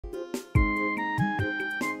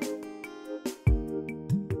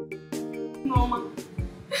Norma.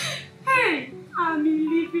 Hey, I'm in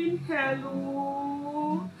living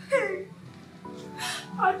hell. Hey,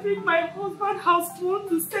 I think my husband has sworn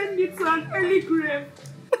to send me to an early grave.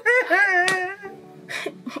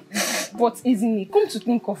 But isn't it? Come to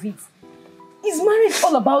think of it, is marriage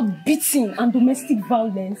all about beating and domestic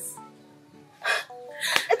violence?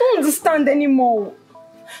 I don't understand anymore.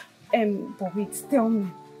 But wait, tell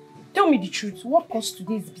me the truth. What caused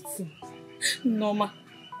today's beating? Norma,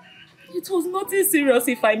 it was nothing serious,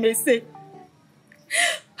 if I may say.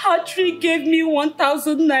 Patrick gave me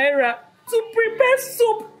 1,000 naira to prepare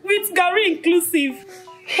soup with Gary inclusive.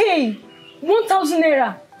 Hey, 1,000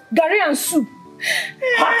 naira, Gary and soup.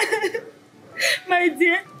 My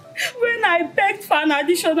dear, when I begged for an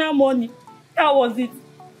additional money, that was it.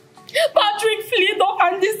 Patrick flew up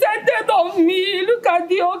and descended on me. Look at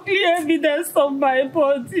the ugly evidence of my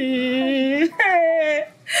body. Hey,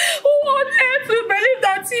 who on earth will believe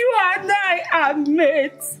that you and I are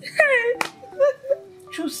mates?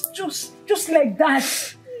 Just like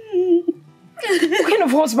that. What kind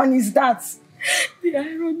of husband is that? The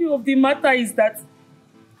irony of the matter is that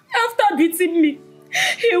after beating me,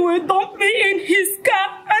 he will dump me in his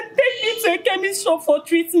car and take me to a chemist shop for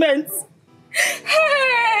treatment.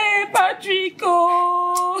 Hey,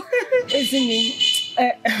 Patrico! Isn't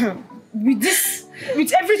it?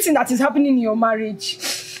 With everything that is happening in your marriage,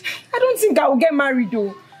 I don't think I will get married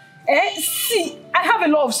though. See, I have a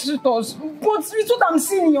lot of suitors, but with what I'm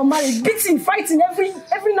seeing in your marriage, beating, fighting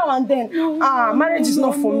every now and then, marriage is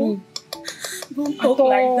not for me. Don't talk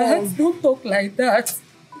like that. Don't talk like that.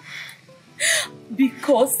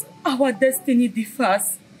 Because our destiny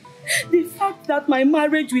differs. The fact that my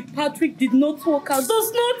marriage with Patrick did not work out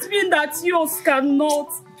does not mean that yours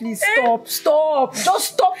cannot. Please stop.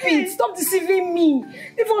 Just stop it. Stop deceiving me.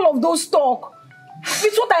 Leave all of those talk.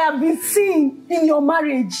 With what I have been seeing in your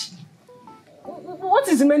marriage. What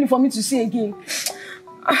is the meaning for me to say again?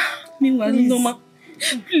 Meanwhile, Norma,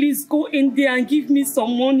 please go in there and give me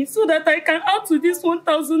some money so that I can add to this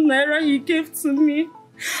 1,000 naira he gave to me.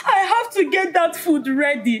 I have to get that food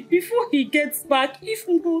ready before he gets back. If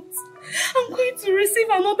not, I'm going to receive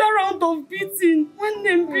another round of beating. One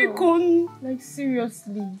name bacon. Like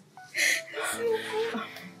seriously.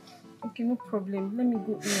 Okay, no problem. Let me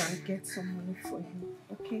go in and get some money for you.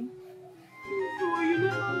 Okay? Oh, you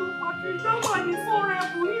never know, Patrick. That man is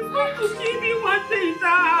horrible. He's going to kill me one day in the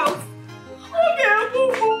house. Okay,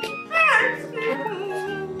 boo-boo.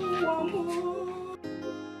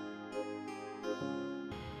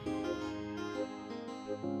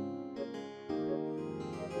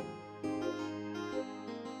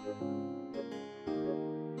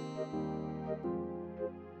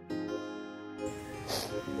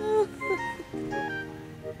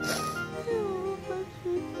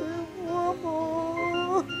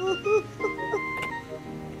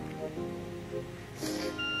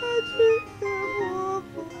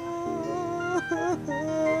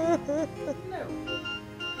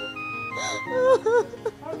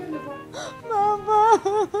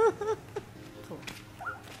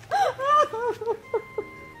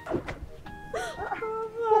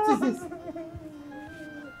 What is this?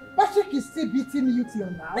 Patrick is still beating you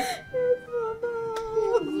till now? Yes, Mama.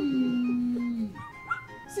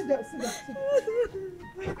 Sit down.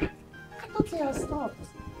 I thought he had stopped.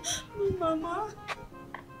 Mama,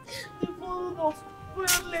 the volume of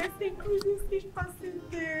wellness increases each passing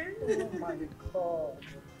day. Oh my God.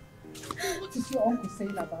 What is your uncle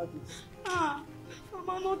saying about this?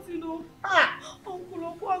 Mama, not to know. Uncle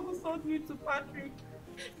Okwagu sold me to Patrick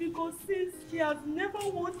because since he has never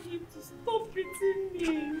wanted him to stop beating me.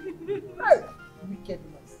 Hey,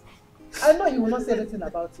 wickedness. I know you will not say anything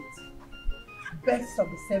about it. Birds of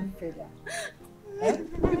the same feather.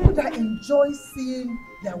 People that enjoy seeing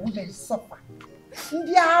their women suffer.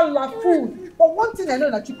 India love food. But one thing I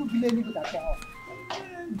know that you could believe with that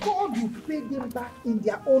God will pay them back in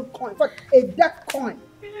their own coin. In fact, a dark coin.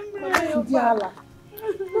 India love.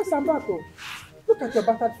 No, Sambato. Look at your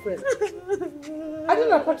battered friend. I don't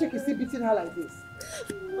know if Patrick is still beating her like this.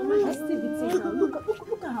 Mama, he's still beating her. Look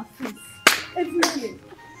at her face. Everywhere.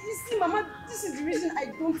 You see, Mama, this is the reason I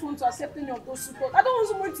don't want to accept any of those support. I don't want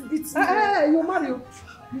someone to beat me. You marry you.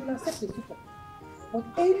 You will accept the support. But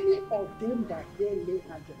any of them that they lay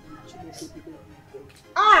hands on actually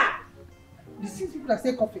you see people that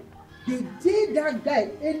say coffee. The day that guy,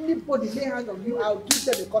 anybody lay hands on you, I'll give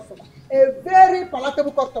them a customer. A very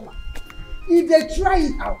palatable customer. If they try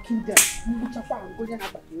it, I'll kill them.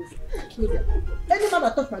 Kill them. Any man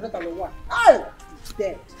that touch my daughter will what? It's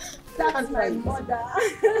dead. That's my mother.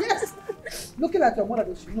 Yes. Looking at your mother,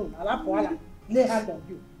 they should know. Lay hands on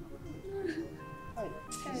you.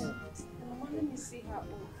 Mama, see her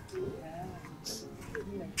own.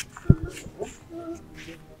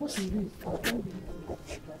 What's in this?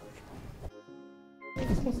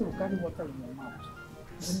 It's supposed to carry water in your mouth.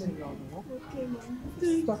 Okay, Mom.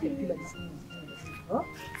 Stop it, like huh?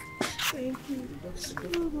 Thank you.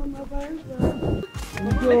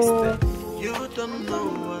 You don't know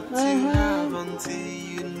what you have until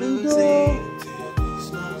you lose it.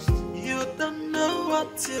 You don't know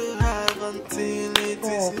what you have until it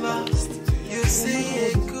is lost. You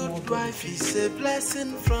see, a good wife is a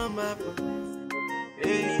blessing from above.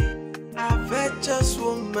 A virtuous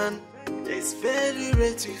woman is very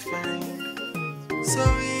rare to find. So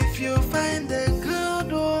if you find a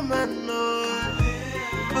good woman,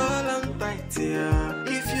 hold on tight here.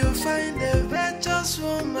 If you find a virtuous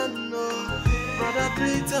woman, brother,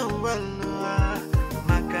 treat them well,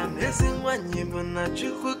 Makanesi wanyi bona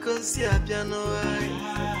chukwu kosi abiano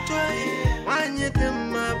joy wanyi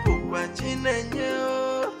dema bukwa chinenye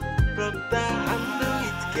brother, handle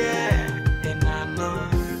it care enano.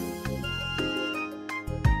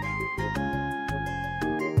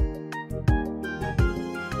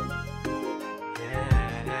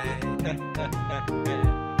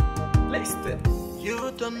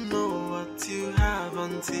 You don't know what you have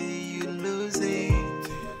until you lose it.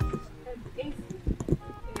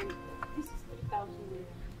 This is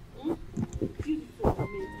 3,000. Use it for the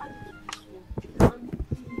maid. Add it to this one. And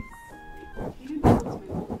please, you know what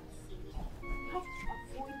my mother said? You have to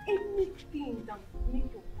avoid anything that will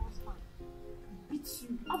make your husband beat you.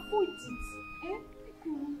 Avoid it.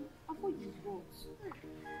 Avoid his words.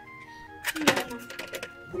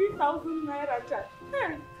 3,000 naira charge.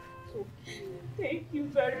 So, thank you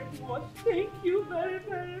very much. Thank you very,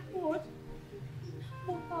 very much.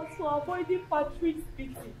 But also avoiding Patrick's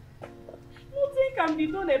beating. Nothing can be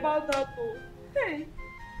done about that though. Hey,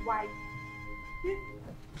 why?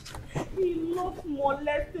 He loves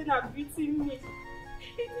molesting and beating me.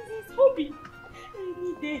 It is his hobby.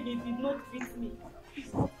 Any day he did not beat me,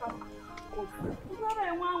 he's not happy.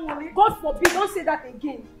 God forbid, don't say that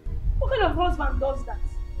again. What kind of husband does that?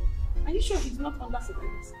 Are you sure he's not under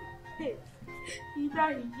security? Hey, either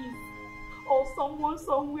he is, or someone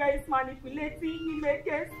somewhere is manipulating him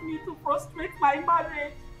against me to frustrate my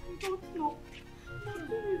marriage. I don't know.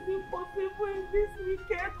 Nothing is impossible in this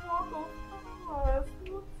wicked world of ours.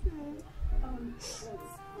 Nothing.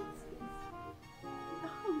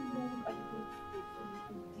 How long are you going to stay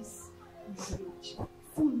in this marriage?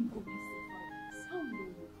 Fully cohesive. How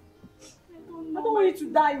long? I don't know. I don't want you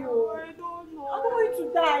to die, yo. I don't know. I don't want you to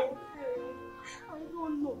die. I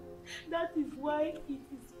don't know. That is why it is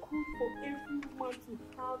good for everyone to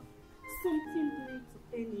have something doing to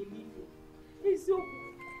earn a living.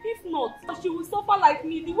 If not, she will suffer like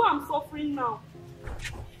me, the way I'm suffering now.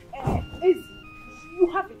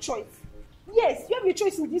 You have a choice. Yes, you have a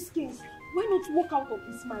choice in this case. Why not walk out of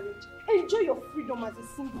this marriage? Enjoy your freedom as a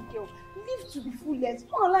single girl. Live to the fullest.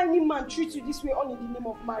 Don't allow any man treat you this way all in the name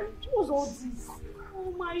of marriage. What's all this?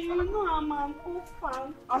 Oh my, you know I'm an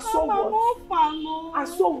orphan. And so what? I'm an orphan, no. And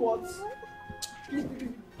so what?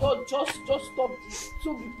 Just stop this. So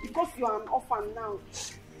because you are an orphan now,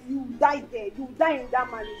 you die there. You die in that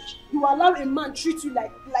marriage. You allow a man treat you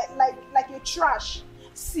like a trash.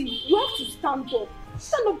 See, you have to stand up.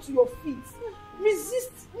 Stand up to your feet.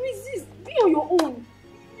 Resist. Be on your own.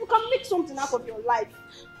 You can make something out of your life.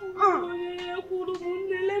 Let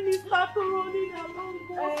me start running along.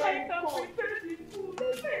 I can prepare the food.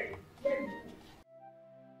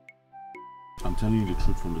 I'm telling you the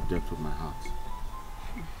truth from the depth of my heart.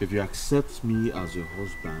 If you accept me as your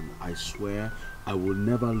husband, I swear I will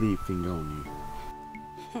never lay a finger on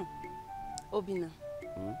you. Obina,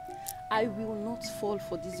 I will not fall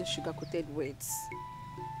for these sugar-coated words.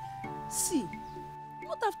 See,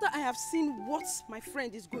 not after I have seen what my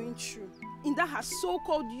friend is going through in that her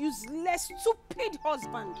so-called useless, stupid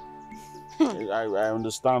husband. I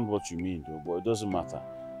understand what you mean, though, but it doesn't matter.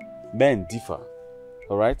 Men differ,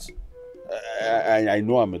 all right? I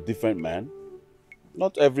know I'm a different man.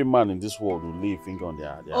 Not every man in this world will lay a finger on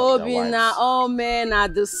their Obina, wives. all men are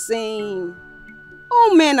the same.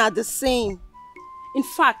 All men are the same. In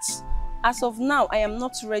fact, as of now, I am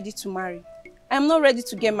not ready to marry. I am not ready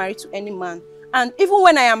to get married to any man. And even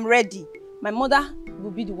when I am ready, my mother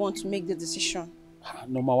will be the one to make the decision.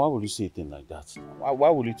 No, ma, why would you say a thing like that? Why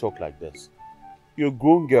would you talk like this? You're a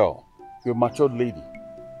grown girl. You're a matured lady.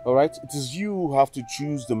 All right? It is you who have to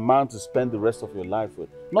choose the man to spend the rest of your life with,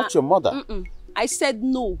 not your mother. I said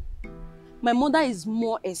no. My mother is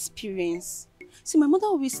more experienced. See, my mother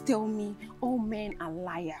always tell me, all men are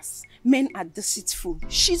liars. Men are deceitful.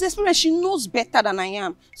 She's experienced. She knows better than I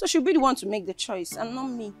am. So she'll be the one to make the choice and not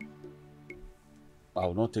me. I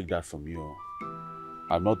will not take that from you.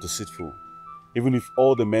 I'm not deceitful. Even if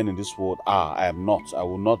all the men in this world are, I am not. I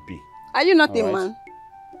will not be. Are you not a man?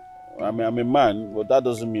 I mean, I'm a man, but that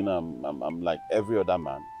doesn't mean I'm like every other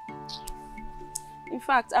man. In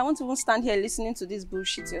fact, I won't even stand here listening to this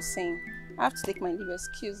bullshit you're saying. I have to take my leave.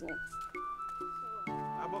 Excuse me.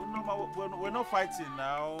 No, we're not fighting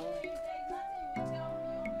now.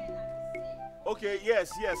 Okay,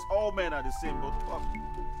 yes, all men are the same, but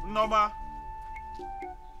Norma.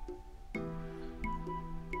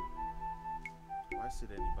 Why say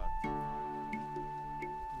any bad thing?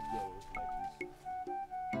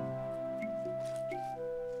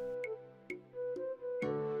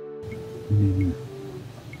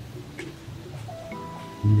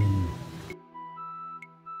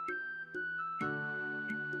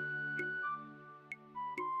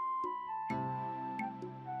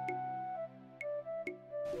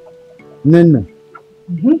 Nena.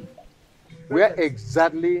 Where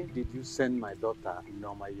exactly did you send my daughter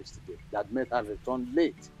Norma yesterday that made her return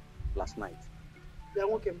late last night?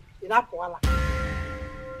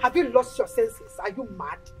 Have you lost your senses? Are you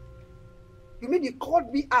mad? You mean you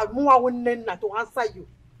called me out Nena to answer you?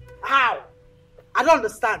 How? I don't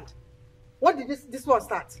understand. What did this one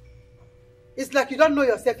start? It's like you don't know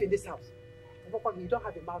yourself in this house. You don't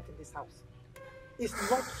have a mouth in this house.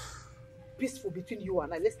 It's not peaceful between you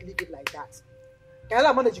and I. Let's leave it like that.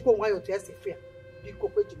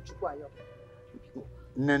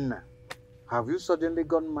 Nena, have you suddenly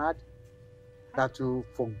gone mad? That you've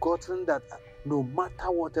forgotten that no matter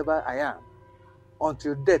whatever I am,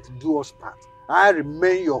 until death do us part, I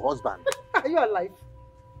remain your husband. Are you alive?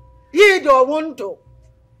 You don't want to.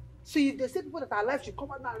 So if they say people that are alive should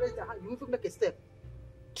come out and raise their hand, you even make a step.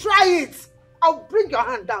 Try it. I'll bring your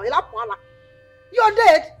hand down. You're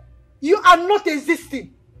dead. You are not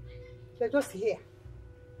existing. You're just here.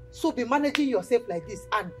 So be managing yourself like this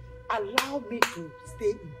and allow me to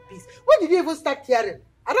stay in peace. When did you even start hearing?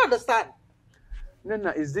 I don't understand.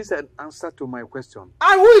 Nena, is this an answer to my question?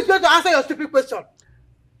 And who is going to answer your stupid question?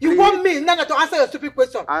 You Please. Want me, Nena, to answer your stupid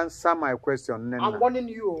question? Answer my question, Nena. I'm warning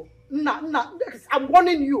you. I'm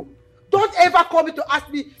warning you. Don't ever call me to ask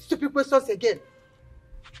me stupid questions again.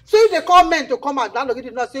 So if they call men to come out, now look at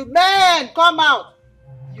it now, say, men, come out.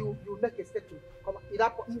 You make a step to come out.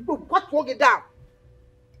 What walk it down?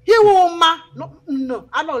 He won't no,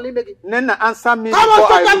 I don't let me. Nena, answer me. Come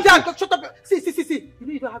on, shut up. See. You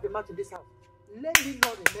know you don't have a mouth in this house. Let me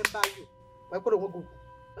not remember you.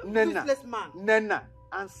 Nena,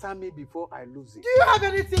 answer me before I lose it. Do you have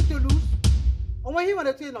anything to lose? Or when you want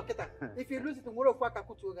to tell you, if you lose it, tomorrow, I can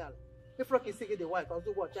put you girl. If I can see the wife, I'll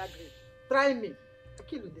do what I agree. Try me. I'll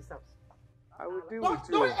kill you in this house. I will deal with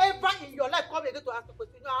you. Don't ever in your life come again to ask the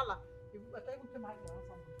question.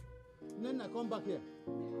 Nena, come back here.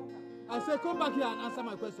 I say, come back here and answer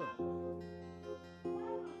my question.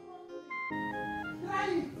 Try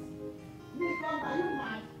it. Me come, are you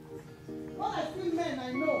mad? When I see men,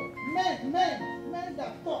 I know. Men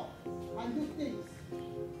that talk and do things.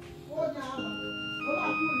 Oh,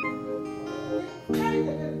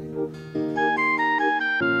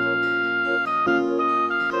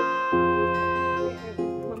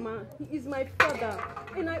 Mama, he is my father,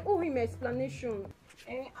 and I owe him an explanation.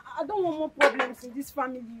 I don't want more problems in this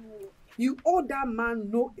family. You owe that man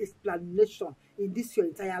no explanation in this your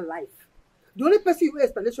entire life. The only person you owe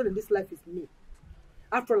explanation in this life is me.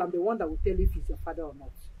 After all, I'm the one that will tell you if he's your father or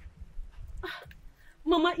not.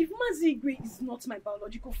 Mama, if Mazigwe is not my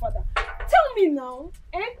biological father, tell me now.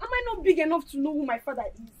 Am I not big enough to know who my father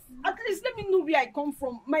is? At least let me know where I come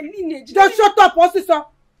from, my lineage. Just shut up, officer.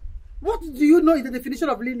 What do you know is the definition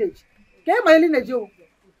of lineage? Can you my lineage, yo?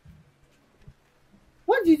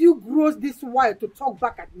 When did you grow this wild to talk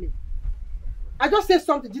back at me? I just said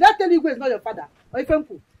something. Did I tell you who is not your father? Or if I'm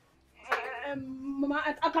cool? Mama,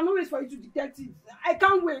 I cannot wait for you to detect it. I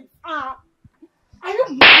can't wait. Are you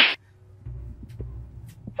mad?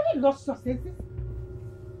 Have you lost your senses?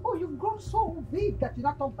 Oh, you've grown so big that you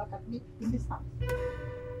not talk back at me in this house.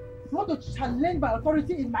 You want to challenge my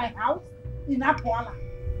authority in my house? In Apuala.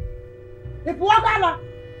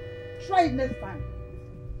 Try it next time.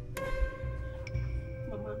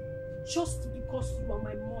 Mama, just because you are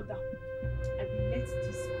my mother, I will let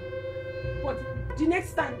this go. But the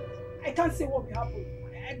next time, I can't say what will happen.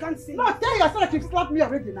 I can't say. No, tell yourself that you've slapped me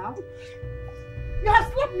already now. You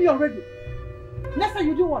have slapped me already. Next time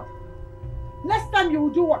you do what? Next time you will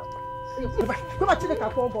do what? You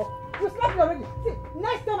slap me already. See,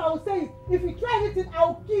 next time I will say it. If you try anything, I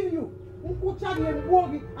will kill you. And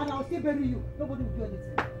I will still bury you. Nobody will do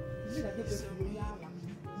anything.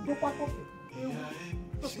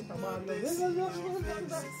 Idiot.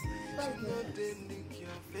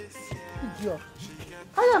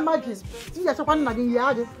 Can you imagine? See your someone in the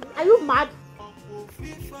yard. Are you mad?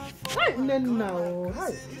 Hey, no.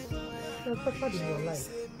 Hi. You're suffered in your life.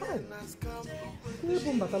 Hi. You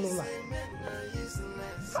don't matter Lola.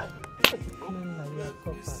 Hi. No, you are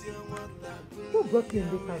suffered. Who brought you in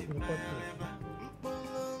this house in the first place?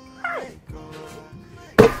 Hi.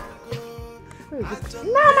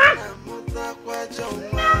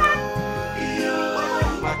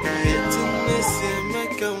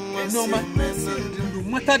 No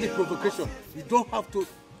matter the provocation, you don't have to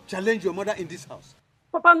challenge your mother in this house.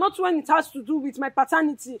 Papa, not when it has to do with my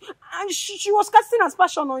paternity. And she was casting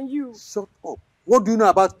aspersion on you. Shut up. What do you know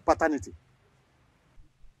about paternity?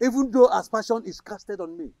 Even though aspersion is casted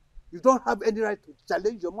on me, you don't have any right to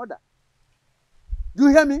challenge your mother. Do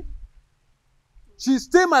you hear me? She's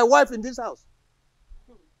still my wife in this house.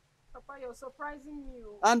 Papa, you're surprising me.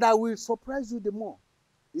 And I will surprise you the more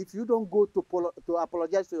if you don't go to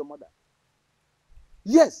apologize to your mother.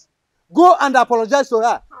 Yes, go and apologize to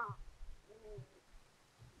her.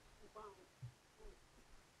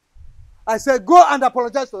 I said go and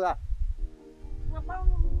apologize to her. Papa,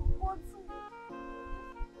 what?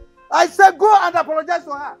 I said go and apologize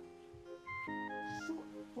to her. Shut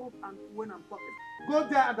up and when I'm talking. Go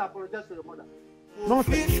there and apologize to your mother. No,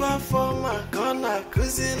 for my corner,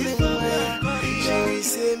 she will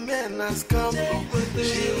say men has come. She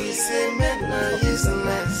will say men are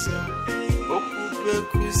useless.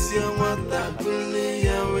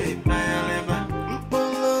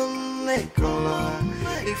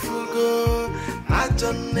 If you go, I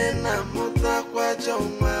don't know muta kwa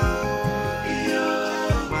joma.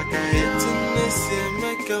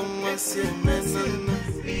 Make a mercy,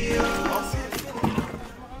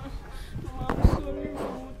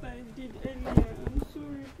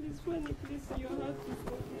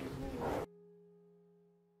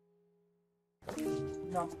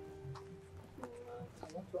 Now, I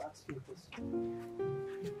want to ask you a question.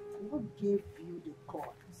 What gave you the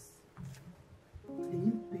guts, the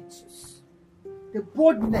impetus, the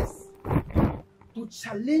boldness to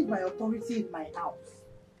challenge my authority in my house?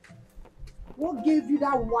 What gave you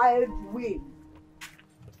that wild way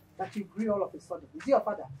that you grew all of a sudden? Is he your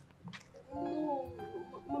father? No,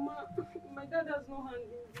 Mama, my dad has no hand in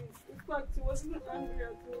this. In fact, he was even angry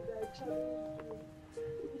at me that I challenged him.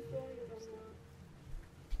 I'm sorry, Mama.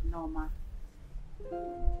 No, ma.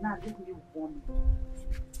 Now let me warn you.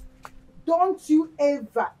 Don't you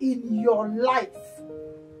ever in your life,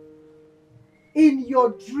 in your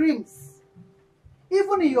dreams,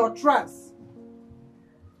 even in your trance,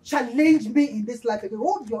 challenge me in this life again.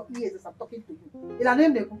 Hold your ears as I'm talking to you.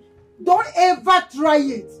 Don't ever try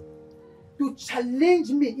it to challenge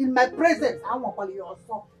me in my presence. I won't call you your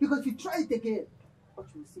son. Because if you try it again, what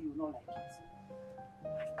you will see, you will not like it.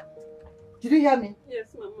 Did you hear me?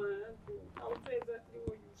 Yes, Mama. I'll do exactly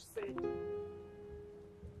what you said.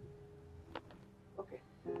 Okay.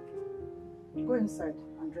 Go inside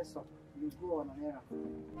and dress up. You go on an errand.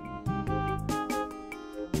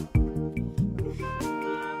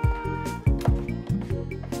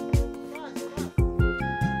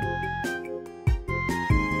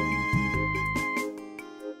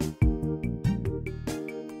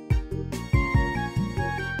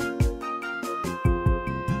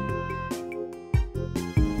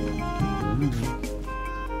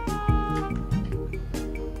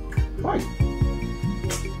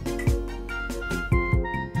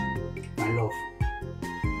 My love,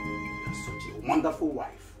 you are such a wonderful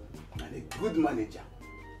wife and a good manager.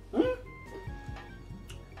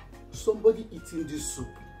 Somebody eating this soup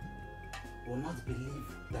will not believe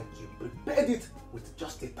that you prepared it with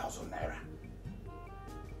just 1,000 naira.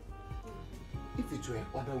 If it were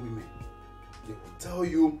other women, they will tell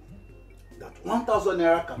you that 1,000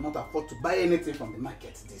 naira cannot afford to buy anything from the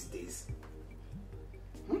market these days.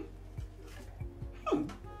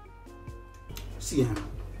 See,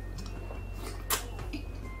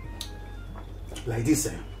 like this,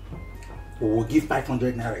 we will give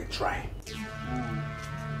 500 naira a try.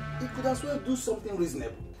 You could as well do something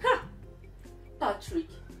reasonable. Ha! Patrick,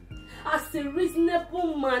 as a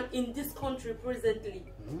reasonable man in this country presently,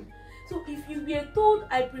 so if you were told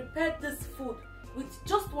I prepared this food with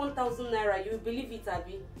just 1,000 naira, you will believe it,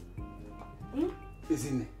 Abi?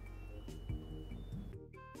 Isn't it?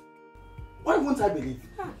 Why won't I believe?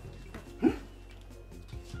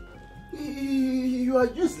 You are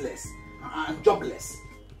useless and jobless.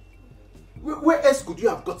 Where else could you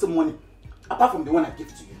have gotten money apart from the one I gave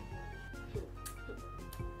to you?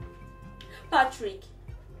 Patrick,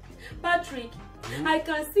 I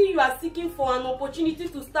can see you are seeking for an opportunity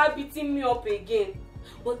to start beating me up again.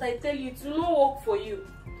 But I tell you, it will not work for you.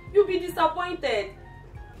 You'll be disappointed.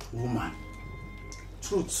 Woman,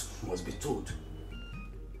 truth must be told.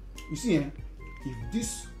 You see, if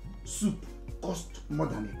this soup cost more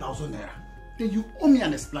than 1,000 naira, then you owe me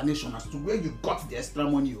an explanation as to where you got the extra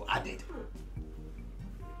money you added.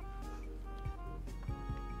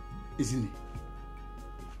 Isn't it?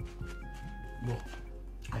 But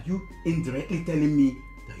are you indirectly telling me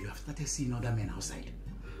that you have started seeing other men outside?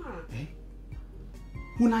 Eh?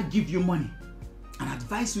 Who now give you money and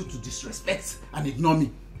advise you to disrespect and ignore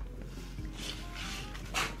me?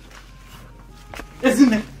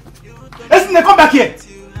 Isn't it? Come back here!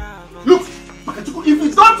 Look, if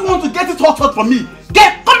you don't want to get it hot from me,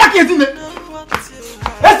 come back here, Isn't it?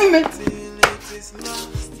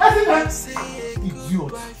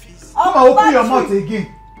 Idiot. Come and open your mouth again.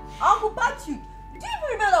 Uncle Patrick, do you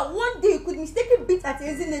remember that one day you could mistakenly beat at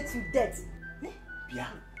Ezine to death? Yeah.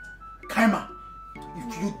 Kaima,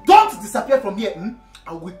 if you don't disappear from here,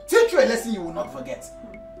 I will teach you a lesson you will not forget.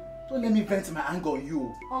 Don't let me vent my anger on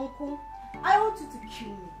you. Uncle, I want you to kill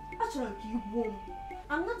me. Actually, you won't.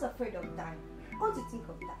 I'm not afraid of dying. I want to think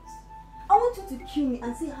of that. I want you to kill me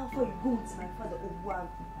and see how far you go with my father,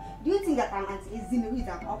 Obuagu. Do you think that I'm Auntie Ezine who is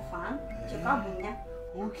an orphan?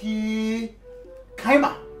 Okay.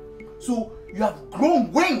 Kaima, so you have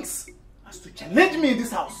grown wings as to challenge me in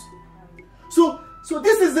this house. So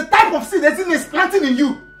this is the type of seed Ezine is planting in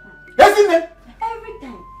you. Ezine? Every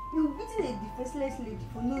time, you're beating a defenseless lady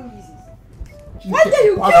for no reason. Why did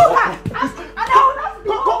you kill her? And I will not do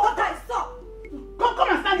what I saw. Come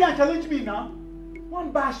and stand here and challenge me now.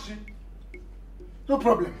 One bash. No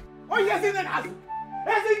problem. Oh, yes, Ezine.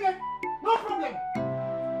 No problem.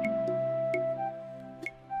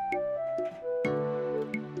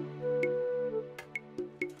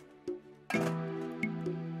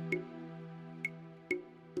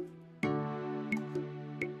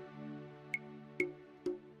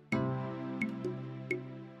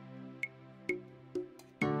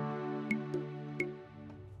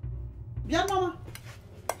 Yeah, Mama.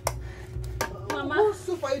 Mama. Whose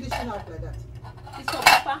soup are you dishing out like that? It's for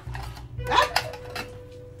Papa. Eh?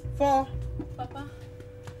 For Papa.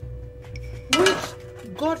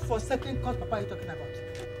 which God-forsaken cause Papa are you talking about?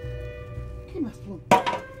 Give me a spoon.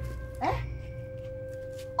 Eh?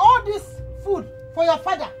 All this food for your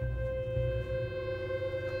father.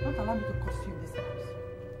 Don't allow me to curse you in this house.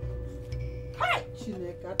 Hi!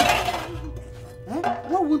 Chineka. Eh?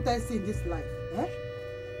 What won't I say in this life? Eh?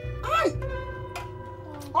 Hi!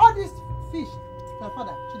 All this fish for your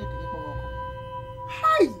father. Chineke.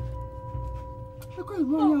 Hi!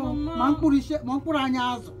 Mama.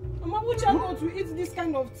 Mama, would you not to eat this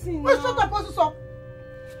kind of thing? Well, shut up, also.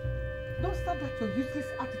 Don't start that your useless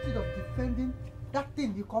attitude of defending that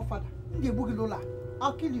thing you call father.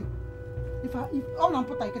 I'll kill you. If all I'm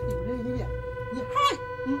put I get here. Hi!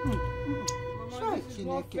 Mama, this is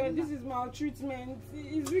not fair. This is maltreatment.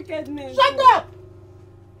 It's wickedness. Shut up!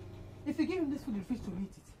 If you give him this food, you refuse to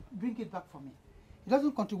eat it. Bring it back for me. It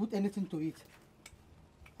doesn't contribute anything to it.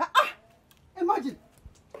 Imagine.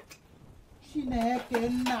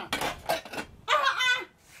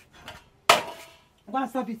 Go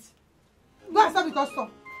and serve it. Go and serve it also.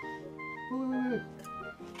 Wait.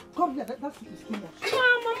 Come here. That food is too much.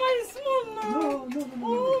 Mama, it's small now. No.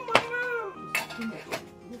 Oh, Mama.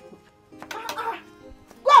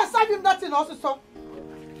 Go and serve him that thing also, sir.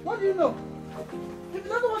 What do you know? If you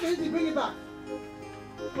don't want to eat it, bring it back.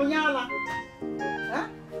 Onyala. Eh?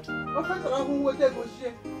 What friends are who will take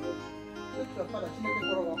share? Take your father, Chineke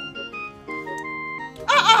for a walk.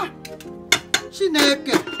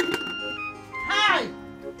 Chineke. Hi!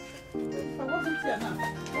 If I wasn't here now,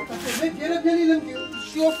 I would say, maybe let me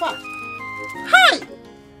show fat. Hi!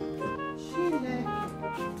 Chineke.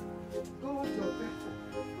 Go with your bed.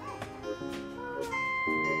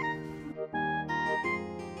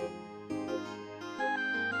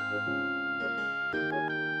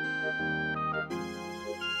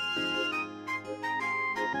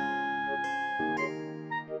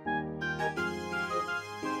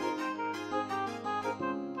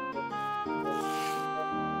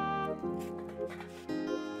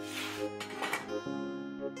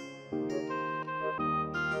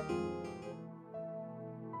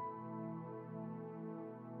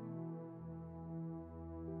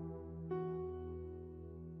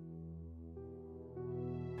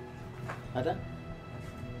 Ada?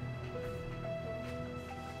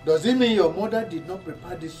 Does it mean your mother did not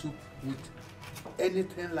prepare this soup with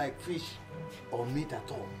anything like fish or meat at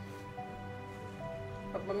all?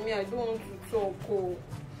 Papa, me, I don't want to talk. Oh.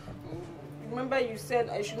 Remember you said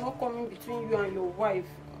I should not come in between you and your wife.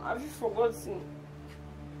 Have you forgotten?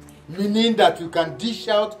 Meaning that you can dish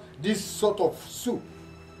out this sort of soup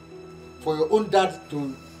for your own dad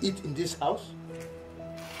to eat in this house?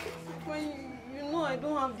 But you know I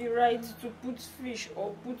don't have the right to put fish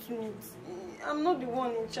or put meat. I'm not the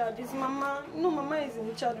one in charge. It's Mama. No, Mama is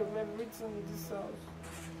in charge of everything in this house.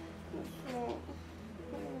 So,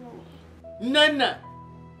 Nana!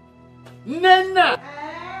 Nana!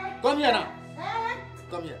 Come here now.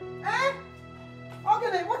 Come here.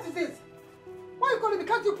 Okay then, what is this? Why are you calling me?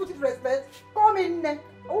 Can't you put it respect? Come in.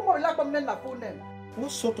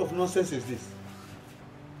 What sort of nonsense is this?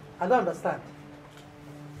 I don't understand.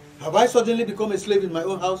 Have I suddenly become a slave in my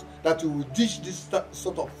own house that you will dish this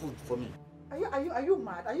sort of food for me? Are you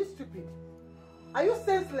mad? Are you stupid? Are you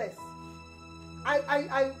senseless? Are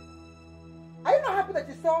you not happy that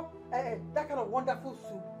you saw that kind of wonderful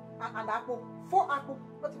soup and apple? 4 apple,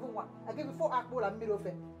 not even 1. I gave you 4 apple and meat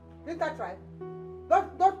over. Didn't I try?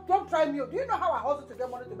 Don't try me. Do you know how I hustle to get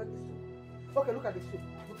money to make this soup? Okay, look at this soup.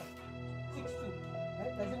 Look at it. 6 soup.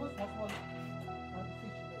 There's even small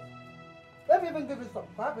fish there. Let me even give you some.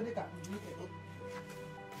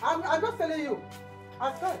 I'm just telling you.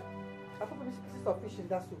 I tried. I put pieces of fish in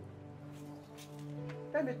that soup.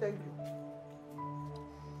 Let me thank you.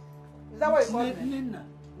 Is that what you call me? Nena,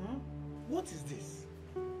 what is this?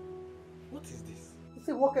 What is this? You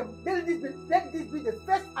see, welcome. Let this be the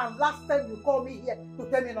first and last time you call me here to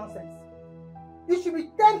tell me nonsense. You should be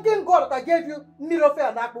thanking God that I gave you Mirofe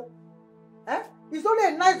and Akpo. Eh? It's only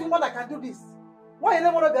a nice woman that can do this. Why you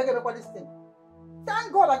never want to be able to this thing?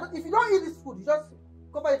 Thank God. If you don't eat this food, you just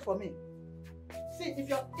cover it for me. See, if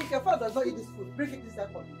your father does not eat this food, bring it inside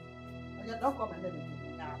for me. And you don't come and let me do it.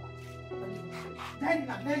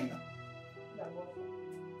 Nena.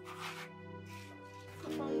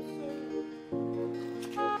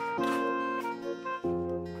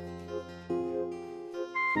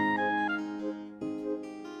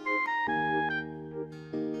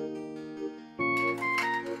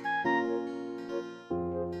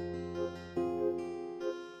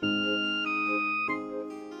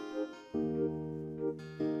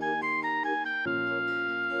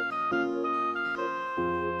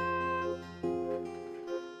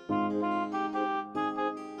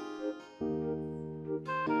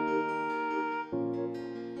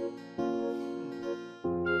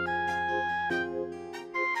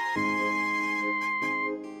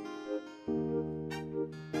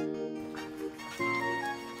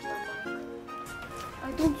 I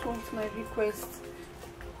don't want my request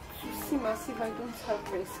to seem as if I don't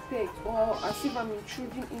have respect or as if I'm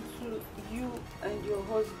intruding into you and your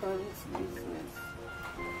husband's business.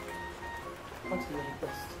 What's your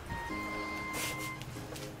request?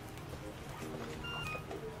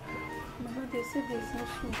 Mama, they said there's no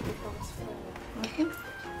food without fire.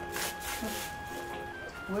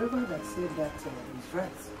 Whoever that said that is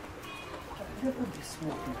right. Never be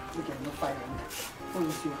smoking. We get no fire in that. What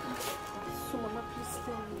is your request? So, Mama, please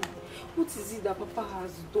tell me, what is it that Papa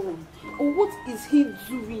has done? Or what is he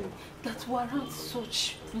doing that warrants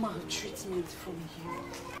such maltreatment from you?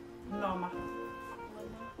 Norma.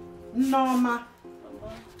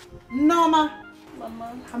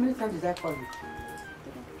 How many times did I call you?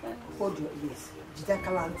 Hold your ears. Did I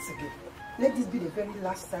call once again? Let this be the very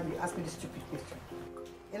last time you ask me this stupid question.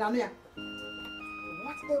 Elania,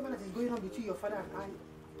 whatever that is going on between your father and I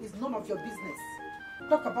is none of your business.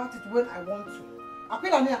 Talk about it when I want to.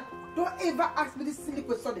 Apelania, don't ever ask me this silly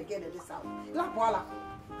question again in this house. La voila.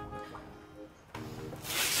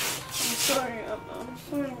 I'm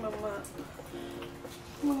sorry, Mama.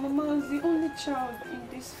 My Mama is the only child in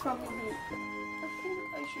this family. I think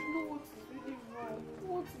I should know what is really wrong.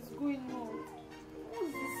 What is going on?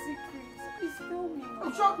 What's the secret? Please tell me,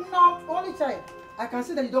 Mama. No, only child. I can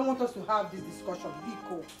see that you don't want us to have this discussion. Be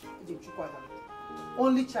cool.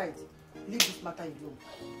 Only child. Leave this matter alone.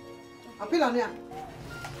 Apelania.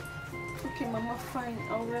 Okay, Mama, fine.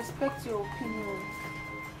 I'll respect your opinion.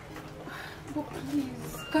 But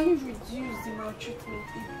please, can you reduce the maltreatment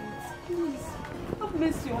a bit? Please. Have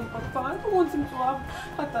mercy on Papa. I don't want him to have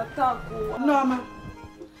heart attack. No, Mama.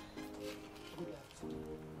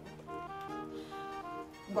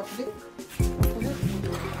 But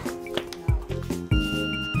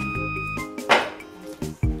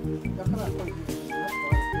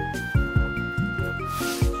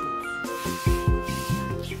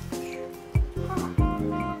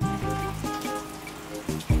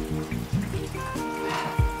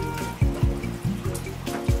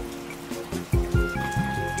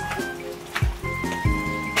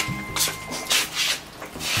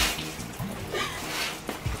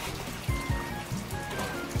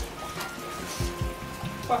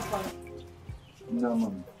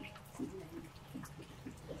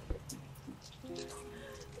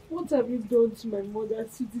What have you done to my mother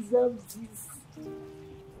to deserve this?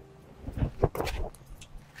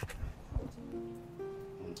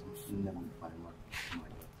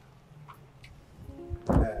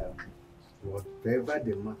 Whatever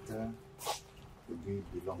the matter to be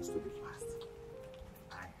belongs to the past.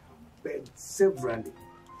 I have begged severally,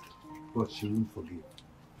 but she won't forgive.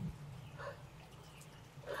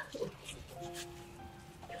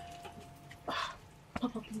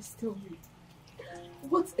 Papa, please tell me,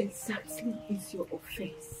 what exactly is your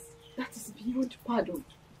offense that is beyond pardon?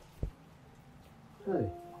 Hey.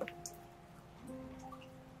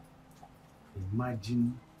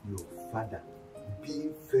 Imagine your father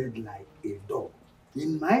being fed like a dog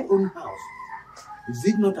in my own house. Is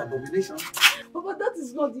it not abomination? Papa, that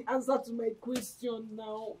is not the answer to my question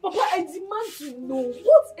now. Papa, I demand to know,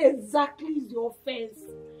 what exactly is your offense?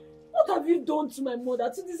 What have you done to my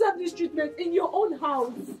mother to deserve this treatment in your own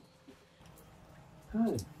house?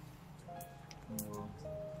 Hey.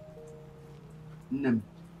 Nem,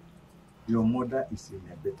 your mother is in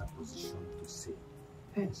a better position to say.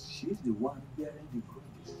 Hence, she is the one bearing the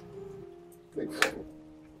grudges.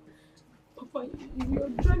 Papa, you're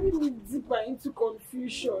driving me deeper into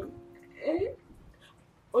confusion. Eh?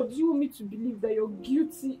 Or do you want me to believe that you're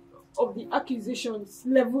guilty of the accusations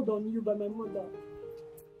leveled on you by my mother?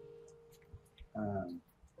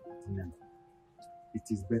 No. It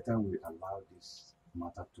is better we allow this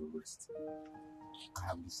matter to rest. I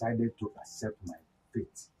have decided to accept my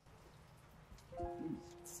fate.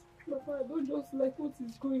 Papa, I don't just like what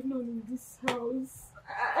is going on in this house.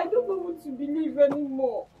 I don't know what to believe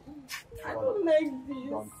anymore. I don't like this.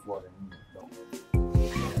 Don't worry, don't.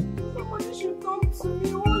 Somebody should talk to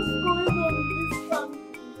me. What's going on in this family?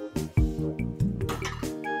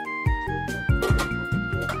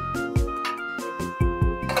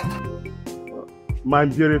 My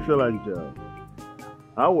beautiful angel,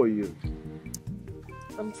 how are you?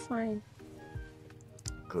 I'm fine.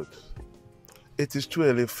 Good. It is too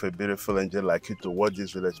early for a beautiful angel like you to watch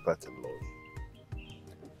this village party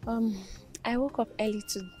alone. I woke up early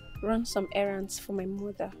to run some errands for my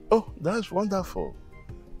mother. Oh, that's wonderful.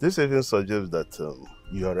 This even suggests that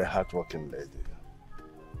you're a hardworking lady.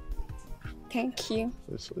 Thank you.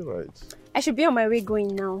 It's all right. I should be on my way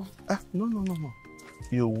going now. No.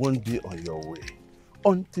 You won't be on your way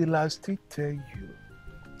until I still tell you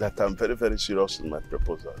that I'm very, very serious in my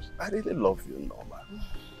proposals. I really love you, Norma.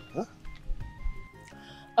 Huh?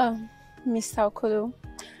 Mr. Okolo,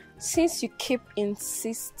 since you keep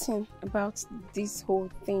insisting about this whole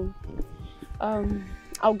thing,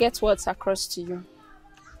 I'll get words across to you.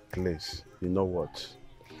 Please, you know what?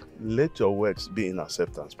 Let your words be in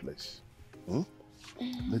acceptance, please.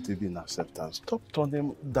 Let it be in acceptance. Stop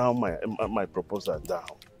turning down my proposal down.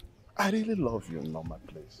 I really love you, Norma,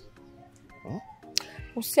 please. Huh?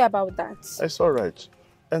 We'll see about that. It's all right.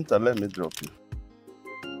 Enter, let me drop you.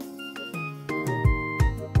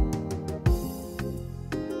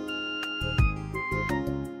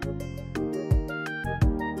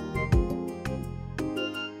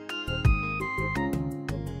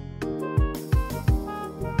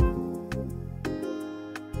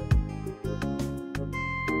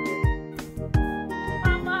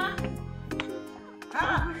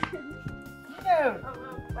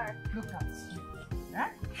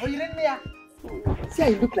 See how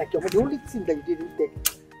you look like your mother. The only thing that you didn't take.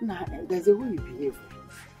 Nah, there's a way you behave.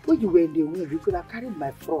 When you were in the womb, you could have carried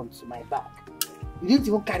my front to my back. You didn't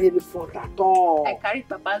even carry the front at all. I carried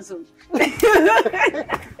Papa's own.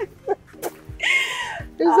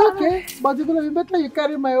 It's okay, but it's gonna be better you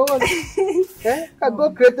carry my own. I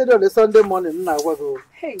got created on a Sunday morning. Hey,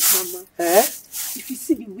 Mama. If you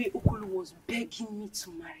see the way Okolo was begging me to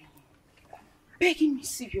marry him, begging me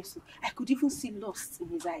seriously, I could even see lust in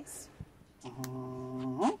his eyes.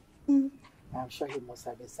 I'm sure he must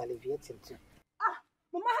have been salivating too.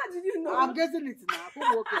 Mama, how did you know? I'm guessing it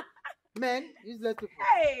now. Okay. Men, useless people.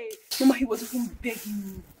 Hey! Mama, he was even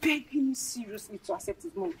begging me seriously to accept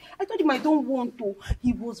his money. I told him I don't want to.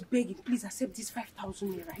 He was begging, please accept this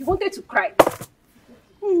 5,000 naira. He wanted to cry.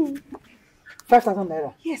 5,000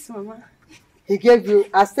 naira? Yes, Mama. He gave you,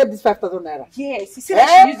 accept this 5,000 naira? Yes, he said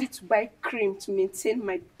I should use it to buy cream to maintain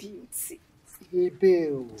my beauty. He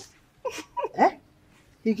bailed.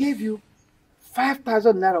 He gave you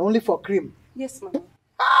 5,000 naira only for cream? Yes, Mama.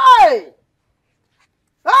 Hey!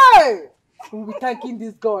 Hey! You'll be thanking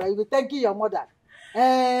this God. You'll be thanking your mother.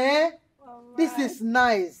 This is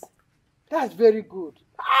nice. That's very good.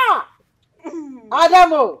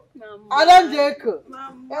 Adamo! Adam Jacob!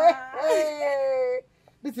 Hey.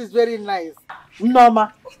 This is very nice.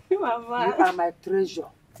 Norma, Mama. You are my treasure.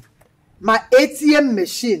 My ATM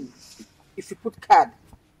machine. If you put card,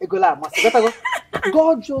 Egola, Master,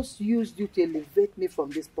 God just used you to elevate me from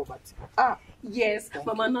this poverty. Yes,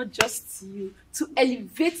 Mama, not just you. To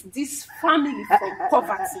elevate this family from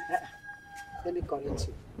poverty. Let me correct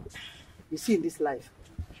you. You see, in this life,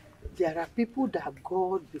 there are people that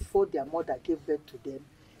God, before their mother gave birth to them,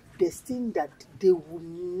 destined that they will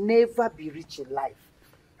never be rich in life.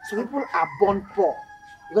 So people are born poor.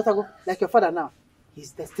 You got to go, like your father now,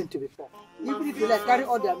 he's destined to be poor. Even if you like carry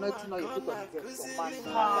all the anointing on you put on his head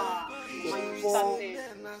from man.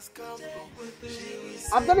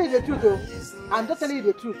 I'm telling you the truth, though. I'm not telling you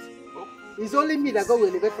the truth. It's only me that God will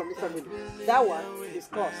elevate from this family. That one is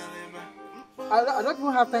cross. I don't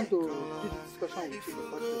even have time to do the discussion with you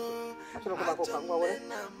before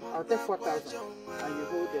I'll take 4,000 and you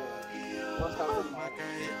hold the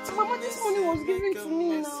 1,000. Mama, this money was given to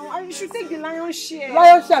me now. I should take the lion's share.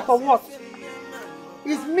 Lion's share for what?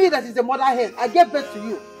 It's me that is the mother hen. I gave birth to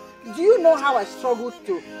you. Do you know how I struggled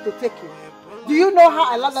to take you? Do you know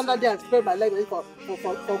how I landed under there and spread my leg for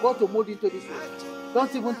God to mold into this way?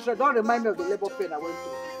 Don't remind me of the labor pain I went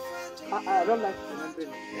through. I don't like remembering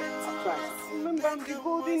it. I'm trying. Remember, I'm the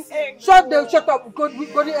golden egg. Shut up.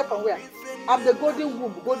 Golden egg from where? I'm the golden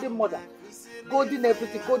womb, golden mother, golden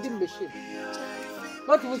everything, golden machine.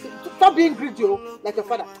 Not even stop being greedy, like your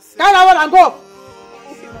father. Carry that one and go.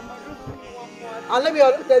 Okay, Mama, and let me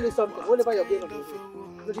tell you something. Whenever you're going on the road,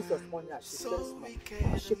 notice your small hand. She's very small.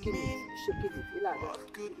 Shaking it.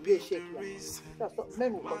 Be a shaker.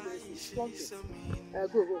 Men will continue to strong it.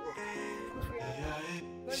 Go.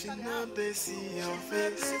 She know they see your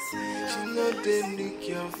face. She know they look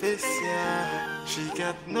your face, yeah. She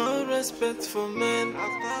got no respect for men.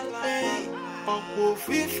 Hey, Uncle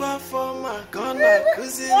FIFA for my corner,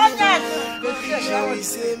 cause she will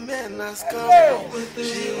say men as come.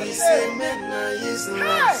 She will say men are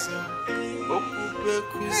useless.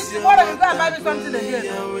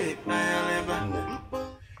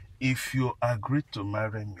 If you agree to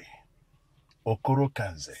marry me, Okoro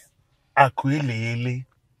Kanze, Akuelele,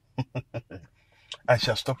 I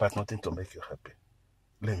shall stop at nothing to make you happy.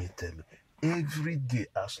 Let me tell you, every day,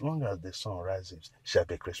 as long as the sun rises, shall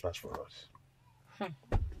be Christmas for us.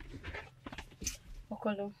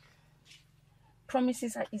 Okolo,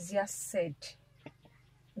 promises are easier said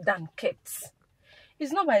than kept.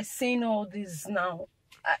 It's not by saying all this now.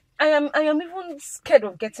 I am even scared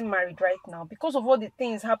of getting married right now because of all the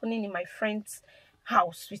things happening in my friend's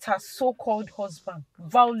house with her so-called husband.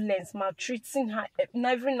 Violence, maltreating her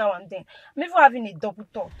every now and then. I'm even having a double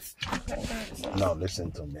thought. Now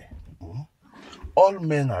listen to me. All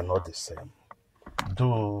men are not the same.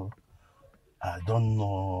 Though I don't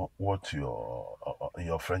know what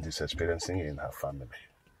your friend is experiencing in her family.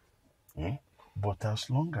 But as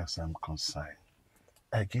long as I'm concerned,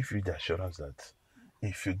 I give you the assurance that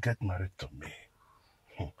if you get married to me,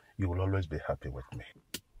 you will always be happy with me.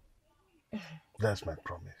 That's my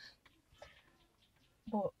promise.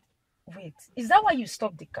 But wait, is that why you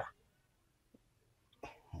stopped the car?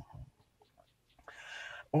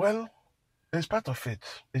 Well, it's part of it.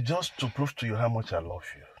 It's just to prove to you how much I love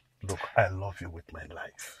you. Look, I love you with my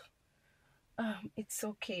life. It's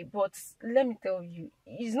okay, but let me tell you,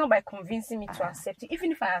 it's not by convincing me to accept you.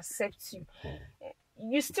 Even if I accept you,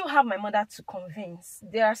 you still have my mother to convince.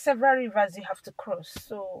 There are several rivers you have to cross,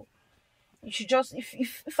 so you should just,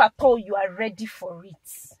 if at all you are ready for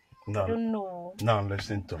it. No, I don't know. Now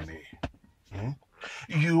listen to me.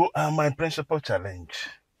 You are my principal challenge.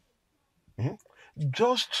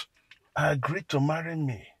 Just agree to marry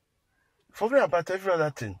me. Forget about every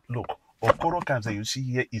other thing. Look, Okoro Kanze you see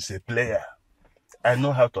here is a player. I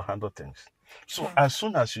know how to handle things. So as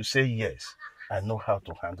soon as you say yes, I know how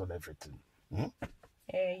to handle everything.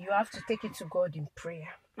 You have to take it to God in prayer.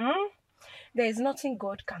 There is nothing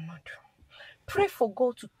God cannot do. Pray for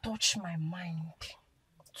God to touch my mind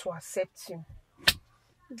to accept you.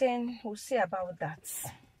 Then we'll see about that.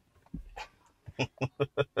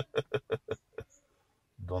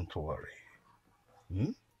 Don't worry.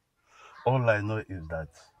 All I know is that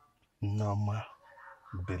Nama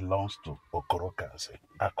belongs to Okoro Kanze.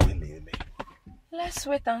 Akuilele. Let's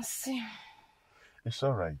wait and see. It's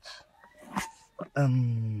all right.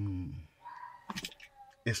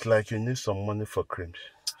 It's like you need some money for creams.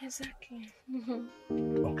 Exactly.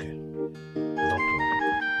 Okay. Don't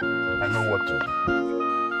worry. I know what to do.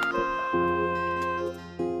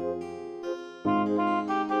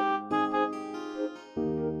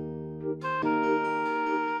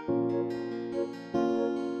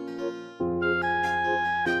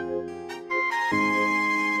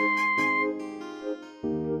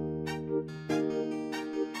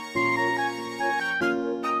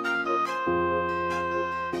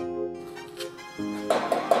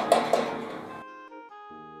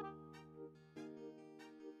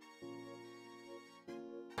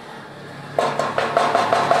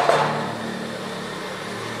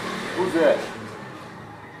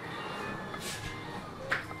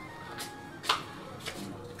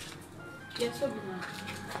 Yes, so be now.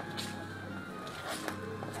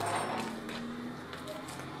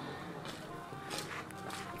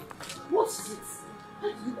 What is it? How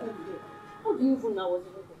did you come here? How do you even know I was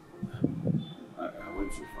even there? I went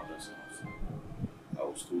to your father's house. I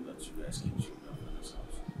was told that you guys came to your grandfather's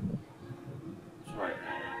house. So I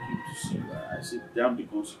came to see you. I said, damn the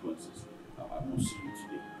consequences. I won't see you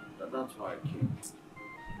today. That's why I came.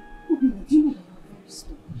 Obi, do you know that you're very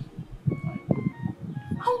stupid?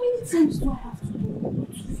 How many times do I have to go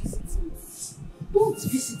to visit me? Don't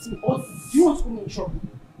visit me, or do you want to put me in trouble?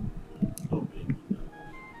 Don't blame me.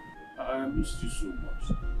 I missed you so much.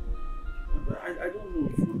 But I don't know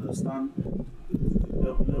if you understand the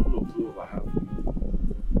level of love I have for you.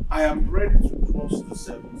 I am ready to cross the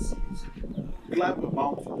 7 seas, climb a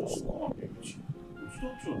mountain just to come and be with you.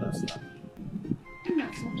 Don't you understand? Even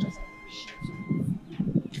as much as I appreciate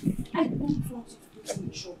you, I don't want you to put me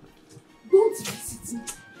in trouble. Don't visit me.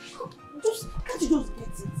 Can't you just get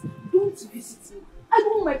it? Don't visit me. I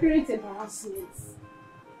don't want my parents' embarrassment.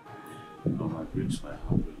 No, my breaks my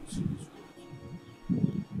heart when you say these words.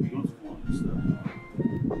 You don't understand.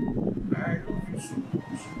 I love you so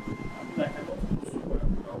much. I mean, I don't know so well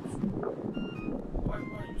without you. Why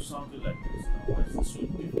are you sounding like this now? Why is this so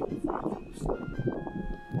difficult for you to understand?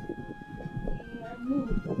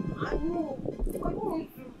 I know. I don't want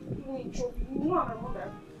you to put me in trouble. You know my mother.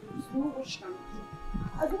 You know what she can do.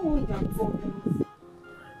 I don't want their problems.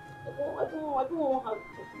 I don't want her.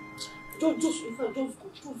 Just go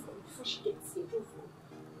before she gets here. Just go.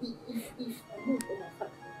 If I know when my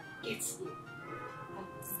father gets here,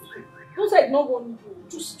 don't say no one go.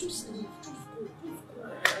 Just leave. Just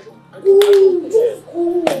go.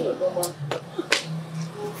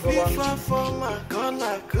 FIFA for my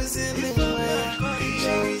corner, cause it she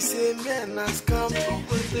will say men as come, she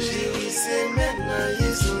will say men are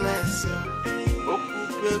useless.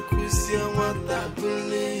 Okupe kusia wata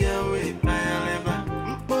buli yawe payaleba.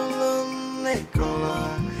 Mpolo nekola,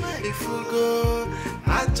 ifugo,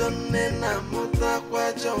 ajone na muta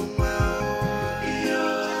kwa jongwa.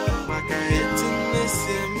 Maka etine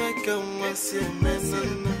se meka mwasi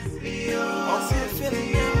menana. Ofi fili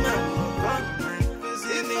yama.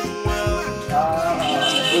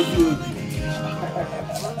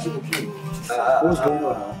 What's going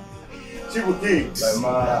on now? Chibu Kings. My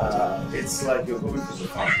man. It's like you're going for some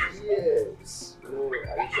fun. Yes. You know, I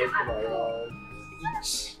usually come around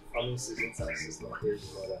each farming season and season of days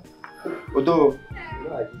and all that. Although, you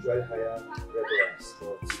know, I usually hire regulars,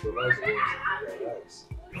 but the ones who want rice.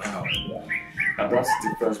 Wow. Yeah. And that's the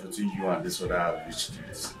difference between you and this other rich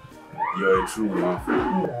kids. You're a true man.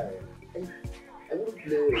 I won't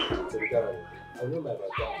play to the guy. I know my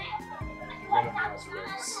background. None of us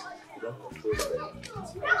works. You don't control them.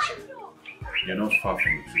 You're not far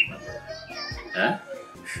from the truth, man. Eh?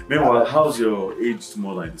 Meanwhile, how's your aged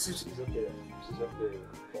mother in the city? She's okay. She's okay.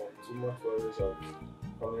 But too much worries of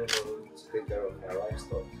coming home to take care of my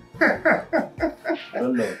livestock. I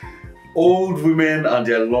don't know. Old women and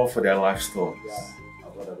their love for their livestock. Yeah.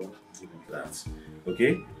 But I don't believe in that.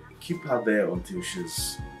 Okay? Keep her there until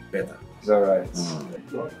she's better. It's alright.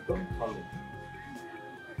 Don't call me.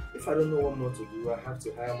 If I don't know what more to do, I have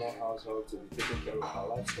to hire more household to be taking care of my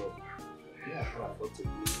livestock. Yeah, I can afford to do.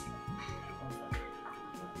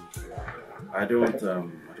 I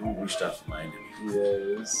don't wish that for my enemy.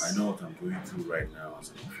 Yes. I know what I'm going through right now as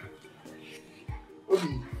an orphan.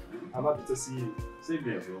 Obi, I'm happy to see you. Same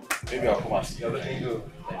here, bro. Maybe I'll come and see you. You're looking good.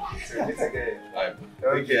 Thank you. Meet again. Alright.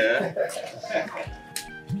 Okay.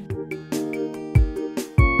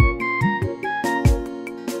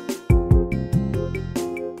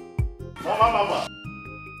 Mama,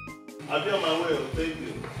 I'll be on my way. Thank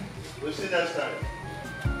you. We'll see you next time.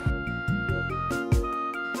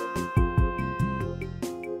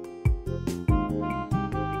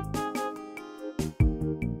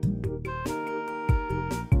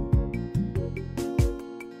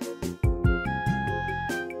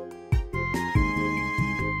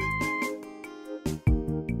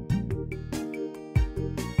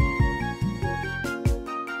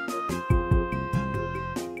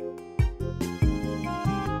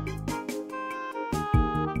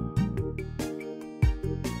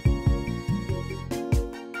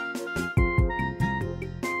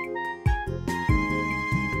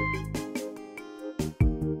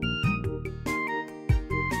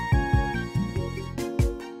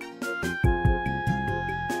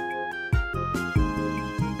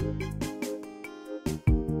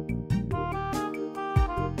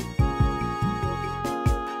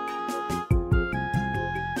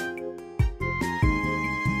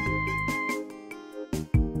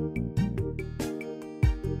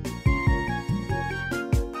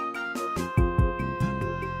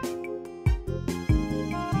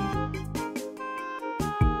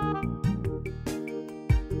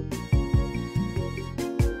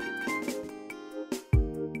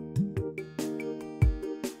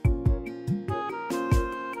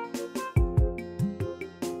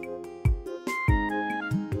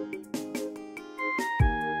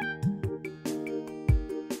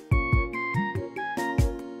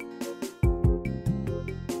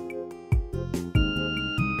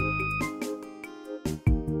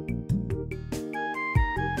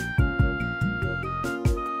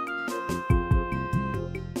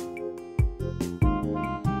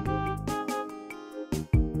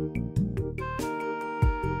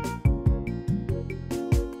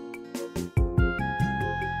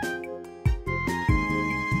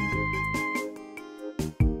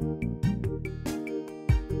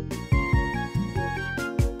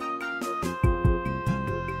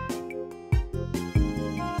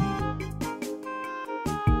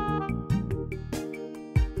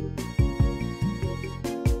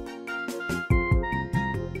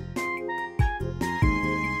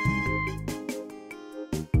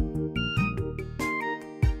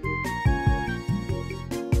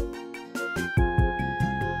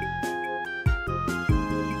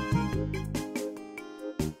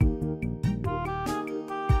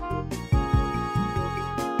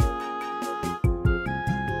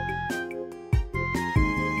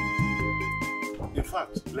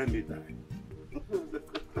 fact, let me die.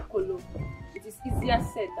 Kolo, it is easier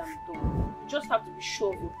said than done. You just have to be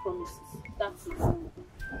sure of your promises. That's it.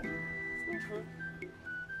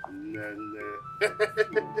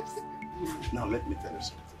 Now let me tell you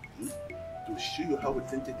something. To show you how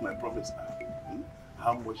authentic my promise are.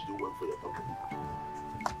 How much do you want for your company?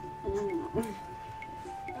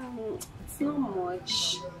 It's not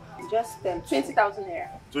much. Just 20,000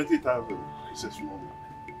 naira. 20,000 is a small money.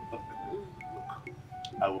 Look,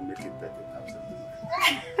 I will make it 30,000.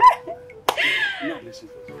 Now listen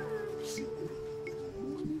to me. See,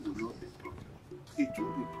 money will not be a problem. It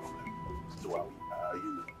will be a problem. So,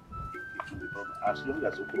 you know, it will be a problem as long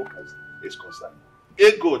as the brokers is concerned.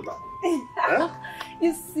 It go down. Huh?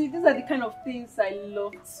 You see, these are the kind of things I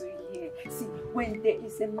love to hear. See, when there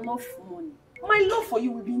is enough money, my love for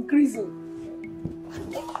you will be increasing.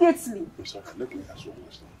 Immediately. Sorry, let me ask you a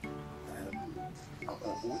question.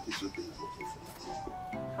 What is your business looking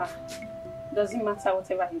for? Does it matter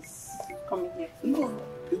whatever is coming here? No,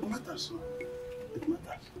 it matters. It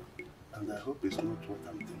matters. And I hope it's not what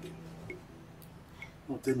I'm thinking.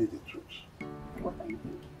 No, tell me the truth. What are you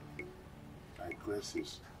thinking? My guess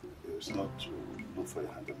is not to look for a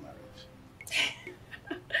hand in marriage.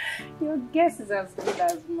 Your guess is as good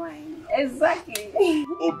as mine. Exactly.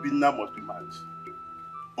 Obinna must be mad.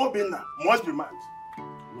 Obinna must be mad.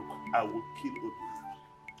 Look, I will kill Obinna.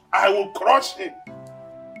 I will crush him.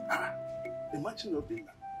 Imagine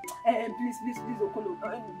Obinna. Please, Okolo.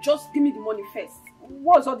 Just give me the money first.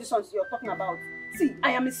 What's all this ones you're talking about? See,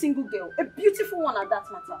 I am a single girl. A beautiful one at that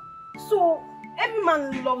matter. So, every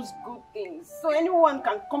man loves good things. So anyone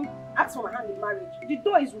can come ask for my hand in marriage. The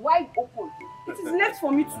door is wide open. It is left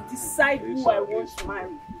for me to decide who I want to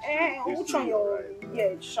marry. Which one you're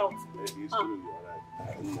shout? It's true, you're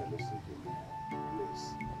right. Listen to me. Please.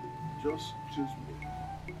 Just choose me.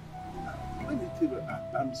 Let me tell you,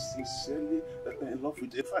 I'm sincerely in love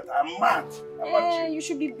with you. In fact, I'm mad. You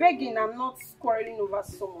should be begging. I'm not quarreling over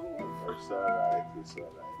someone else. It's alright, it's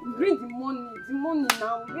alright. Bring the money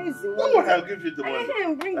now. Where's the money? Don't worry, I'll give you the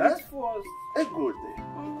money. Bring it first. Hey, good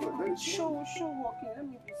day. Show walking. Let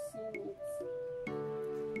me be seeing it.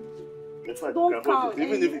 In fact, Don't you can hold it,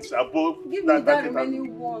 even if it's above. Give me that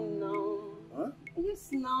remaining one now. Huh? Yes,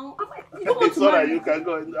 now. You don't want It's to alright, marry. you can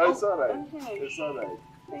go. It's alright. Okay. It's alright.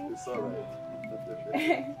 Thank It's alright.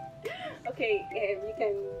 Okay, you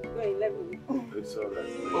can go in. Let me. It's alright.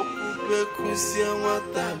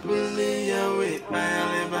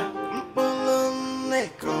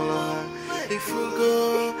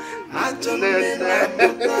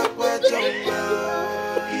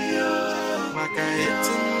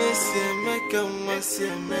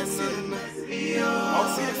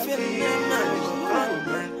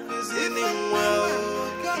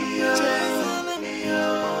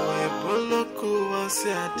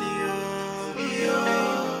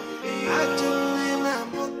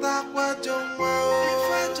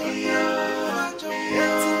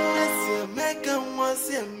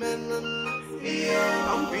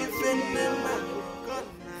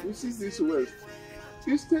 You see this West?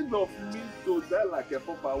 Instead of me to die like a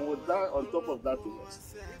papa, I would die on top of that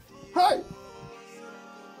West. Hi!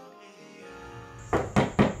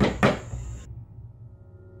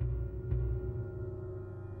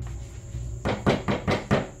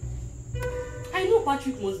 I know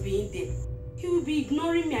Patrick must be in there. He will be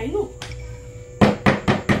ignoring me, I know.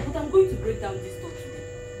 But I'm going to break down this door today.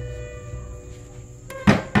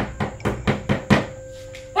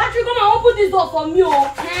 Patrick, come and open this door for me,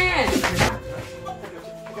 okay?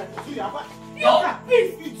 You,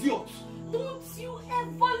 please! Idiot! Don't you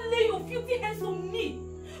ever lay your filthy hands on me!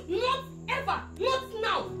 Not ever! Not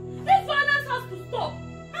now! This violence has to stop!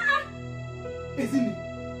 Isn't it?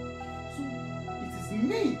 So, it is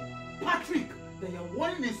me, Patrick, that you're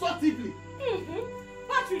warning insultively.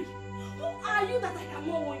 Patrick, who are you that I can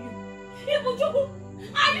more warn you? Ibujubu,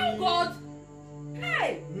 are you God?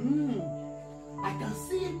 Hey! I can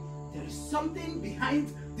see there is something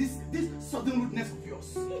behind this sudden rudeness of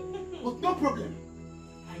yours. But no problem.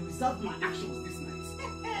 I reserve my actions this night.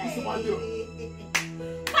 Mr. Waldo.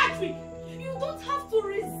 Patrick, you don't have to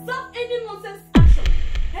reserve any nonsense action.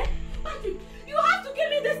 Patrick, you have to kill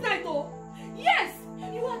me this night, oh. Yes,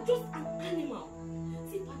 you are just an animal.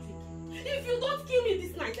 See, Patrick, if you don't kill me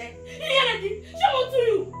this night, shame on to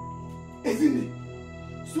you. Isn't it?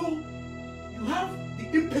 So, you have the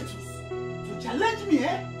impetus to challenge me,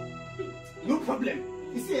 eh? No problem.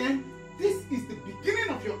 You see, this is the beginning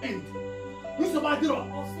of your end. Mr. Badiro.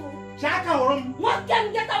 Chaka Orum. What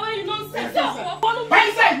can get away, you nonsense?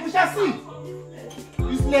 By side, we shall see.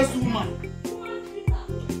 Useless woman.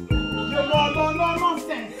 No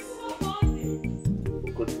nonsense.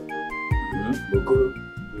 Okoro,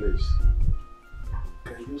 please,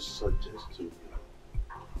 can you suggest to me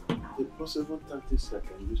the possible tactics I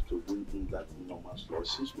can use to win in that normal slot?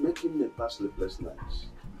 She's making me pass sleepless nights.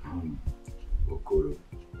 Okoro,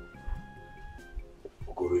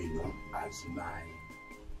 you know, as my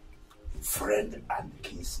friend and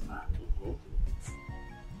kinsman,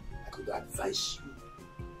 I could advise you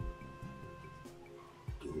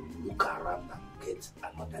to look around and get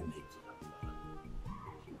another mate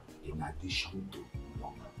in addition to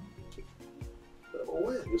Mama.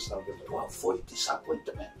 Why are you sounding like to avoid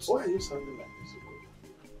disappointment? Why are you sounding like this?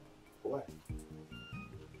 Why?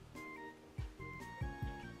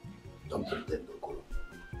 Don't pretend, Okoro.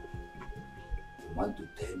 You want to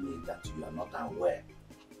tell me that you are not aware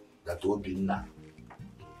that Obinna,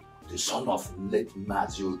 the son of late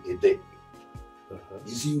Mazio Ede,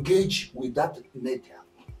 is engaged with that Nadia.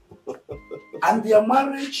 And their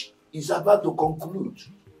marriage is about to conclude.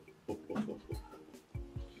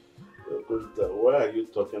 Why are you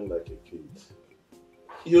talking like a kid?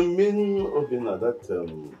 You mean Obinna, that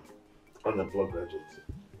unemployed graduate?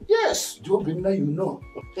 Yes, the Obinna you know.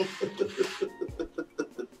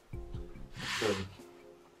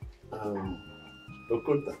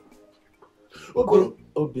 Okunta.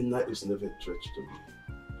 Obinna is never a threat to me.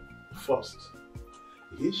 First,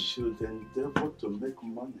 he should endeavor to make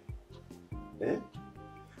money.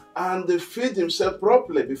 And feed himself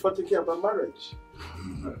properly before thinking about marriage.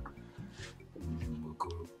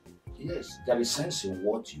 Yes, there is sense in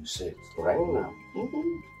what you said right now.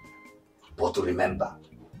 But remember,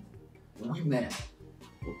 women,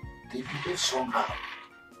 they behave somehow.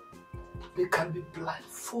 They can be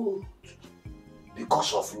blindfolded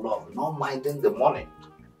because of love, not minding the money.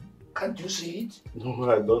 Can't you see it? No,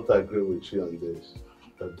 I don't agree with you on this.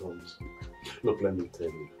 I don't. Look, let me tell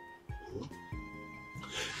you.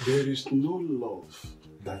 There is no love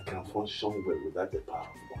that can function well without the power of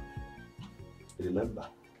money. Remember,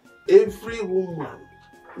 every woman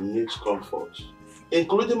needs comfort,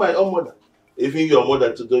 including my own mother. Even your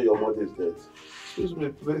mother today, your mother is dead. Excuse me,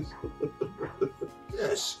 please.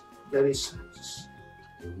 Yes, there is sense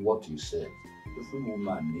in what you said. Every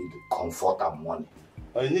woman needs comfort and money.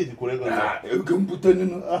 I need the correct one. Hi,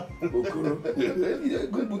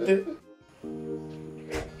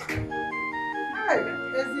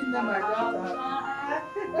 isn't that my daughter?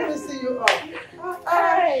 Let me see you up.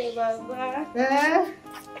 Hi, Baba.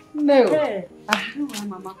 No. Hey,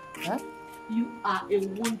 Mama. Huh? You are a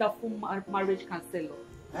wonderful marriage counselor.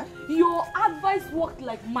 Huh? Your advice worked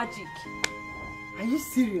like magic. Are you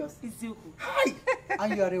serious? Hi!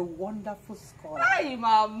 And you are a wonderful scholar. Hi,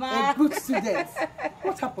 Mama. A good student.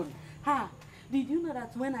 What happened? Did you know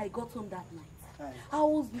that when I got home that night, I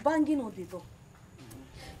was banging on the door?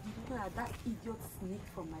 Did you know that idiot sneaked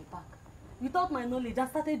from my back? Without my knowledge, I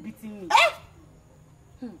started beating me.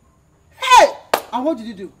 Hey! And what did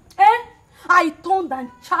you do? I turned and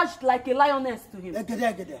charged like a lioness to him.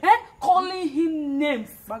 Calling him names.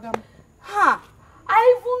 I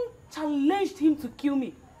even challenged him to kill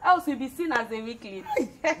me. Else he'll be seen as a weakling.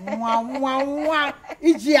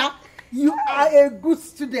 Ijia, you are a good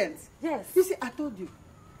student. Yes. You see, I told you,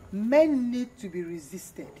 men need to be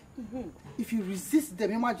resisted. If you resist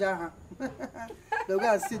them, imagine they'll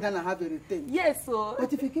go and sit down and have everything. Yes, sir.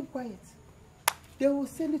 But if you keep quiet, they will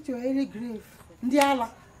send it to your early grave. Ndiala.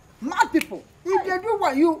 Mad people. If they do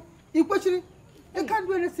what you question, they can't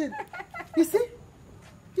do anything. You see?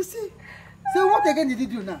 You see? So what again did you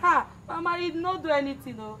do now? Mama, he did not do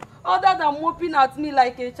anything, no. Other than moping at me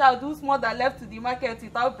like a child whose mother left to the market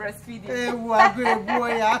without breastfeeding.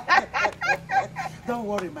 Don't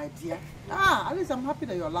worry, my dear. At least I'm happy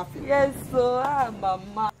that you're laughing. Yes, sir.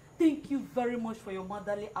 Mama. Thank you very much for your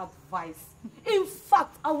motherly advice. In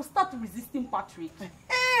fact, I will start resisting Patrick.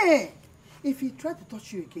 Hey! If he tries to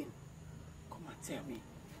touch you again, come and tell me.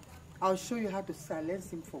 I'll show you how to silence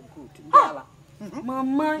him for good.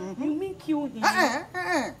 Mama, you mean kill him?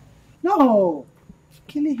 No.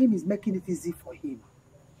 Killing him is making it easy for him.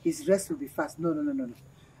 His rest will be fast. No.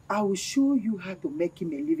 I will show you how to make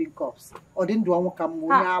him a living corpse. Or then do I want to come?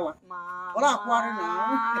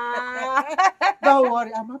 Don't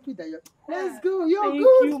worry, I'm happy that you're. Let's go, you're Thank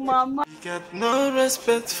good. you, Mama. You got no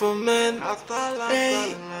respect for men.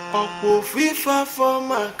 Hey, Uncle FIFA for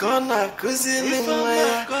my corner, cousin in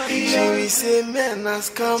my. She will say men as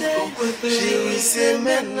come. She will say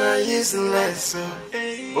men are useless.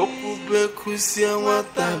 Okube kusia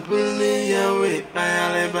wata buli yawe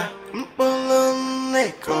ayaleba. Mpolo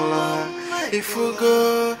nekola.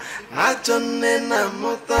 Ifugo achone na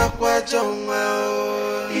mota kwa jongwa.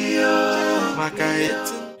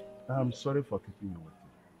 I'm sorry for keeping you waiting.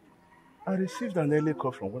 I received an early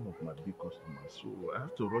call from one of my big customers, so I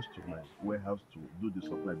have to rush to my warehouse to do the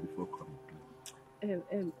supply before coming.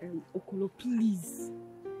 Okolo, please.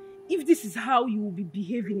 If this is how you will be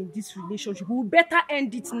behaving in this relationship, we will better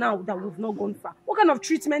end it now that we've not gone far. What kind of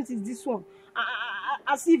treatment is this one?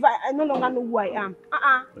 As if I no longer know who I am.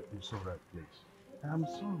 It's alright, please. I'm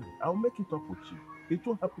sorry. I'll make it up with you. It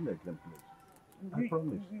won't happen again, please. I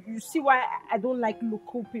promise. You see why I don't like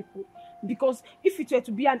local people? Because if it were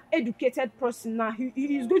to be an educated person now, he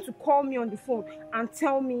is going to call me on the phone and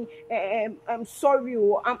tell me, I'm sorry,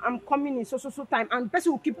 or I'm coming in so time, and the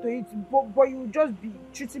person will keep to it, but you will just be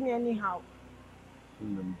treating me anyhow.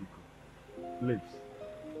 Please,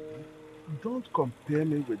 don't compare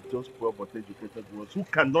me with those poor but educated ones who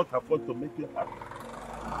cannot afford to make you happy.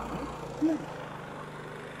 Please.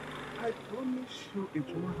 I promise you it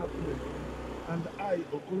won't happen again. And I,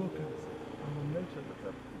 Okolo Kanze, will mention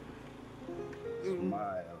that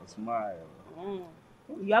Smile.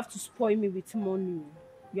 You have to spoil me with money.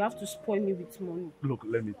 Look,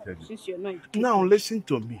 let me tell you. Since you're not educated. Now listen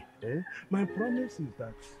to me. My promise is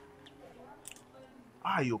that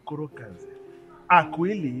I, Okolo Kanze, I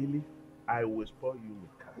will spoil you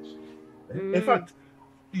with cash. In fact,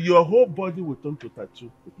 your whole body will turn to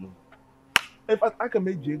tattoo with money. In fact, I can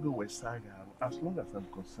make Diego with Saga as long as I'm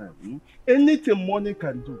concerned. Anything money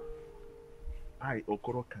can do, I,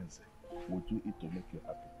 Okolo Kanze, will do it to make you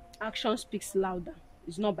happy. Action speaks louder.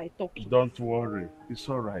 It's not by talking. Don't worry. It's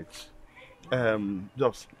all right.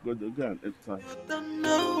 Just go and it's time. You don't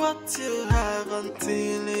know what you have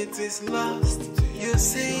until it is lost. You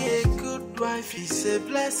see, a good wife is a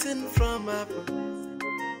blessing from above.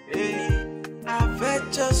 A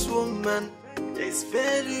virtuous woman is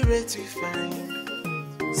very rare to find.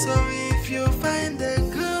 So if you find a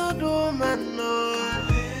good woman,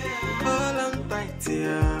 hold on tight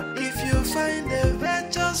here. If you find a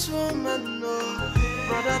virtuous woman,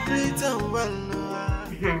 brother, treat her well.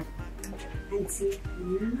 Auntie,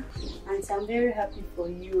 I'm very happy for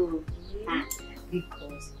you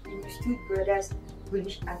because you stood brother's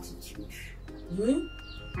bullish attitude.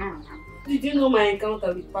 Did you know my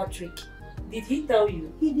encounter with Patrick? Did he tell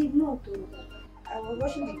you? He did not. I was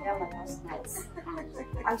watching the drama last night.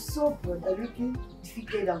 I saw brother looking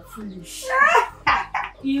defeated and foolish.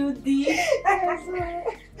 You did?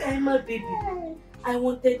 I'm a baby. I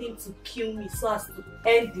wanted him to kill me so as to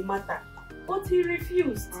end the matter, but he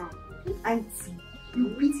refused. Auntie,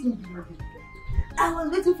 you beat him beyond the bed. I was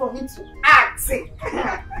waiting for him to act.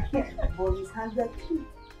 But his hands are clean.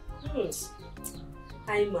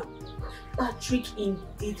 Aima, Patrick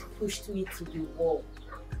indeed pushed me to the wall.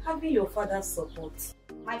 Having your father's support.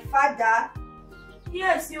 My father?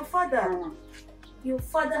 Yes, your father. Your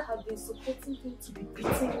father has been supporting him to be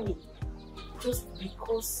beating me just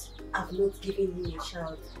because I've not given him a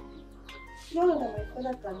child. No, my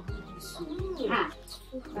father can do this.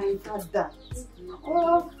 My father.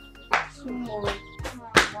 Oh,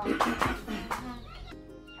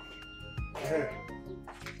 Hey,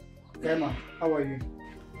 Emma, how are you?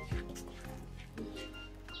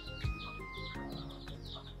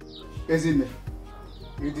 Ezine,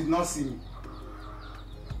 you did not see me.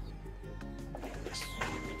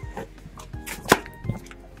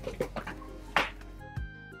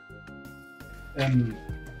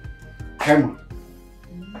 Emma,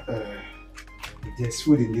 there's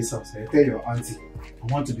food in this house. I tell your auntie, I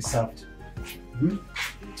want to be served.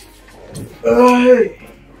 Hey!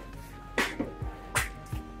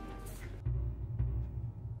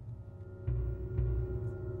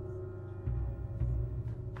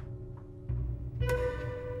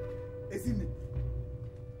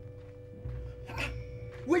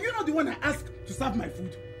 Were you not the one I asked to serve my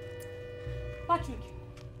food? Patrick,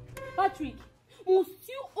 must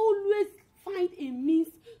you always find a means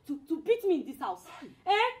to beat me in this house?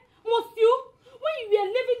 Must you? When you were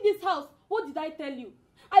leaving this house, what did I tell you?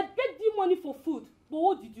 I begged you money for food, but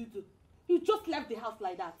what did you do? You just left the house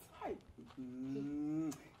like that.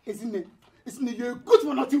 Isn't it, you're a good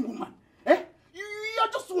for nothing woman.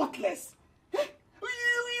 You're just worthless.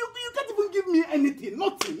 You can't even give me anything.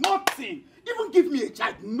 Nothing. Even give me a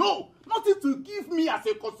child. No. Nothing to give me as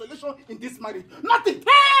a consolation in this marriage. Nothing.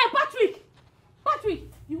 Hey, Patrick,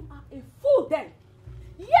 you are a fool then.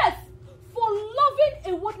 Yes, for loving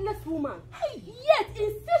a worthless woman, yet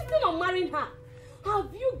insisting on marrying her.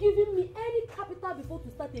 Have you given me any capital before to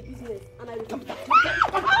start a business? And I will come back.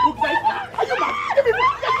 Are you mad?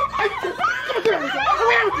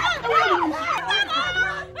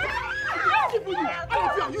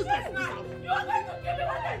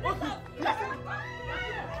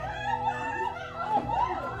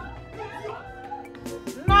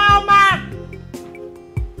 No, man!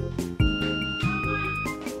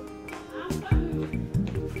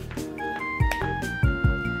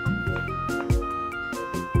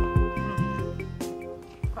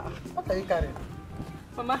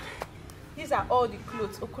 These are all the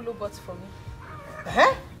clothes Okolo bought for me.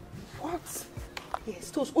 Eh? What? Yes,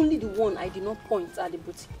 it was only the one I did not point at the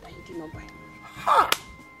boutique that he did not buy. Ha!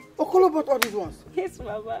 Okolo bought all these ones? Yes,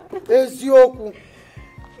 Baba. Ezioku.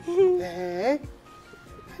 Eh?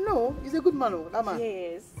 No, he's a good man, oh, that man.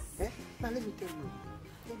 Yes. Eh? Now let me tell you,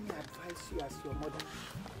 let me advise you as your mother.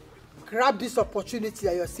 Grab this opportunity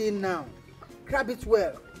that you're seeing now. Grab it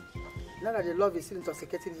well. Now that the love is still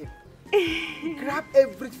intoxicating him. Grab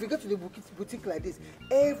everything. If you go to the boutique like this,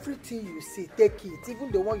 everything you see, take it.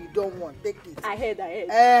 Even the one you don't want, take it. I heard.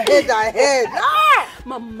 Ahead. Ah!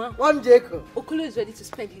 Mama. One Jacob. Okolo is ready to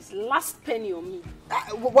spend his last penny on me.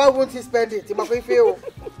 Why won't he spend it?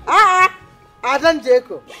 Adam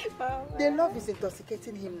Jacob. The love is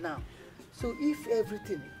intoxicating him now. So if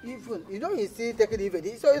everything, even, you know, he's still taking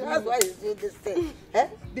it, so that's why he's doing this thing.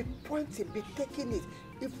 Be pointing, be taking it.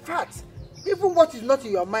 In fact, even what is not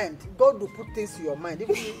in your mind, God will put things in your mind.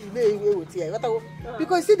 Even you may with here.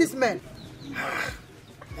 Because you see this men,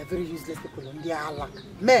 they're very useless people. They are like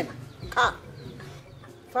men. You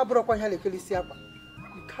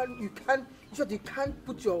can't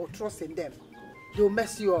put your trust in them. They'll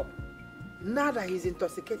mess you up. Now that he's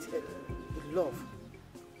intoxicated with love,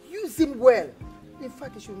 use him well. In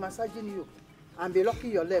fact, he should be massaging you and be locking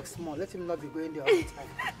your legs small. Let him not be going there all the time.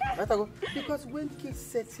 Because when kids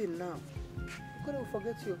set in now, God will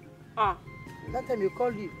forget you. That time you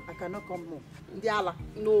call you, I cannot come home.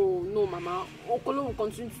 No, Mama. Okolo will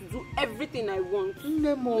continue to do everything I want.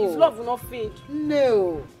 No. His love will not fade.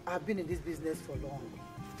 No. I've been in this business for long.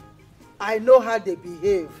 I know how they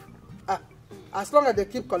behave. As long as they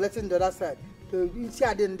keep collecting the other side, you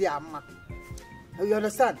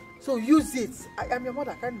understand? So use it. I am your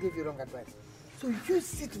mother. I can't give you wrong advice. So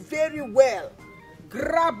use it very well.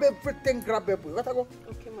 Grab everything. Okay,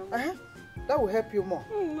 Mama. That will help you more.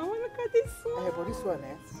 Mama, look at this one. But this one,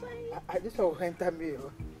 this one will enter me.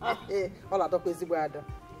 All I talk is about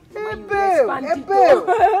this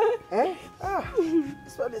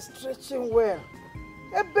one is stretching well.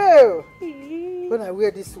 When I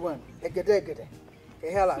wear this one, so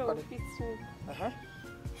peaceful.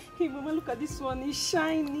 Hey, Mama, look at this one. It's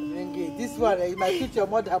shiny. This one, it might fit your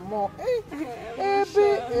mother more. I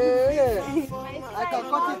can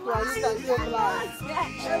cut it to a little so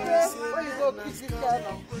glass. When you go kiss this kind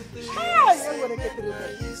of, you're going to get it.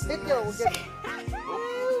 Take care of it.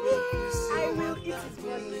 I will eat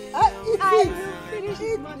it. I will finish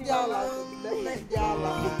it.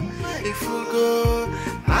 If you go,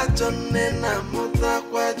 I don't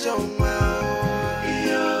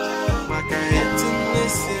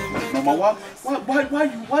Mama,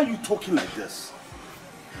 why are you talking like this?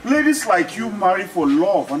 Ladies like you marry for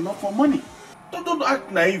love and not for money. Don't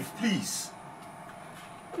act naive, please.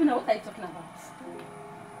 You know what are you talking about?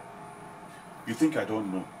 You think I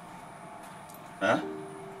don't know? Huh?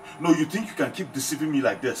 No, you think you can keep deceiving me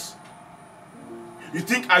like this? You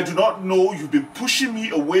think I do not know you've been pushing me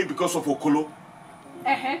away because of Okolo?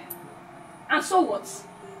 And so what?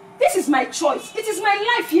 This is my choice. It is my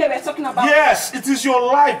life here we're talking about. Yes, it is your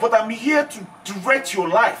life, but I'm here to direct your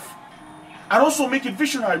life. And also make it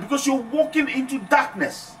visionary because you're walking into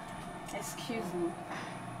darkness. Excuse me.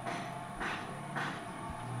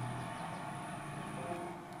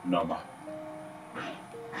 Norma,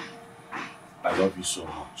 I love you so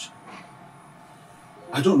much.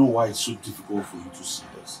 I don't know why it's so difficult for you to see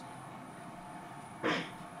this.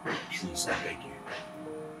 Please, I beg you.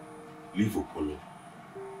 Leave Okolo.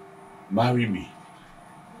 Marry me.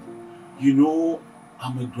 You know,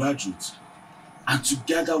 I'm a graduate. And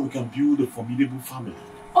together we can build a formidable family.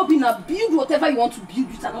 Obina, build whatever you want to build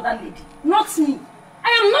with another lady. Not me. I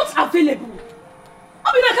am not available. Obina,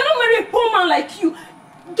 I cannot marry a poor man like you.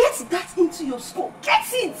 Get that into your skull.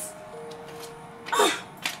 Get it!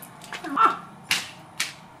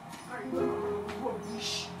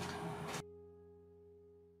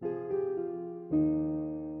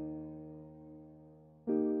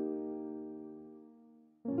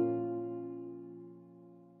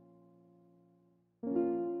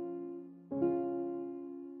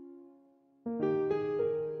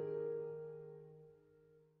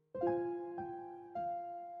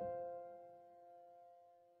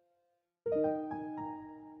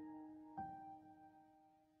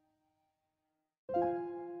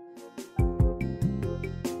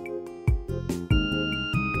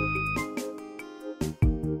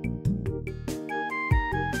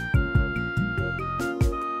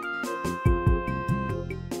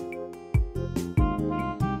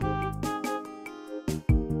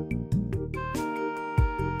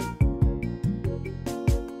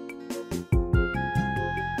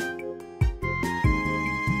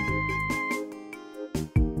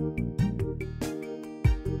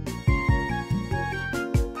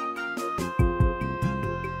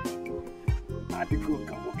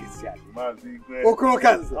 Okoro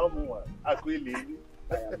Kanza. I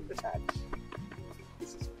am in charge.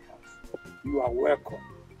 This is my house. You are welcome.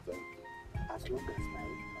 As long as my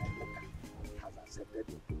daughter has accepted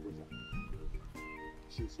your proposal.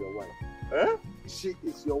 She's your wife. Huh? She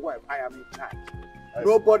is your wife. I am in charge.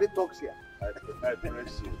 Nobody talks here. I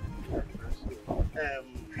press you.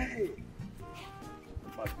 Hey.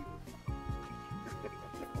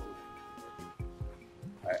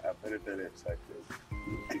 I am very, very excited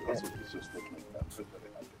because of this your statement. I'm so very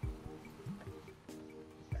happy.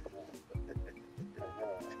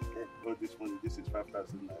 Oh, this money, this is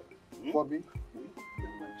 5,000 naira. For me?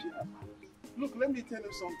 Look, let me tell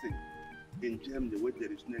you something. In Germany, where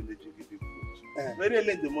there is no energy giving food, very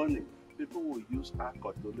early in the morning, people will use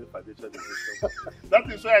alcohol to lay foundation in the stomach. That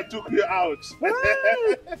is why I took you out.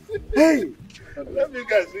 Hey! Let me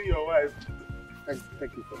guys see your wife.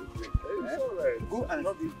 Thank you for the drink. It's all right. Go and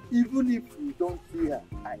see. Even if you don't see her,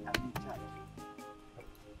 I am in charge.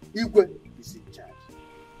 Igwe is in charge.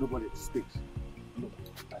 Nobody speaks. Look,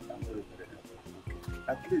 I am very, very happy.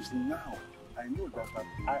 At least now, I know that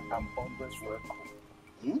I am always welcome.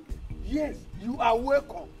 Hmm? Yes, you are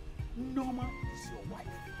welcome. Norma is your wife.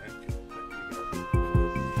 Thank you.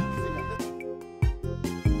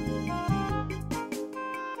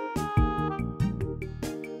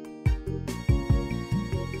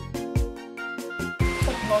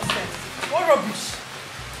 What nonsense? What rubbish?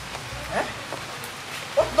 Eh?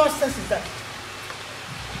 What nonsense is that?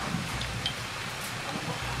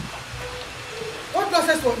 What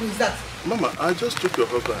nonsense is that? Mama, I just took your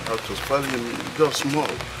husband out to spell him just small.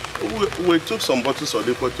 We took some bottles of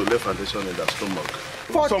liquid to lay foundation in the stomach.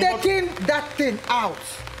 For taking that thing out,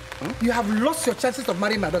 you have lost your chances of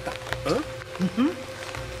marrying my daughter. Huh?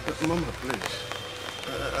 Mama, please.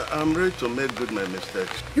 I'm ready to make good my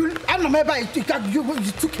mistakes. I remember you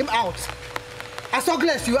took him out. As ugly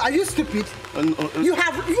as you are you stupid? You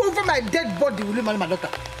over my dead body will you marry my daughter?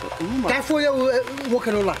 I'm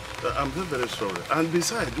very, very sorry. And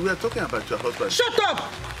besides, we are talking about your husband. Shut up!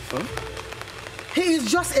 Huh? He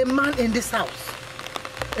is just a man in this house.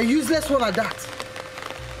 A useless one at that.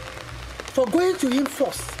 For going to him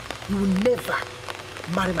first, you will never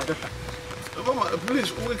marry my daughter. Mama,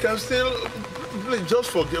 please, we can still... Please, just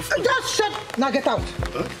forgive me. Just shut... Now get out.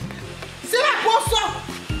 Huh? See that poster?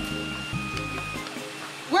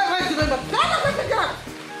 Where is the member? No, get out.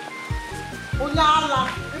 Unyala,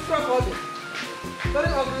 in front of you.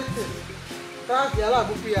 Very ugly thing. That's the Allah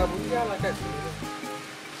who be like that.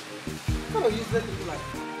 Come on, useless people like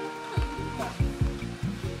that.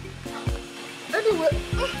 Anyway,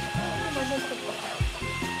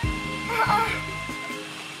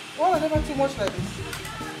 why are never too much like this?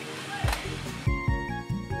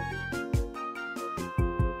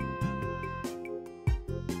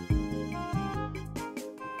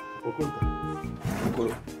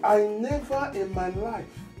 I never in my life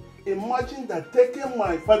imagined that taking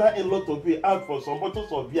my father-in-law to be out for some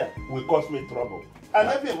bottles of beer will cause me trouble. I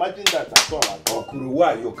never imagined that at all. Okuru,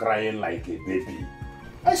 why are you crying like a baby?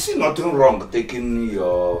 I see nothing wrong taking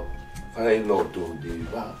your father-in-law to the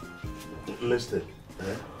bar. Listen,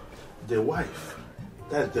 the wife,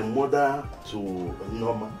 that's the mother to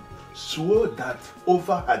Norma, swore that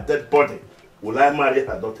over her dead body will I marry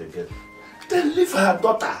her daughter again. Then leave her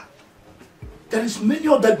daughter. There is many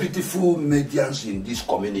other beautiful medians in this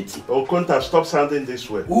community. Oh, Konta, stop sounding this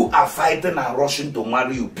way. Who are fighting and rushing to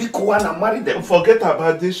marry you. Pick one and marry them. Forget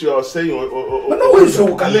about this you are saying.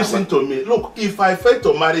 Listen to me. Look, if I fail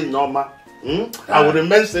to marry Norma, I will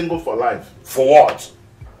remain single for life. For what?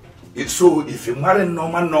 So if you marry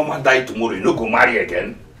Norma, Norma die tomorrow, you no go marry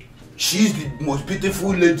again? She's the most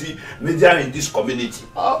beautiful lady median in this community.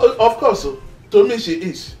 Of course. To me, she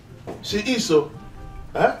is. She is so.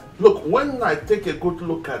 Look, when I take a good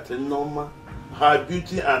look at Norma, her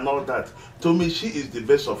beauty and all that, to me she is the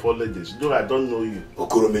best of all ladies, though I don't know you.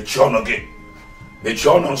 Okoro, Mechion again.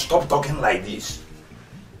 Mechion, stop talking like this.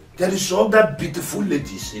 There is other beautiful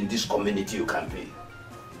ladies in this community you can be.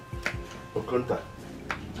 Okonta,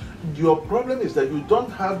 your problem is that you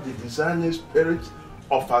don't have the designing spirit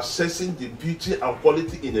of assessing the beauty and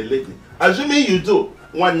quality in a lady. Assuming you do,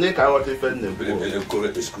 one neck I want to defend them.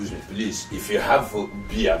 Excuse me, please. If you have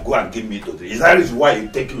beer, go and give me to drink. Is that is why you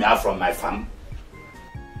take me out from my farm?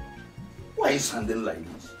 Why are you sounding like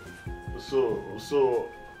this? So,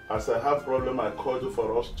 as I have problem, I called you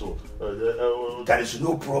for us to. There is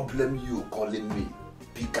no problem you calling me.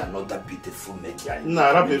 Pick another beautiful media.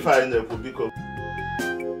 Nah, I'm fine because.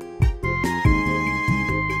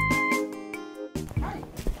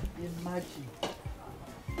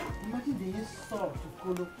 Imagine the insult to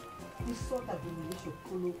Kolo. Insult that the English of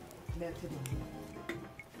Kolo melted on me.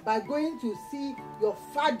 by going to see your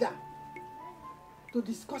father to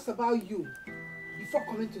discuss about you before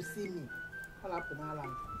coming to see me. What happened,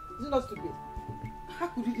 Alan? Is it not stupid? How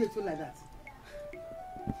could you do it like that?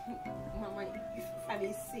 Mama, if I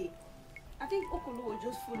may say, I think Okolo was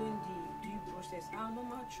just following the due process, our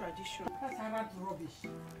normal tradition. That's rubbish.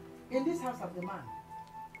 In this house of the man,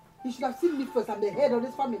 you should have seen me first. I'm the head of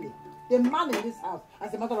this family, the man in this house,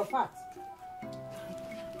 as a matter of fact.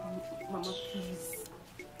 Mama,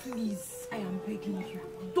 please, I am begging you.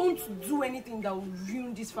 Don't do anything that will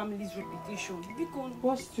ruin this family's reputation. Because...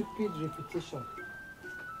 What stupid reputation?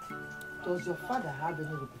 Does your father have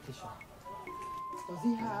any reputation? Does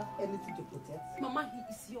he have anything to protect? Mama, he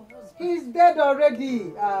is your husband. He's dead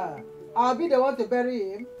already. I'll be the one to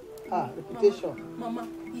bury him. Reputation. Mama,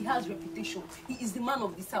 he has reputation. He is the man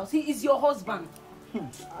of this house. He is your husband.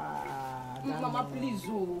 Mama, please,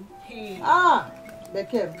 oh. Hey.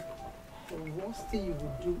 Bekem, the worst thing you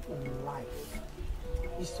will do in life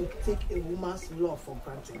is to take a woman's love for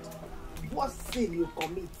granted. What sin you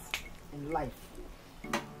commit in life?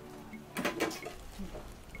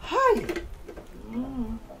 Hi.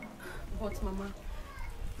 But Mama,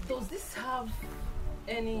 does this have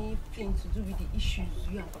anything to do with the issues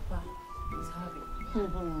you and Papa is having?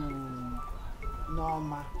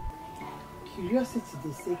 Norma, curiosity,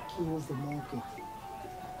 they say, kills the monkey.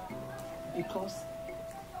 Because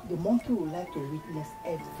the monkey would like to witness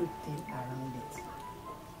everything around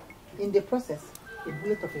it. In the process, a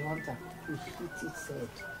bullet of a hunter will hit its head.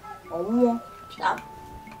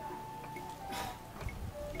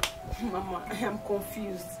 Mama, I am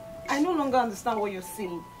confused. I no longer understand what you're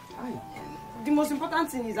saying. The most important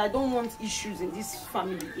thing is I don't want issues in this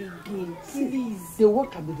family again. Please. The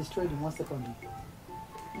world can be destroyed in 1 second.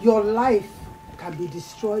 Your life can be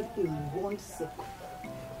destroyed in 1 second.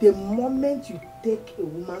 The moment you take a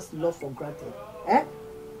woman's love for granted,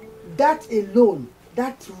 that alone,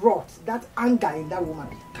 that wrath, that anger in that woman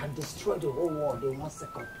can destroy the whole world in 1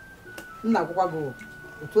 second.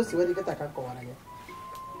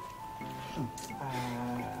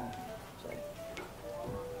 Sorry.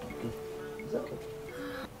 It's okay.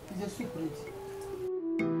 It's a secret.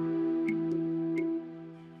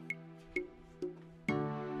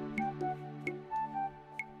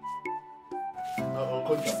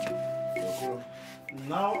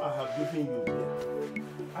 Now I have given you beer.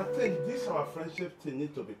 I think this our friendship thing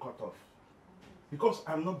needs to be cut off. Because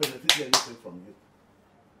I'm not benefiting anything from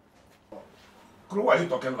you. Kuro, why are you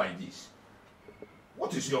talking like this?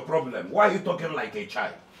 What is your problem? Why are you talking like a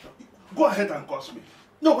child? Go ahead and curse me.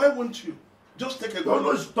 No, why won't you? Just take a good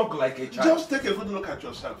look. Talk like a child. Just take a good look at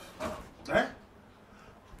yourself.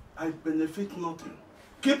 I benefit nothing.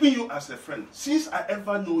 Keeping you as a friend since I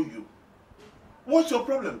ever know you. What's your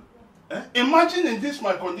problem? Imagine in this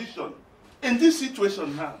my condition, in this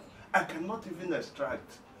situation now, I cannot even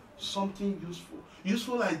extract something useful.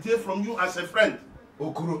 Useful idea from you as a friend.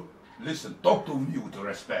 Okuro, listen, talk to me with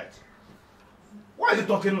respect. Why are you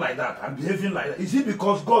talking like that and behaving like that? Is it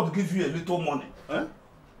because God gives you a little money?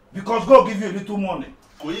 Because God gives you a little money?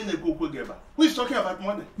 Who is talking about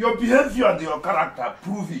money? Your behavior and your character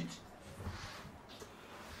prove it.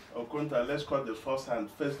 Okunta, let's cut the first hand,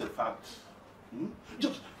 face the facts.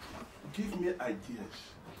 Just give me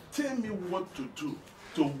ideas. Tell me what to do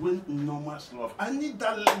to win Norma's love. I need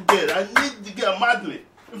that girl. I need the girl madly.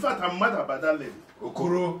 In fact, I'm mad about that lady.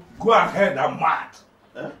 Okoro, go ahead, I'm mad.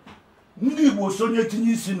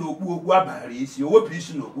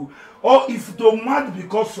 Or if the mad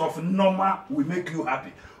because of Norma will make you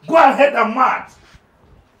happy, go ahead and mad.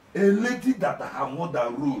 A lady that her mother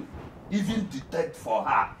ruled, even detect for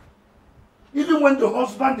her. Even when the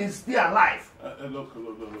husband is still alive. Look,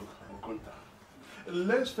 Okunta.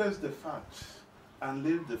 Let's face the facts and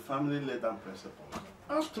leave the family led-down principle.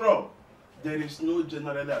 After all, there is no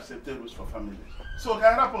generally accepted rules for families. So,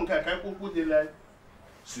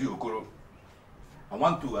 see, Okoro, I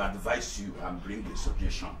want to advise you and bring a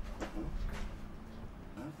suggestion.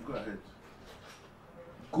 Go ahead.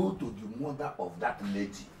 Go to the mother of that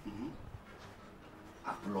lady.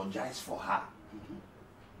 Apologize for her.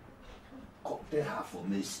 Tell her for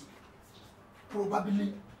mercy.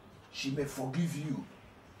 Probably she may forgive you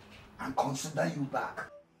and consider you back.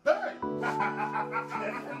 Hey! You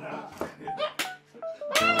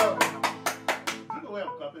know why I'm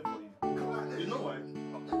clapping for you? You know why?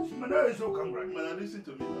 Man, listen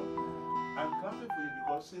to me now. I'm clapping for you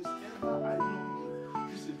because since ever I know you,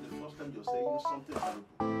 this is the first time you're saying something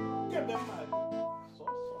terrible. Get them mad.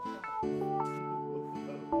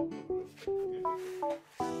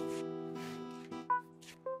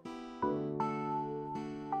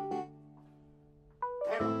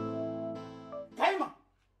 Timer!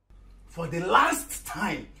 For the last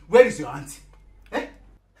time, where is your auntie? Eh?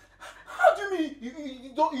 How do you mean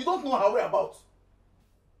you don't know her whereabouts?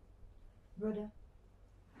 Brother,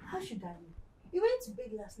 how should I know? You went to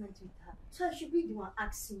bed last night with her, so I should be the one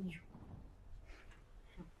asking you.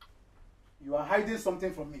 You are hiding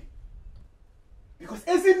something from me. Because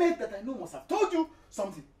every mate that I know must have told you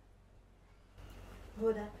something.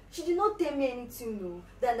 Brother, she did not tell me anything, no.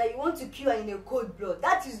 Than that you want to kill her in a cold blood.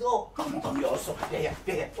 That is all. Come here also. Yeah.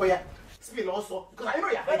 Oh yeah. Spill also. Because I know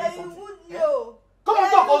you are hiding Brother, something. you wound me, oh. Come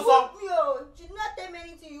on, talk also. You wound me, oh. She did not tell me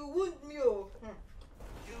anything, you wound me, oh.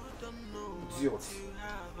 Idiot.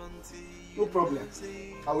 No problem.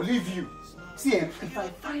 I will leave you. See, if I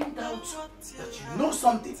find out that you know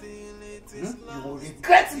something, you will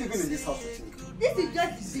regret living in this house with me. This is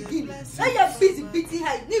just the beginning. Now you're busy beating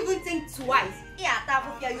her, you didn't even think twice. Yeah,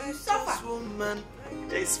 Tafofia, you will suffer. Woman,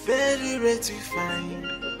 it's very rare to find.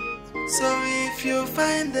 So if you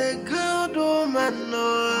find a good woman,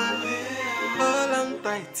 no, hold on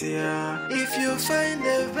tight here. If you find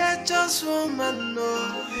a virtuous woman,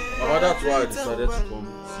 no. Oh, that's why I decided to come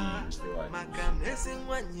see you. Listen,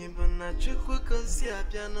 that you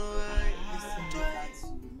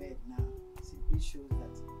made now simply shows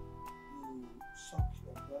that you suck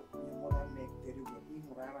your mother neck very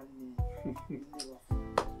well.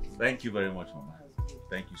 Thank you very much, Mama.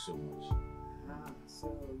 Thank you so much. So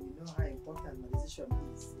you know how important my decision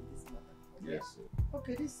is in this matter. Okay? Yes, sir.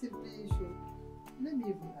 Okay, this simply shows. Let me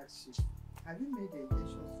even ask you, have you made the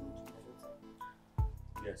intentions known to your daughter?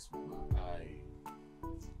 Yes, Mama.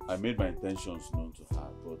 I made my intentions known to her,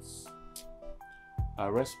 but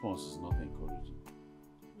her response is not encouraging.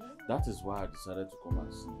 That is why I decided to come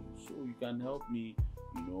and see you, so you can help me,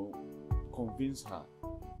 convince her.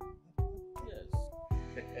 Yes.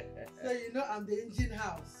 So you know I'm the engine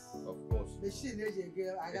house. Of course. The she knows your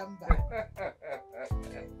girl, I am back.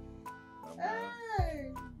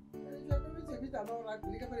 Hey! You're going to meet another like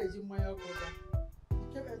you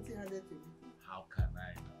came empty-handed to me. How can I?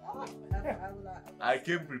 I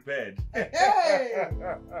came prepared. Hey!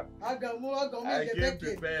 I came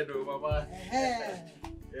prepared, oh Mama.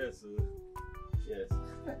 Yes, yes.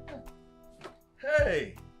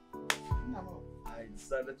 Hey! I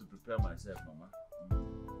decided to prepare myself, Mama.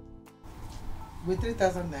 With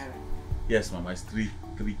 3,000 naira? Yes, Mama, it's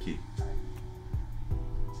 3K.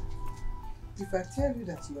 If I tell you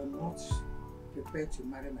that you are not prepared to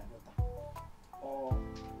marry my daughter, or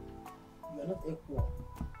you are not equal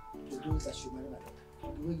to those that should marry my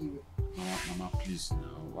daughter, do we give you? Mama, please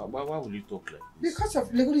now. Why will you talk like this? Because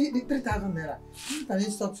of legally the 3,000 naira. You can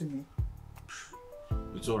insult to me.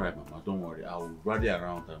 It's alright, Mama. Don't worry. I will rally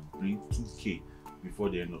around and bring 2K before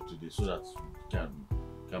the end of today so that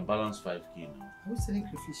we can balance 5K now. Are we selling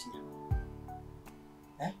crayfish here?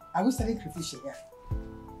 Eh? Are we selling crayfish here?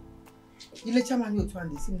 You let your man go to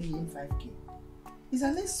and they see me in 5K. It's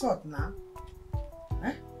an insult now.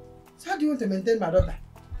 Eh? So how do you want to maintain my daughter?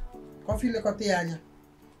 Coffee le kote anya.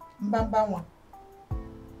 Mbamba one.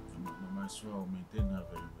 Mama, I swear I'll maintain her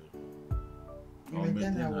very well. You I'll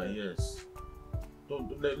maintain her, well? yes.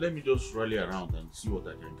 Let me just rally around and see what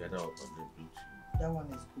I can gather up and then bring to you. That one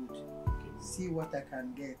is good. Okay. See what I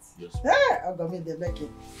can get. Yes. Hey, I'm gonna make the make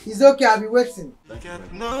it. It's okay, I'll be waiting.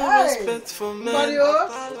 No respect for men. I'm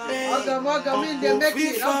gonna make the make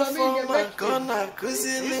it. I'm gonna make the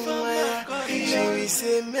She will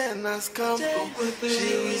say men as come. She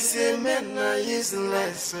will say men are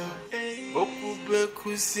useless.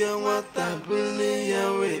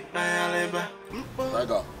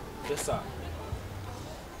 Tiger. Yes, sir.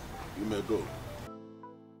 You may go.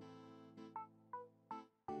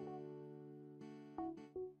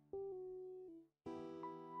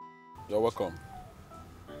 You're welcome.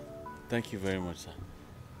 Thank you very much, sir.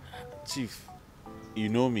 Chief, you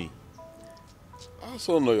know me. I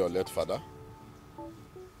also know your late father.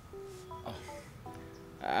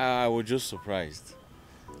 I was just surprised.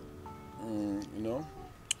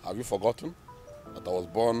 Have you forgotten that I was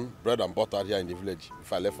born, bred and brought out here in the village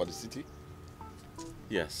before I left for the city?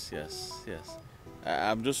 Yes.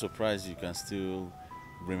 I'm just surprised you can still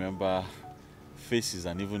remember faces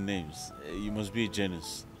and even names. You must be a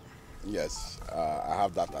genius. Yes, I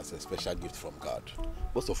have that as a special gift from God.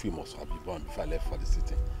 Most of you must have been born before I left for the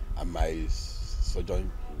city and my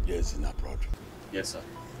sojourn years in abroad. Yes, sir.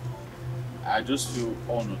 I just feel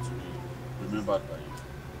honored to be remembered by you.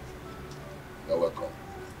 You're welcome.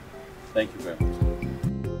 Thank you very much.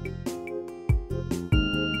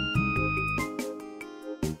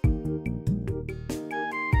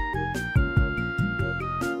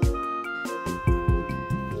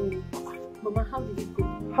 Mama, how did it go?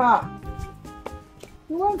 Ha!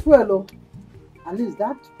 You went well, oh. At least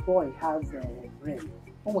that boy has a brain.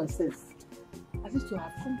 Common sense. At least to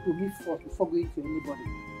have come to me first before going to anybody.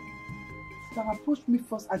 To have approached me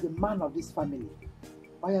first as a man of this family.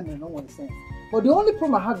 I am no one sense. But the only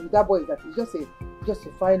problem I have with that boy is that he's just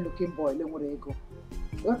a fine looking boy. Let me go.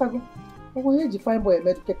 You gotta go. But when you're a fine boy, a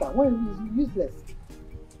medicator, why is useless?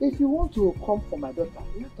 If you want to come for my daughter,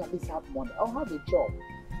 you have to at least have money. I'll have a job.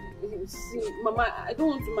 See, Mama, I don't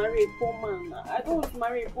want to marry a poor man. I don't want to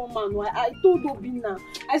marry a poor man. I told Obina,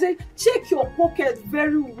 I said, check your pocket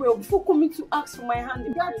very well before coming to ask for my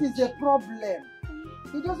hand. That is a problem.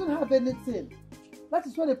 He doesn't have anything. That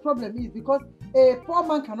is what the problem is, because a poor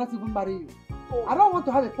man cannot even marry you. Oh. I don't want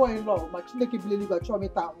to have a poor in-law. That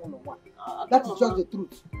is just the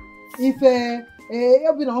truth. If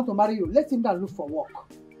Obina want to marry you, let him go and look for work.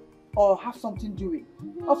 Or have something doing.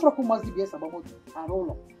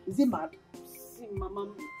 Is he mad? See,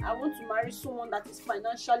 Mama, I want to marry someone that is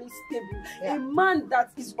financially stable. Yeah. A man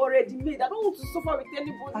that is already made. I don't want to suffer with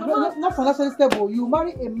anybody. Not financially stable. You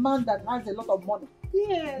marry a man that has a lot of money.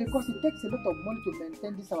 Yes. Because it takes a lot of money to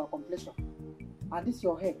maintain this our complexion. And this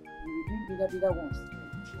your head. You will do bigger ones.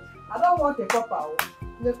 I don't want a copper.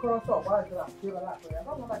 I don't want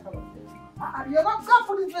that kind of thing. You're not going to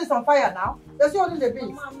put this place on fire now. That's only the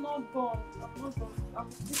beans. Mama, I'm not done.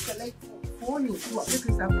 I'm still selecting. For you, too. Make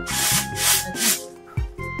this happen.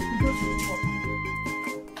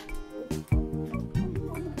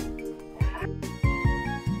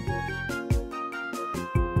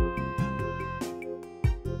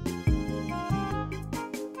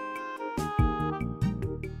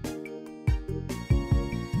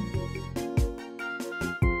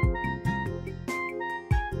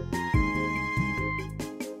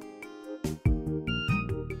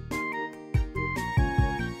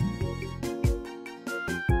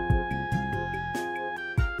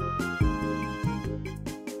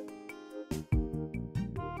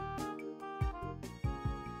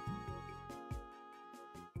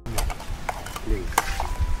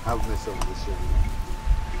 Have mercy on this young man.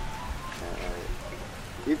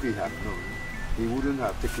 If he had known, he wouldn't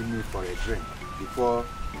have taken me for a drink before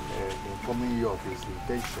informing you of his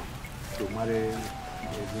intention to marry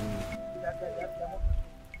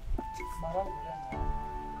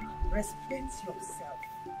Respect yourself.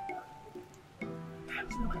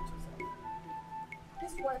 Don't look at yourself.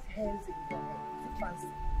 This white hairs in your head, fancy.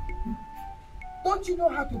 Don't you know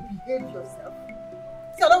how to behave yourself?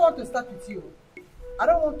 See, I don't want to start with you. I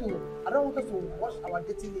don't want us to wash our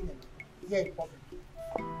dirty linen here in public.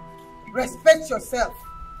 Respect yourself.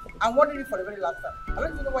 I'm warning you for the very last time. I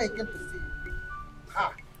don't even know why he came to see you.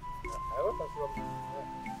 Ha!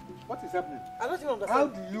 What is happening? I don't even understand. How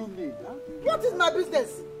do you mean? What is my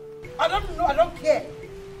business? I don't know. I don't care.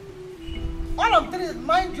 All I'm telling you is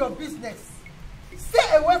mind your business.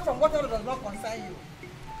 Stay away from whatever does not concern you.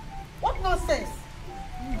 What nonsense?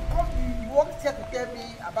 You walked here to tell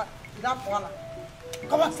me about that Paula.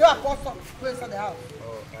 Come on, say a person. Go inside the house.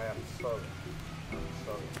 Oh, I am sorry.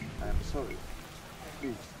 I am sorry.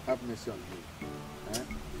 Please, have mercy on me.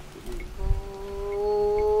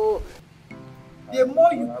 Oh. The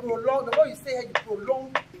more you prolong, the more you say you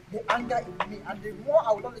prolong the anger in me, and the more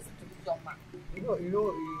I will not listen to this young man. You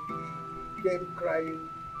know, he came crying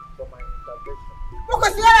for my intervention.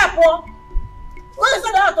 Because you are poor. Go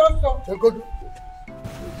inside the house also. So go do.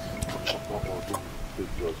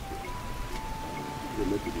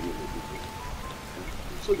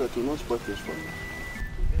 So that you not spoil things for me.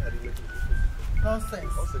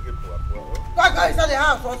 Nonsense. Go inside the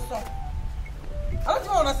house also. I don't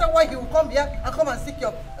even understand why he will come here and come and see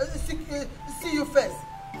you first.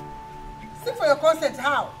 Seek for your consent.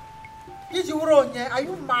 How? Are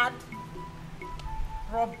you mad?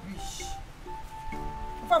 Rubbish.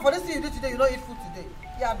 In fact, for this thing you did today, you don't eat food today.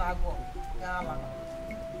 Yeah, now go. Yeah,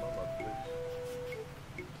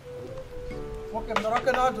 okay, I'm not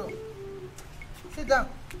rocking. Sit down.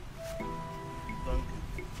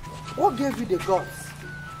 What gave you the guts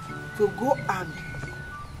to go and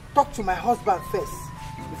talk to my husband first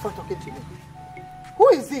before talking to me? Who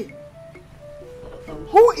is he?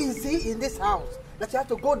 Who is he in this house that you have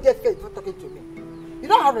to go there first before talking to me? You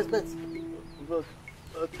don't have respect. But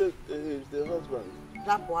I think he's the husband.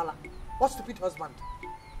 That Boala. What stupid husband?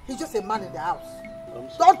 He's just a man in the house.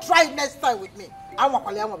 Don't try it next time with me. I want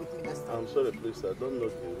with me next time. I'm sorry, please. I don't know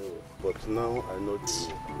the rule. But now I know the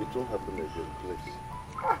rule. It won't happen again, please.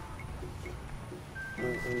 Ah.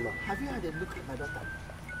 Have you had a look at my daughter?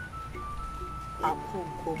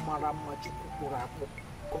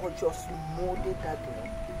 God just molded that girl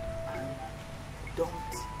and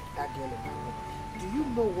dumped that girl in my home. Do you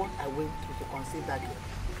know what I went through to conceive that girl?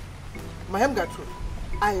 My name got through.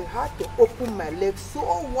 I had to open my legs so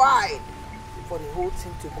wide for the whole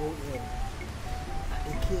thing to go in. And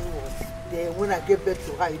the girl was there. When I gave birth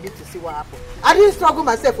to her, you need to see what happened. I didn't struggle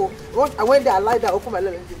myself. Once I went there, I lied there, opened my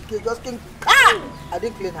legs, and the girl just came. Ah! I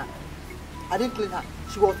didn't clean her.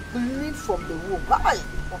 She was bleeding from the womb. Hi!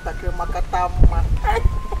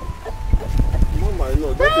 Mama, I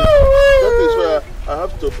know. That is why I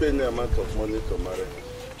have to pay the amount of money to marry her.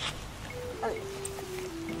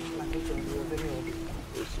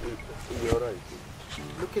 You're right.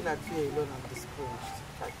 Looking at you alone, I'm discouraged.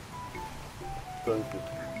 Thank you.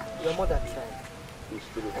 Your mother tried. It's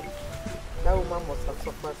true. That woman must have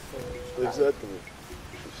suffered so. Exactly.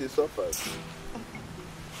 She suffered.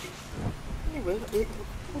 Anyway,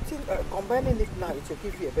 combining it now, it will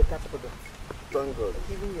give you a better product. Thank God.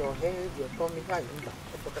 Even your head, your tummy,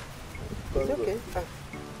 it's okay.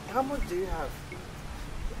 How much do you have?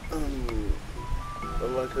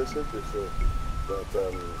 Like I said before, that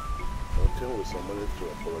I came with some money to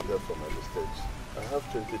apologize for my mistakes. I have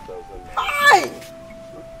 20,000. Aye!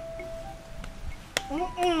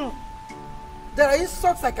 There are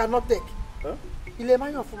insults I cannot take. Huh?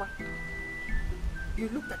 You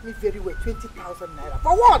looked at me very well. 20,000 naira.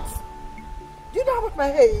 For what? Do you know how much my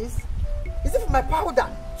hair is? Is it for my powder?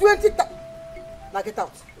 20,000. Now get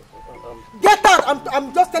out. Get out!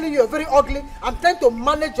 I'm just telling you, you're very ugly. I'm trying to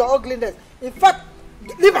manage your ugliness. In fact,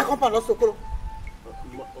 leave my compound also, Kolo.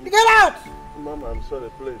 Get out! Mama, I'm sorry,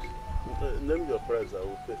 please. Name your price, I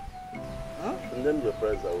will pay. Huh? Name your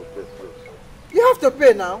price, I will pay, please. You have to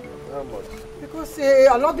pay now. How much? Because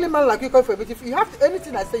an ugly man like you come for a bit. If you have to,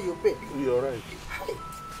 anything I say, you pay. You're right.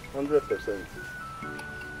 100%.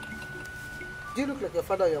 Do you look like your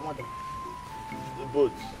father or your mother?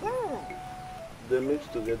 Both. They mix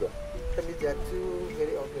together. Tell me they are two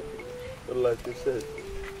very ugly people. Like you said.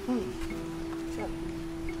 Sure.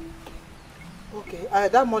 Okay,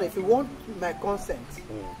 that money, if you want my consent,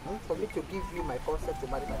 for me to give you my consent to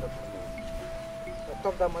marry my daughter, I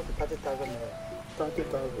top that money to 30,000 naira.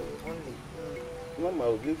 30,000? Only. Mama,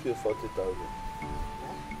 I'll give you 40,000.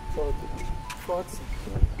 40.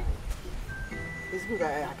 It's good,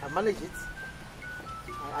 I can manage it.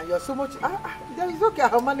 And you're so much. It's okay,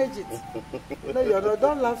 I'll manage it. No,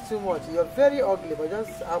 don't laugh too much. You're very ugly, but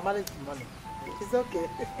just I'll manage the money. It's okay.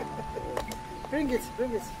 Bring it.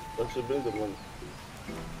 I should bring the money.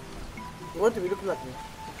 You want to be looking like me?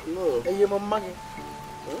 No. Hey, you're money.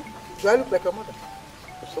 Huh? Do I look like your mother?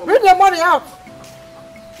 Bring the money out!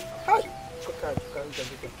 Hi!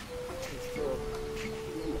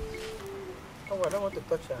 Oh, I don't want to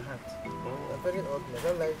touch your hand. You're very ugly. I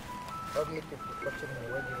don't like ugly people touching me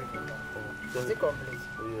when you read me. Is it complete?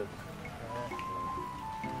 Yes.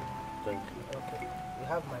 Thank you. Okay. You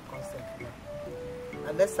have my consent now.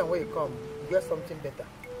 And next time when you come, get something better.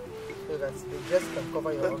 So that the dress can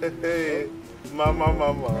cover your ugly. Hey, Mama.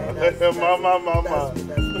 Mama. The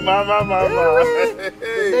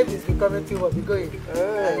name is becoming too much. Go in.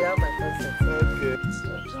 And you have my consent. Okay.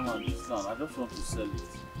 This land, I just want to sell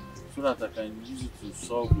it so that I can use it to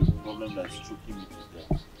solve the problem that's choking me to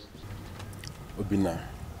death. Obina,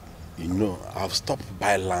 you know, I've stopped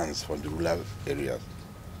buying lands from the rural areas.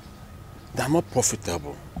 They are not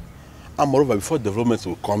profitable. And moreover, before developments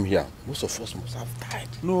will come here, most of us must have died.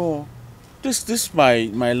 No, this my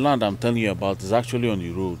land I'm telling you about is actually on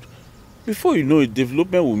the road. Before you know it,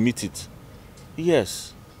 development will meet it.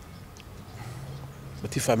 Yes.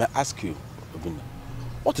 But if I may ask you, Obina,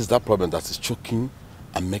 what is that problem that is choking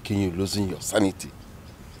and making you losing your sanity?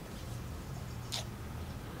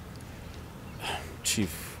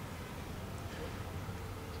 Chief,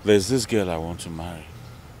 there's this girl I want to marry.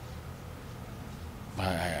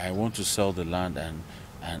 I want to sell the land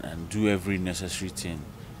and do every necessary thing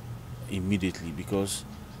immediately because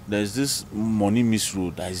there's this money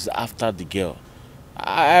misroad that is after the girl.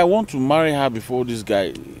 I want to marry her before this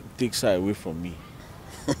guy takes her away from me.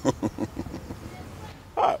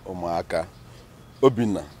 Omaka,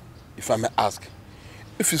 Obina, if I may ask,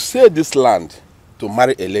 if you sell this land to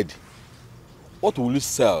marry a lady, what will you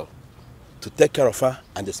sell to take care of her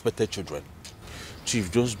and the expected children?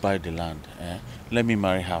 Chief, just buy the land. Let me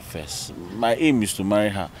marry her first. My aim is to marry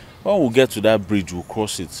her. When we get to that bridge, we'll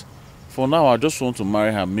cross it. For now, I just want to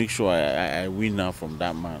marry her, make sure I win her from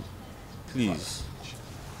that man. Please.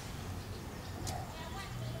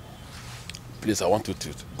 Please, I want you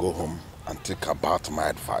to go home and think about my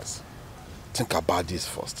advice. Think about this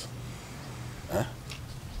first. You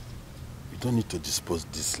don't need to dispose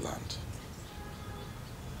this land.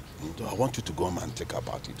 I want you to go home and think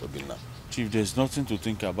about it, Obina. Chief, there's nothing to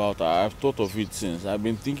think about. I've thought of it since. I've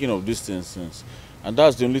been thinking of this thing since. And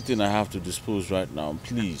that's the only thing I have to dispose right now.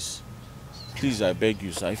 Please. Please, I beg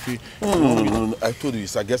you, sir. If you... No. I told you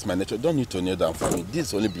it's against my nature. Don't need to kneel down for me.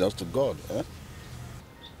 This only belongs to God. Eh?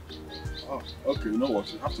 Oh, okay, you know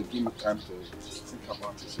what? You have to give me time to think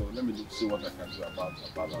about it. So let me see what I can do about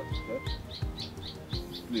that, okay?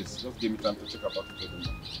 Please, just give me time to think about it.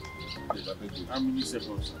 Please, I beg you. How many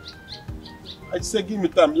seconds? I say give me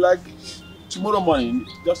time. Like tomorrow morning,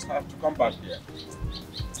 just have to come back here.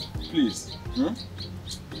 Please.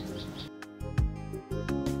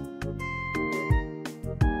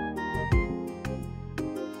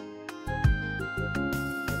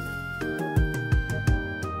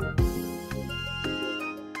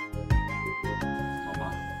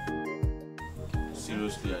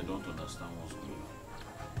 Seriously, I don't understand what's going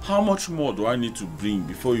on. How much more do I need to bring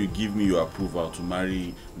before you give me your approval to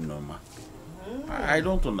marry Norma? I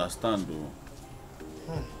don't understand though.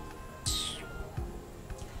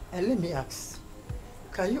 And let me ask,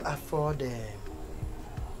 can you afford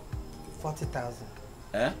 40,000?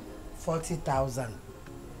 Eh? 40,000.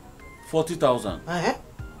 40,000? Uh-huh.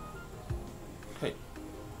 Hey.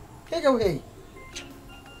 Take away.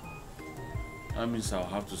 That means I'll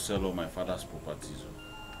have to sell all my father's properties.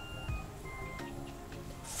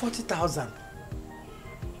 40,000.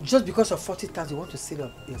 Just because of 40,000, you want to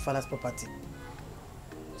sell your father's property.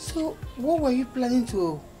 So, what were you planning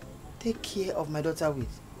to take care of my daughter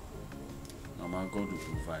with? Mama, God will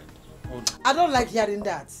provide. I don't like hearing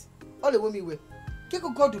that. All the way me way.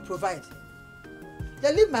 God will provide.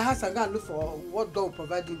 Then leave my house and go and look for what God will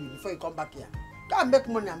provide you with before you come back here. Go and make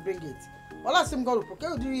money and bring it. All I say God will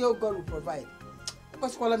provide. God will provide.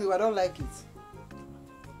 Because call me, I don't like it.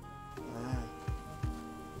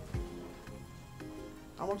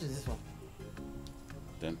 How much is this one?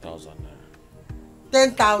 10,000 naira.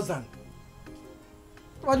 10,000.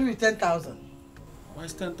 What do you with 10,000? Why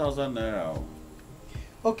is 10,000 naira?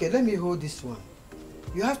 Okay, let me hold this one.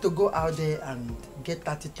 You have to go out there and get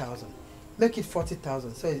 30,000. Make it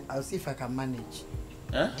 40,000. So I'll see if I can manage.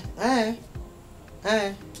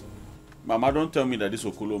 Mama, don't tell me that this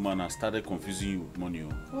Okolo man has started confusing you with money.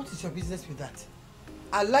 What is your business with that?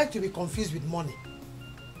 I like to be confused with money.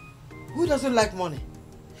 Who doesn't like money?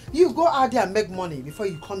 You go out there and make money before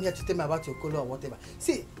you come here to tell me about your Okolo or whatever.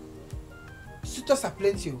 See, suitors are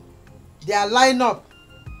plenty. They are lined up.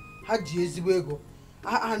 How do you go?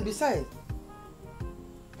 And besides,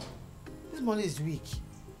 this money is weak.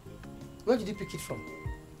 Where did you pick it from?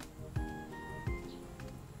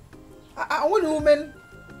 I want a woman.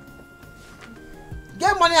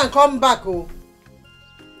 Get money and come back, oh.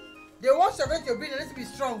 They want to get your business, let's be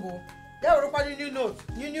strong, oh. They will open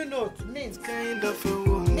new note, mint. Kind of a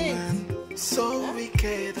woman, so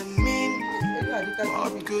wicked and mean.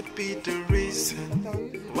 What could be the reason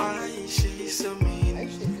why she's so mean?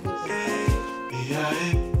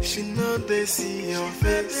 She know they see your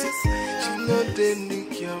face, she know they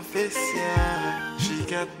look your face, yeah. She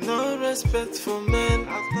got no respect for men.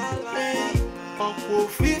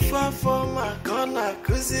 FIFA for my corner,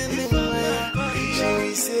 cousin. She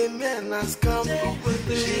will say men has come.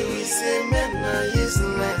 She will say men are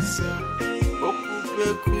useless. Okupe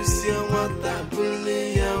kusia wata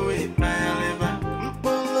bully away by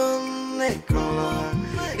Mpolon Nekola.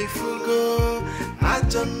 If you go, I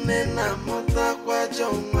don't know mota kwa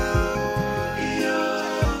jongwa.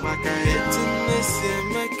 Maka etunese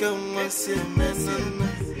meka mwase menana.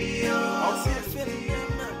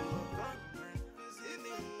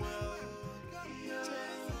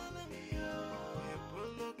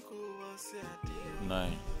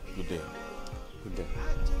 Nine. Good day. Good day.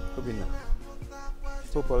 Obina,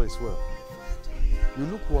 hope all is well. You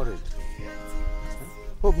look worried.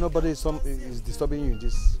 Hope nobody is disturbing you in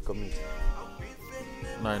this community.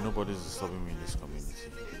 No, nobody is disturbing me in this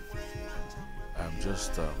community. I'm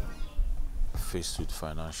just faced with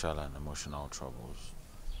financial and emotional troubles.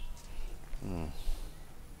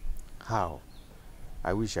 How?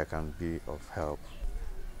 I wish I can be of help.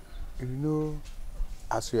 You know,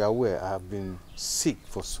 as you are aware, I have been sick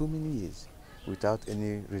for so many years without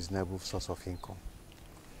any reasonable source of income.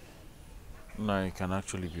 No, it can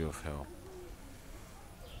actually be of help.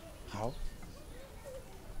 How?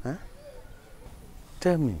 Huh?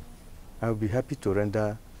 Tell me. I'll be happy to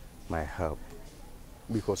render my help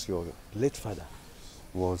because your late father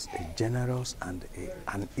was a generous and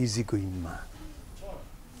an easygoing man.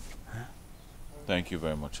 Huh? Thank you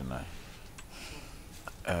very much, Anai.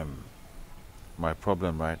 My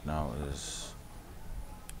problem right now is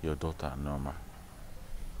your daughter, Norma.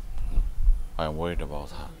 I'm worried about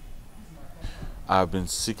her. I've been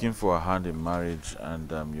seeking for a hand in marriage, and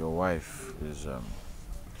your wife is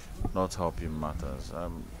not helping matters.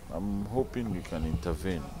 I'm hoping you can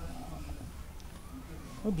intervene.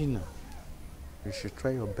 Obina, you should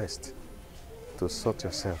try your best to sort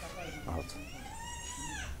yourself out.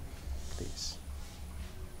 Please.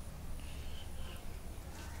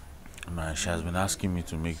 Man, she has been asking me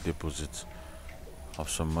to make deposits of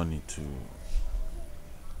some money to...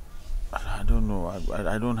 I don't know.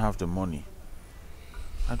 I don't have the money.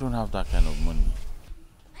 I don't have that kind of money.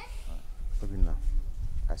 Obinna,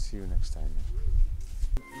 I see you next time.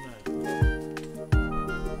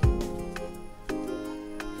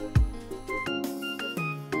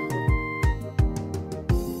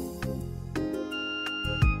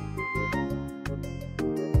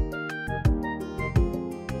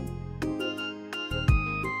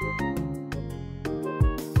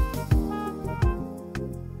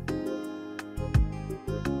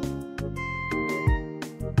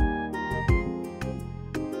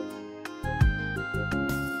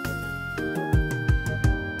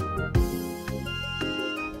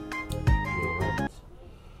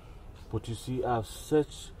 But you see, I've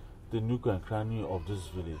searched the nook and cranny of this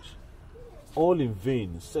village, all in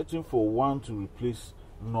vain, searching for one to replace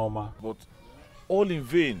Norma, but all in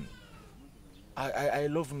vain. I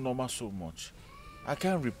love Norma so much. I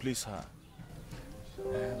can't replace her.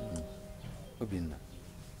 Obinna,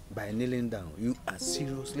 by kneeling down, you are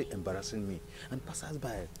seriously embarrassing me. And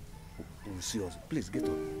passers-by will see us. Please, get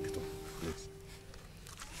up, please.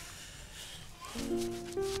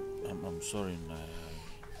 I'm sorry,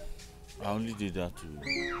 I only did that to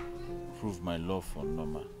prove my love for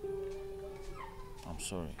Norma. I'm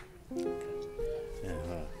sorry.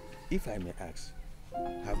 If I may ask,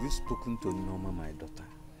 have you spoken to Norma, my daughter?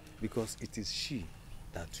 Because it is she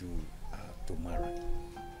that you are to marry.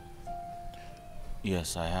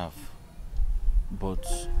 Yes, I have. But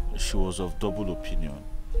she was of double opinion.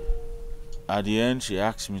 At the end, she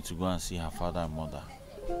asked me to go and see her father and mother.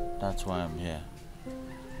 That's why I'm here.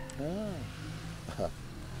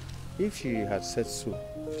 If she had said so,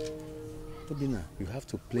 Obinna, you have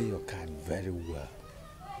to play your card very well.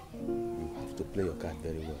 You have to play your card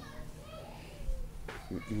very well.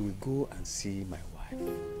 You will go and see my wife.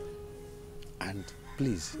 And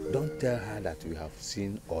please, don't tell her that you have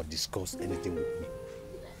seen or discussed anything with me.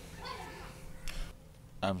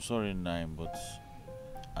 I'm sorry, Naim, but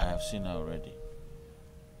I have seen her already.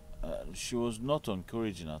 She was not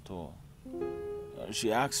encouraging at all.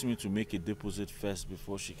 She asked me to make a deposit first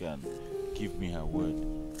before she can give me her word.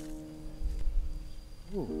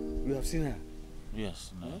 Oh, you have seen her?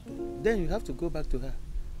 Yes, no. Okay. Then you have to go back to her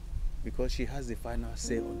because she has the final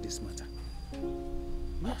say on this matter.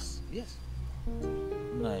 Yes.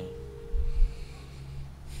 Nai.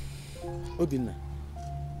 Obinna,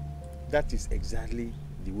 that is exactly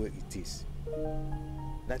the way it is.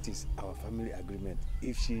 That is our family agreement.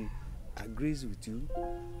 If she agrees with you,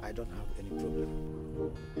 I don't have any problem.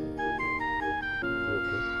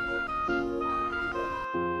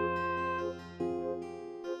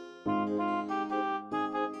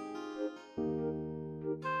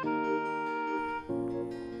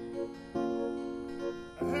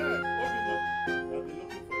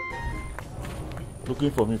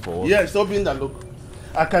 Looking for me for what? Yes, Obinna, look.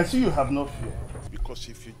 I can see you have no fear. Because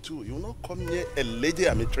if you do, you will not come near a lady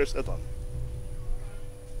I'm interested on.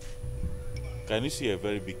 Can you see a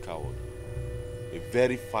very big coward? A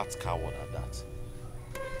very fat coward at that.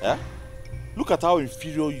 Yeah? Look at how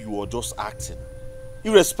inferior you are just acting.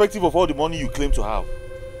 Irrespective of all the money you claim to have.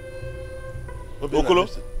 Okolo,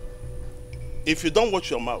 if you don't watch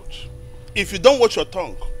your mouth, if you don't watch your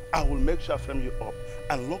tongue, I will make sure I frame you up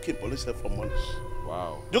and lock in police cell for months.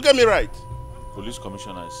 Wow. Do you get me right? Police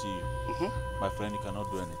commissioner, I see you. My friend, you cannot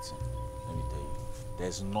do anything. Let me tell you,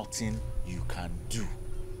 there's nothing you can do.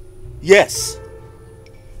 Yes!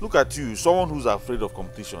 Look at you, someone who's afraid of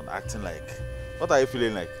competition, acting like... What are you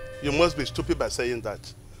feeling like? You must be stupid by saying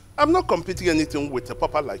that. I'm not competing anything with a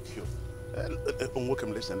papa like you.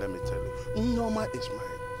 Listen, let me tell you. Norma is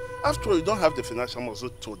mine. After all, you don't have the financial muscle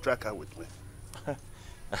to drag her with me.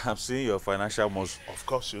 I'm seeing your financial muscle. Of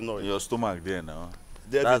course, you know it. Your stomach there now.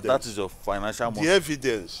 That is your financial muscle. The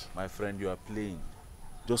evidence. My friend, you are playing.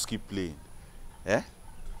 Just keep playing. Eh?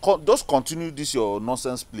 Just continue this your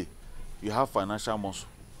nonsense play. You have financial muscle.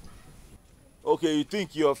 Okay, you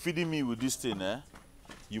think you're feeding me with this thing, eh?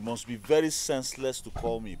 You must be very senseless to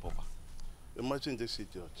call me Papa. Imagine this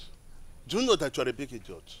idiot. Do you know that you're a big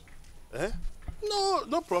idiot? Eh?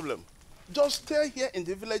 No problem. Just stay here in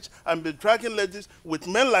the village and be dragging ladies with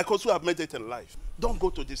men like us who have made it in life. Don't go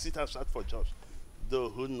to the city and search for jobs. Though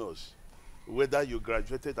who knows whether you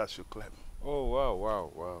graduated as you claim. Oh,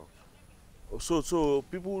 wow. So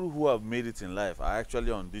people who have made it in life are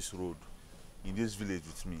actually on this road, in this village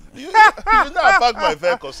with me. You know I parked my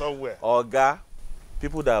vehicle somewhere. Oga,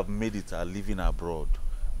 People that have made it are living abroad,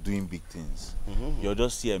 doing big things. You're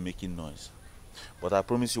just here making noise. But I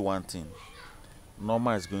promise you one thing.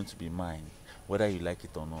 Norma is going to be mine, whether you like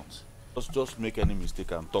it or not. Just make any mistake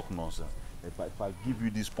and talk nonsense. If I give you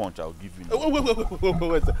this punch, I'll give you...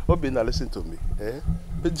 Wait. Obina, listen to me.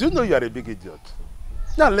 Do you know you are a big idiot?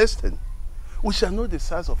 Now listen. We shall know the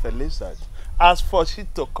size of a lizard. As for she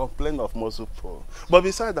to complain of muscle pull. But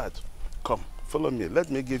beside that, come, follow me. Let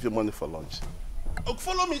me give you money for lunch.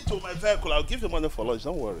 Follow me to my vehicle. I'll give you money for lunch.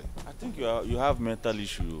 Don't worry. I think you have mental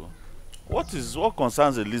issue. What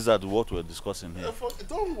concerns a lizard with what we're discussing here?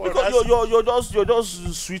 Don't worry. Because you're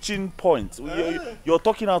just switching points. You're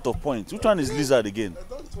talking out of points. Which one is lizard again?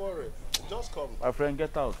 Don't worry. Just come. My friend,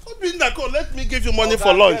 get out. Obina, let me give you money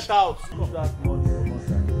for lunch. Get out. Obina,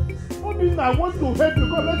 I want to help you.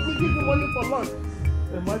 Come, let me give you money for lunch.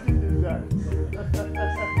 Imagine this guy.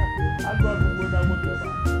 I'm not going to go down.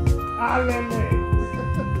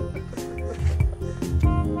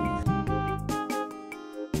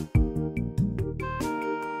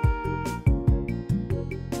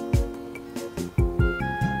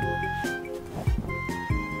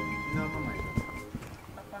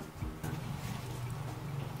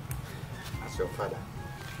 Your father,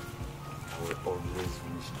 I will always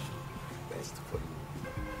wish the best for you.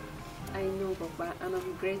 I know, Papa, and I'm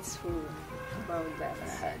grateful about that.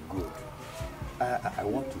 Good. I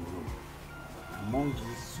want to know, among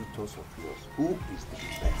these suitors of yours, who is the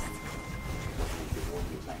best? What is the one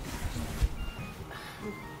you like?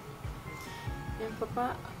 And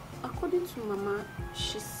Papa, according to Mama,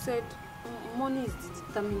 she said money is the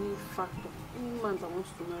determining factor. Any man that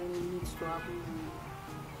wants to marry me needs to have money.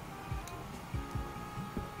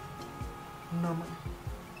 Norma,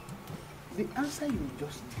 the answer you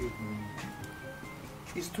just gave me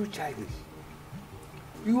is too childish.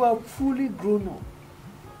 You are fully grown up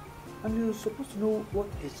and you're supposed to know what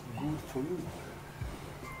is good for you.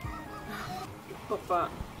 Papa,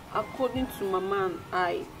 according to Mama and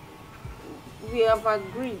I, we have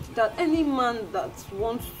agreed that any man that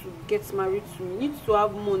wants to get married to me needs to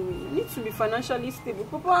have money, needs to be financially stable.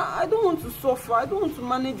 Papa, I don't want to suffer. I don't want to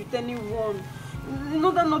manage with anyone. In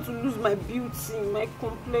order not to lose my beauty, my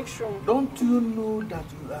complexion. Don't you know that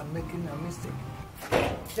you are making a mistake?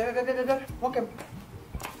 Okay.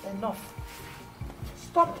 Enough.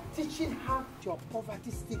 Stop teaching her your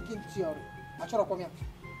poverty-sticking theory. Achoro, come here.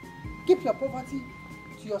 Keep your poverty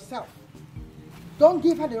to yourself. Don't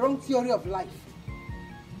give her the wrong theory of life.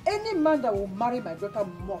 Any man that will marry my daughter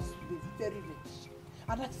must be very rich.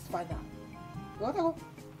 And that is final. You want to go?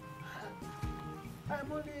 I'm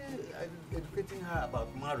only educating her about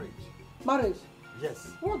marriage. Marriage? Yes.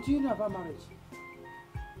 What do you know about marriage?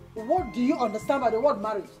 What do you understand by the word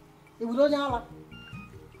marriage? Are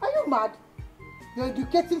you mad? You're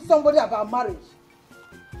educating somebody about marriage.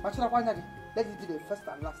 Let it be the first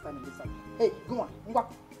and last time in this house. Hey, go on.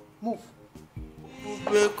 Move.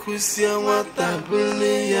 Ubekusia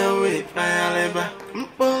watabuli yawe payaleba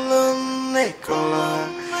mpolo nekola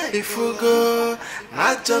ifugo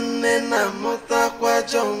ajone na mota kwa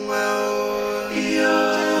jonwa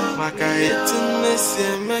iyo maka etune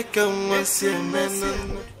siemeka mwasiemena.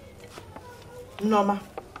 Norma.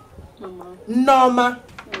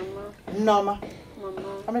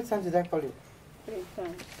 How many times did I call you? 3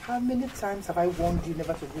 times. How many times have I warned you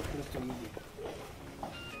never to go close to me?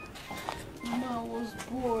 Mama, I was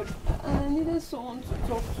bored and I needed someone to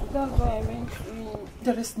talk to. That's why I went to him.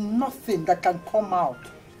 There is nothing that can come out.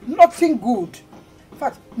 Nothing good. In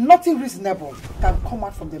fact, nothing reasonable can come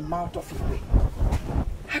out from the mouth of a way.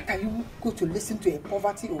 How can you go to listen to a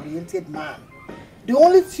poverty-oriented man? The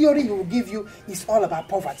only theory he will give you is all about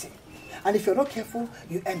poverty. And if you're not careful,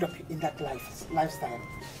 you end up in that lifestyle.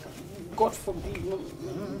 God forbid.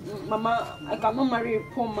 Mama, I cannot marry a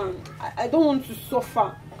poor man. I don't want to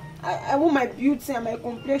suffer. I want my beauty and my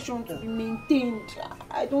complexion to be maintained.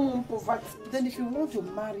 I don't want poverty. Then if you want to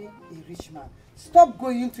marry a rich man, stop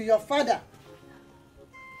going to your father.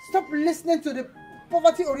 Stop listening to the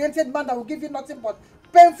poverty-oriented man that will give you nothing but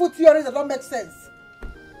painful theories that don't make sense.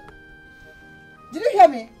 Did you hear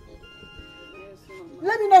me? Yes, Mama.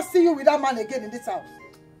 Let me not see you with that man again in this house.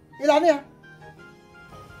 Ilania.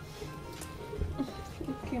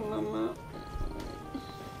 Okay, Mama.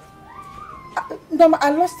 No,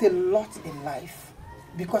 I lost a lot in life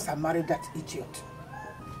because I married that idiot.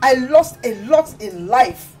 I lost a lot in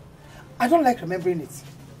life. I don't like remembering it.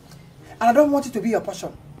 And I don't want it to be your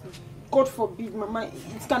portion. God forbid, Mama.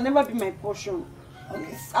 It can never be my portion.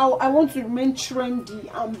 Okay. I want to remain trendy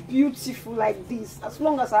and beautiful like this as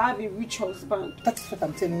long as I have a rich husband. That's what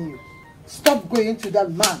I'm telling you. Stop going to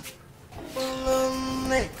that man.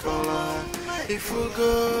 If you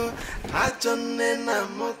go, I don't know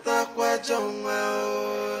what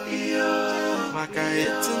Maka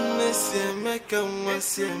etinesi meka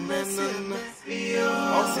mwasi menana.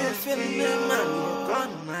 Ofefene mama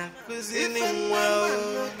kona kuzini mwao.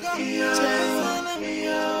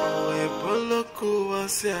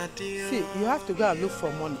 See, you have to go and look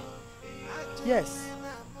for money. Yes,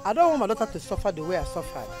 I don't want my daughter to suffer the way I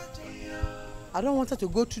suffered. I don't want her to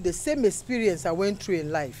go through the same experience I went through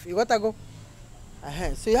in life. You got to go?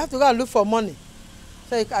 So you have to go and look for money.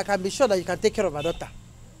 So I can be sure that you can take care of my daughter.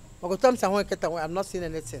 I'm not seeing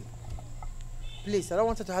anything. Please, I don't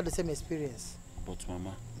want her to have the same experience. But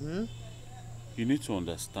Mama, you need to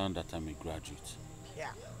understand that I'm a graduate.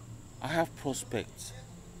 Yeah. I have prospects.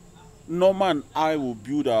 Norma and I will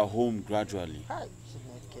build our home gradually.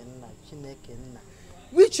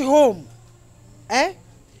 Which home?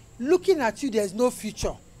 Looking at you, there's no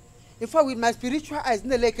future. In fact, with my spiritual eyes, you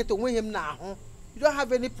don't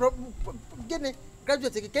have any problem.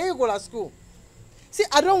 Graduate, can you go to school? See,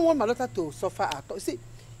 I don't want my daughter to suffer at all. See,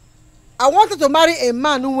 I wanted to marry a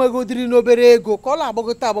man who will go to no call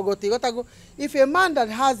Bogota. If a man that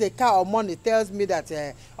has a car or money tells me that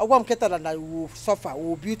I will suffer, we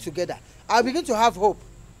will build together, I'll begin to have hope.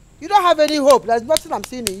 You don't have any hope. There's nothing I'm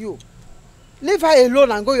seeing in you. Leave her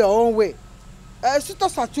alone and go your own way.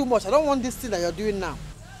 Suitors are too much. I don't want this thing that you're doing now.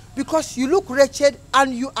 Because you look wretched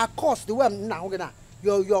and you are cursed the way I'm now.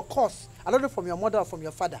 You're cursed. I don't know from your mother or from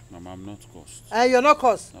your father. Mama, I'm not cursed. You're not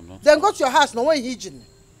cursed. I'm not. Then go to your house. No one hidden.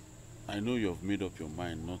 I know you have made up your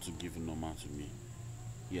mind not to give Norma to me.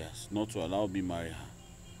 Yes, not to allow me marry her.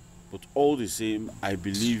 But all the same, I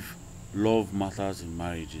believe love matters in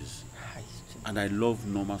marriages. And I love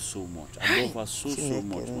Norma so much. I love her so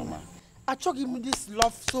much, Mama. I told him this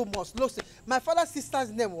love so much. Look, my father's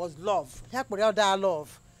sister's name was Love.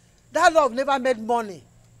 That love never made money.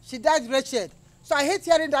 She died wretched. So I hate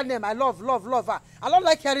hearing that name. I love her. I don't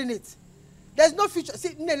like hearing it. There's no future.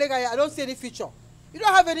 See, I don't see any future. You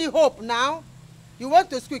don't have any hope now. You went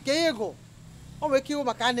to school. Can you go?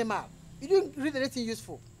 You didn't read anything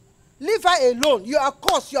useful. Leave her alone. You are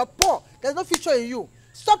cursed. You are poor. There's no future in you.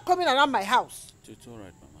 Stop coming around my house. It's all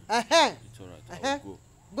right, Mama. It's all right. I'll go.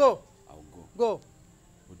 Go. I'll go. Go.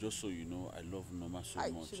 But just so you know, I love Norma so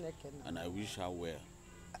much. And I wish her well.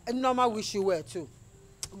 Norma wish you well too.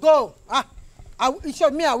 Go. I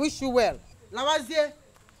wish you well. Lavazier,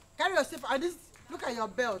 carry yourself. And this, look at your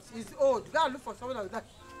belt. It's old. You gotta look for someone like that.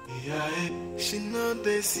 Yeah, she know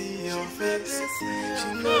they see your face.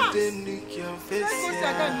 She know they look your face.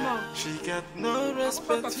 Yeah. She got no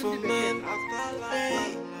respect for men.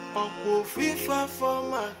 Opo FIFA for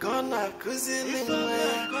my gonna cousin.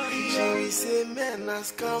 She will say men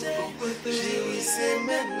as come. She will say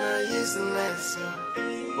men are useless.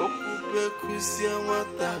 Opo bekusia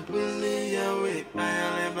wata bully away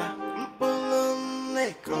ayaleba. Mpolon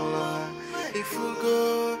nekola. If you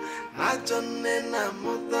go, I don't know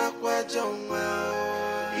muta kwa jongwa.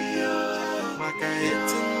 Maka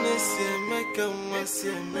etinesi meka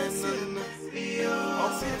mwasi menana.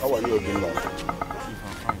 How are you doing now?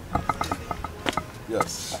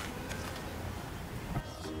 Yes.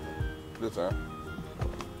 Later.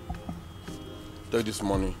 Take this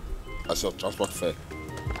money as your transport fare.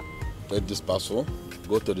 Take this parcel,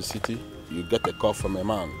 go to the city, you get a call from a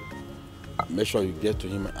man. Make sure you get to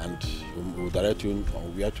him and he will direct you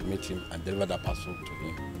on where to meet him and deliver that parcel to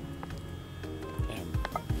him.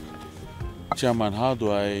 Chairman, how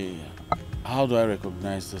do I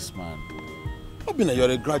recognize this man? Obina, you're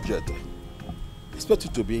a graduate. Expect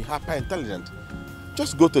you to be hyper intelligent.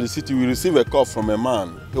 Just go to the city, you receive a call from a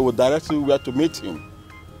man. He will direct you where to meet him.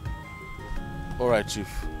 All right, Chief.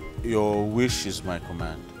 Your wish is my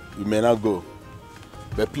command. You may not go.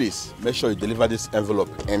 But please, make sure you deliver this envelope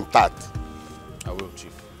intact. I will,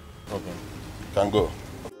 Chief. Okay. You can go.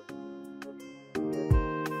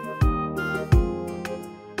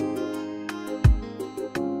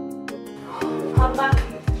 Papa,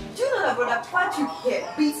 do you know that brother Patrick here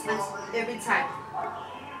beats us every time?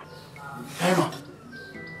 Emma,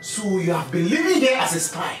 so you have been living here as a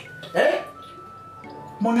spy, eh?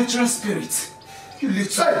 Monitoring spirit. You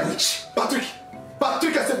little witch. Patrick,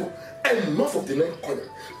 I said, enough of the name calling.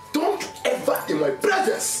 Don't ever in my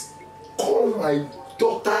presence call my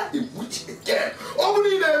daughter a witch again. Don't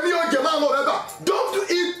do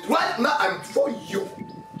it right now and for you.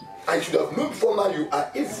 I should have known before now you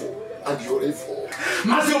are evil and you're evil.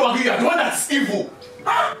 Master Wagi, you are the one that's evil.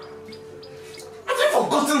 Huh? Have you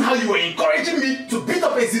forgotten how you were encouraging me to beat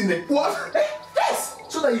up Ezine? What? Yes.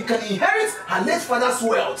 So so that you can inherit her late father's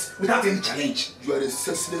wealth without any challenge. You are a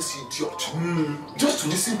senseless idiot. Just to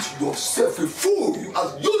listen to yourself, a fool, you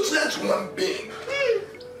are useless human being.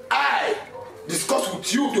 I discuss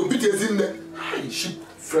with you to beat a in there. How you should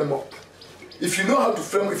frame up. If you know how to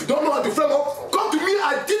frame up, if you don't know how to frame up, come to me,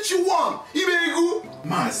 I teach you one.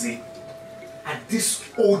 Mazi, at this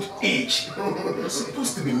old age, you're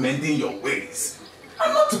supposed to be mending your ways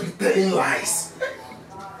and not to be telling lies.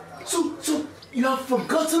 So you have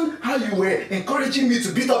forgotten how you were encouraging me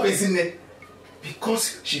to beat up Ezine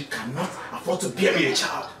because she cannot afford to bear me a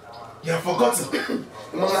child. You have forgotten.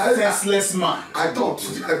 Senseless man. I don't.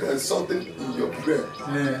 There's something in your brain.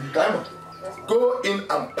 Come on. Go in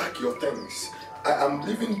and pack your things. I am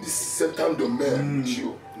leaving this certain domain with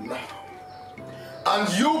you now. And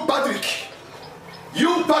you, Patrick,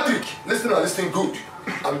 listen good.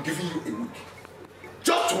 I'm giving you a week.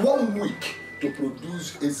 Just 1 week to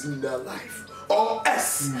produce Ezine life. Or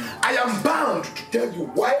else, I am bound to tell you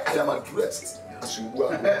why I am addressed as you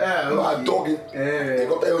were. My dog.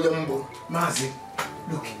 Mazi,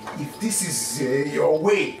 look, if this is your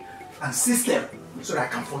way and system, so that I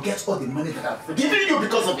can forget all the money that I've given you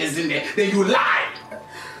because of Ezine, then you lie.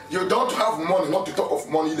 You don't have money, not to talk of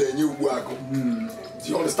money, then you work. Do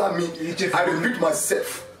you understand me? I repeat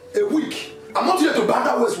myself. A week. I'm not here to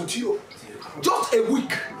banter words with you. Just a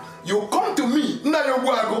week. You come to me, now you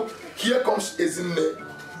work. Here comes Ezine.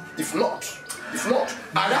 If not, and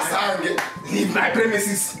that's how I get. Leave my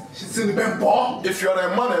premises. She's in the bed. If you're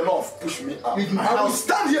a man enough, push me out. Leave my I will house.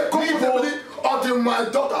 stand here comfortably until my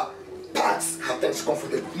daughter packs her things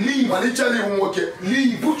comfortably. Leave.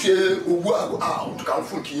 Leave. Put your out.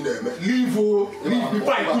 Leave. Leave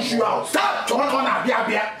before I push you out. Stop. Okay.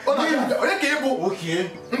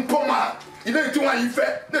 You know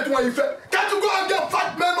can't you go and get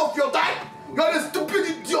fat men of your type? You're a stupid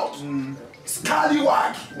idiot.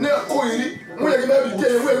 Scallywag.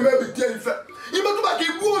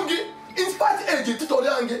 In spite age,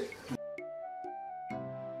 tutorial.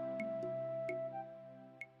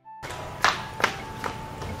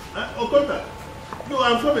 Okota, no,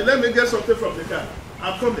 I'm coming. Let me get something from the car.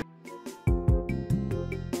 I'm coming.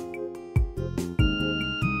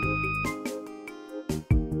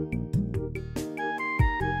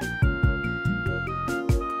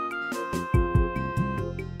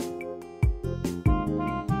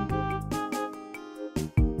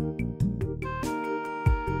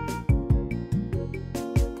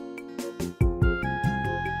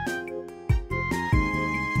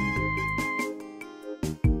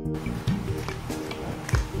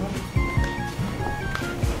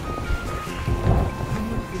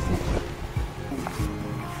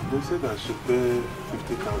 They said I should pay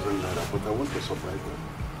 50,000 naira, but I want to surprise them.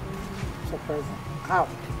 Surprise them? How?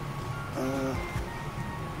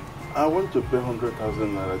 I want to pay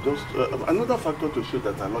 100,000 naira. Just another factor to show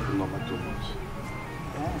that I love the number too much.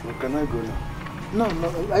 Yeah. So can I go now? No.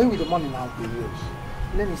 Are you with the money now? Yes.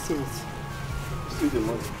 Let me see it. See the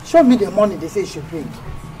money. Show me the money they say you should bring.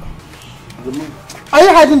 The money? Are you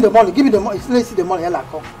hiding the money? Give me the money. Let's see the money. Ella,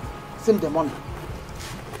 come. Send the money.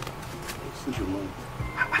 See the money.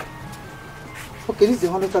 Okay, this is the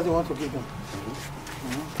 100,000 you want to give them.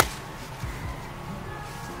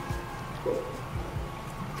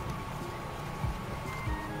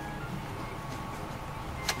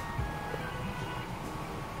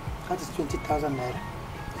 That is 20,000 naira.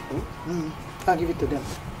 I'll give it to them.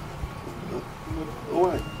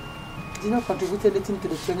 Why? Did you not contribute anything to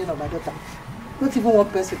the training of my daughter? Not even one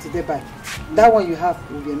person today buy. That one you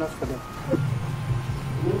have will be enough for them.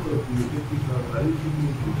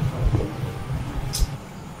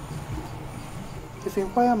 If you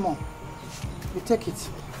inquire more, you take it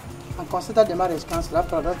and consider the marriage cancelled.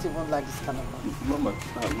 After all, I don't even like this kind of money.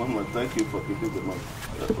 Mama, thank you for keeping the money.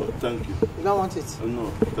 Thank you. You don't want it?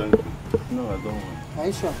 No, thank you. No, I don't want it. Are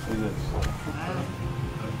you sure? Yes.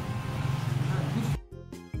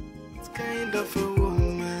 It's kind of a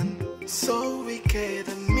woman, so wicked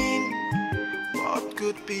and mean. What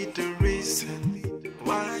could be the reason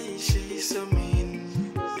why is she so mean?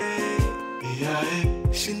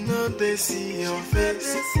 She know they see your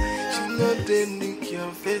face, she know they nick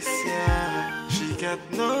your face, yeah. She got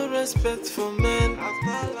no respect for men.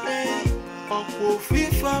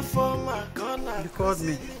 You called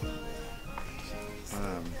me.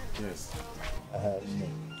 Yes.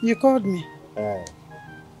 You called me. I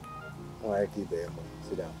keep them.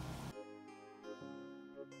 Sit down.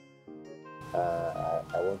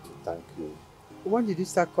 I want to thank you. When did you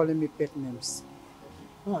start calling me pet names?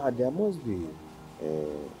 There must be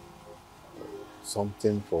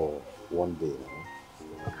something for one day.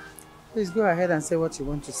 Please go ahead and say what you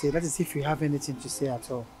want to say. Let us see if you have anything to say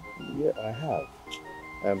at all. Yeah, I have.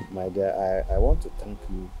 My dear, I want to thank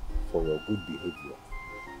you for your good behavior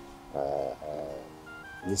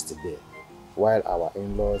yesterday, while our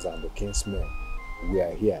in-laws and the kinsmen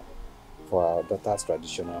were here for our daughter's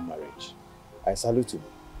traditional marriage. I salute you.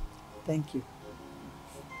 Thank you.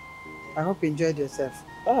 I hope you enjoyed yourself.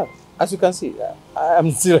 As you can see, I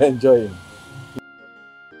am still enjoying.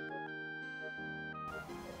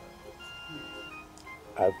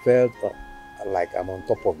 I felt like I'm on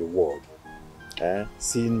top of the world.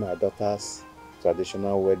 Seeing my daughter's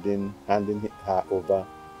traditional wedding, handing her over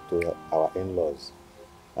to our in-laws.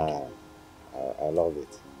 I love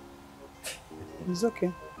it. It's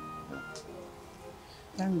okay.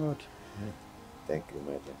 Thank God. Thank you,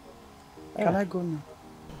 my dear. Can I go now?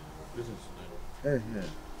 Hey.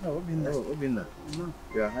 No, Obinna. No.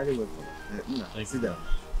 You are highly welcome. Sit down.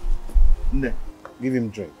 Nne, give him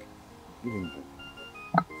drink. Give him drink.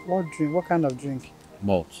 What drink? What kind of drink?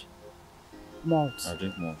 Malt. Malt. I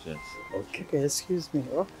drink malt, yes. Okay, excuse me.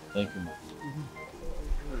 Oh. Thank you,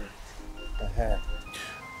 ma'am.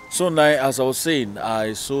 So now, as I was saying,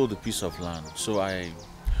 I sold a piece of land. So I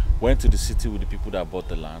went to the city with the people that bought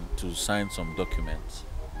the land to sign some documents.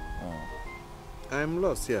 I'm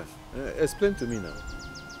lost here. Explain to me now.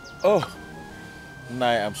 Oh,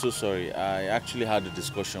 Nai, I'm so sorry. I actually had a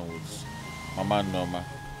discussion with Mama Norma.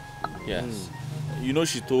 Yes. You know,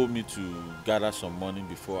 she told me to gather some money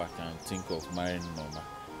before I can think of marrying Norma.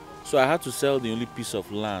 So I had to sell the only piece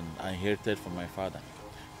of land I inherited from my father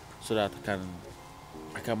so that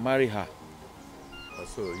I can marry her.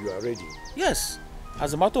 So you are ready? Yes.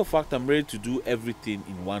 As a matter of fact, I'm ready to do everything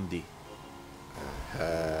in one day.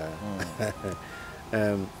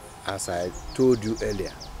 As I told you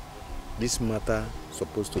earlier, this matter is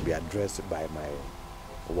supposed to be addressed by my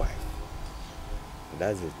wife.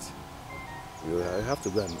 That's it. You have to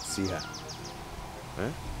go and see her.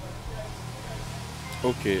 Huh?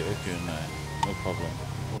 Okay, no problem.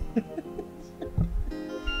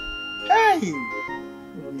 Hey!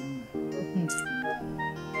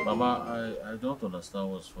 Mama, I don't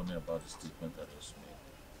understand what's funny about the statement I just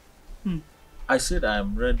made. I said I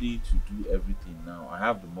am ready to do everything now. I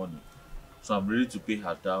have the money. So I'm ready to pay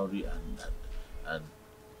her dowry and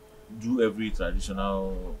do every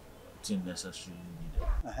traditional thing necessary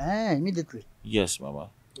needed. Immediately? Yes, Mama.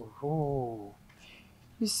 Oh.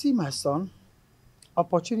 You see, my son,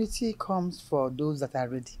 opportunity comes for those that are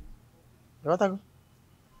ready. And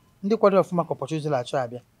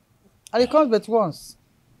it comes but once.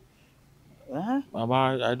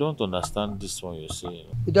 Mama, I don't understand this one you're saying.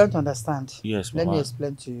 You don't understand? Yes, Mama. Let me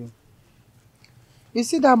explain to you. You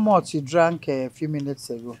see that malt you drank a few minutes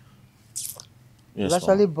ago? Yes, it's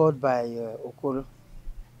actually bought by Okoro.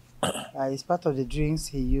 It's part of the drinks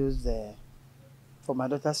he used for my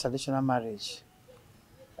daughter's traditional marriage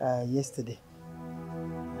yesterday.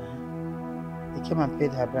 He came and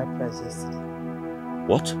paid her bride price yesterday.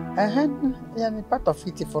 What? Yeah, part of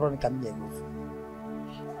it for on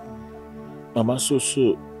Mama, so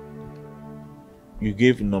you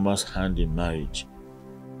gave Norma's hand in marriage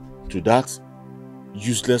to that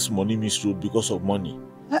useless money misroad because of money?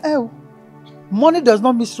 Money does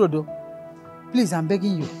not misroad though. Please, I'm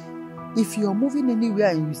begging you. If you're moving anywhere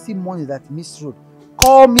and you see money that misroad,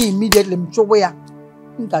 call me immediately.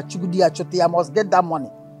 I must get that money.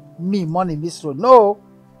 Money misroad. No.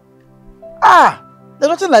 There's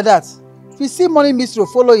nothing like that. If you see money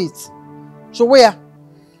misroad, follow it. So where?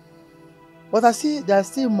 But I see there are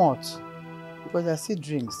still malt. Because there are still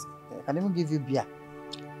drinks. I can even give you beer.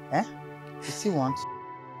 You still want?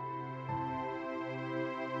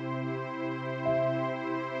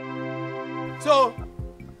 So,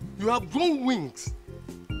 you have grown wings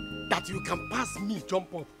that you can pass me,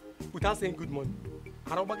 jump up, without saying good morning.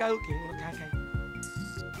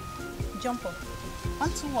 Jump up.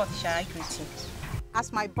 Unto what shall I greet you?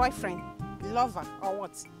 As my boyfriend, lover, or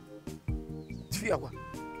what?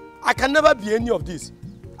 I can never be any of this.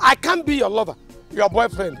 I can't be your lover, your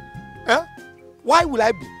boyfriend. Why will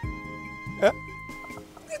I be?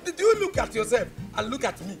 Do you look at yourself and look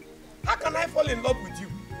at me? How can I fall in love with you?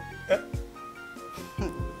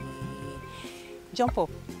 Jump up.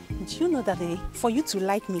 Do you know that for you to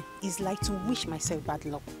like me is like to wish myself bad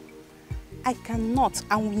luck? I cannot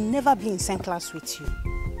and will never be in the same class with you.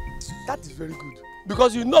 That is very good.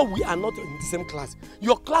 Because you know we are not in the same class.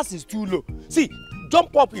 Your class is too low. See,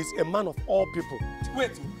 Jump Up is a man of all people.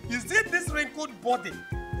 Wait, is it this wrinkled body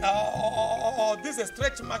or this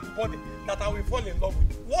stretch mark body that I will fall in love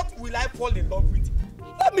with? What will I fall in love with?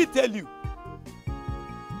 Let me tell you.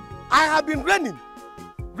 I have been running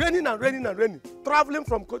Raining and raining and raining. Traveling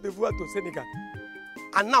from Cote d'Ivoire to Senegal.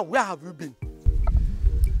 And now, where have you been?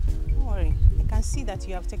 Don't worry. I can see that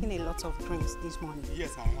you have taken a lot of drinks this morning.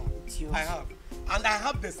 Yes, I have. I have. And I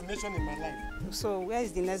have destination in my life. So, where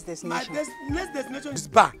is the next destination? My next destination is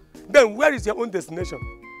bar. Then, where is your own destination?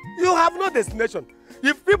 You have no destination.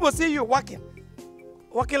 If people see you walking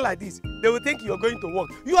like this, they will think you are going to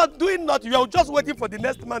work. You are doing nothing. You are just waiting for the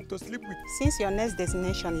next man to sleep with. Since your next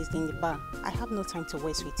destination is in the bar, I have no time to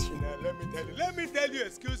waste with you. Now, let me tell you,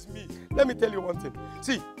 excuse me. Let me tell you one thing.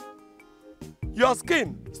 See, your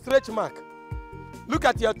skin, stretch mark. Look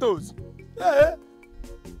at your toes.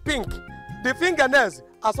 Pink. The fingernails,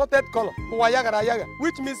 assorted color.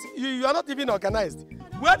 Which means you are not even organized.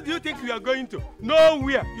 Where do you think you are going to?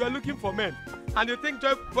 Nowhere. You are looking for men. And you think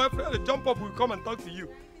boyfriend jump up will come and talk to you.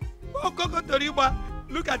 Oh, go to Riba.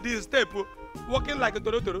 Look at this step. Walking like a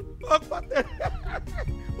toro.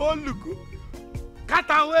 Oh, look. Cut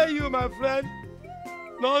away you, my friend.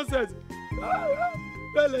 Nonsense.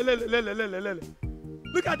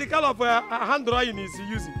 Look at the color of hand drawing he's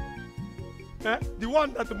using. The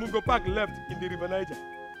one that Mungo Park left in the River Niger.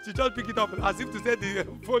 She just pick it up as if to say the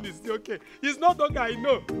phone is still okay. It's not okay, I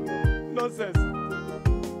know. Nonsense.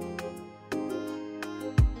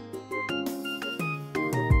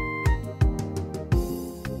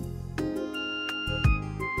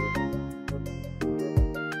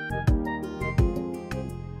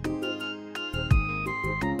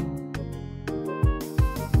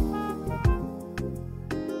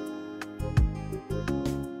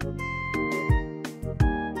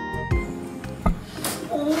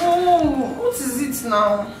 What is it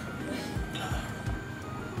now?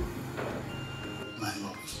 My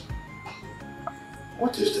love,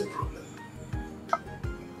 what is the problem?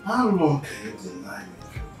 How long can you deny me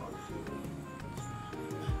of your body?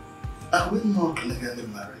 Are we not legally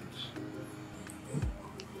married?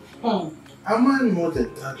 Am I not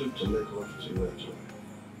entitled to make love to you as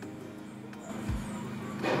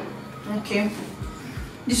well? Okay.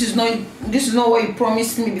 This is not what you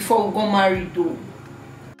promised me before we got married though.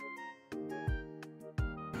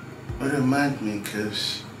 Remind me in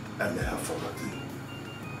case I may have forgotten.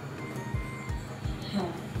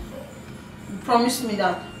 You promised me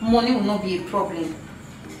that money will not be a problem.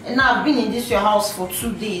 And now I've been in your house for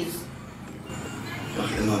 2 days.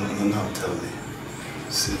 Okay, no, tell me.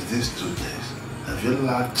 Since these 2 days, have you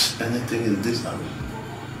lacked anything in this house?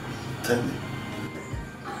 Tell me.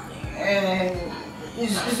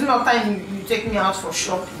 It's not time you take me out for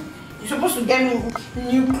shopping. You're supposed to get me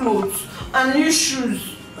new clothes and new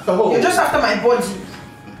shoes. Oh. You're just after my body.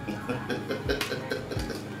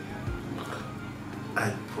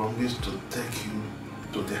 I promise to take you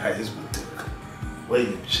to the highest boutique where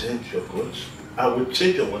you change your clothes. I will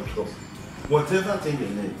change your wardrobe. Whatever thing you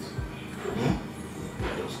need,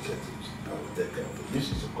 just get it. I will take care of it. This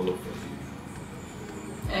is a color for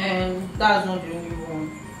you. And that's not the only one.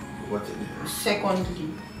 What is it? Secondly,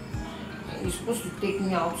 you're supposed to take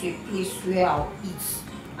me out to a place where I'll eat.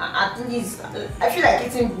 At least, I feel like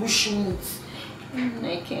eating bush meat.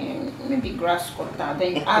 Like maybe grass cutter,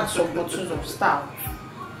 then you add some bottles of stout.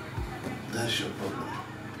 That's your problem.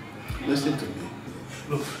 Listen to me.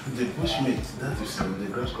 Look, the bush meat, that is the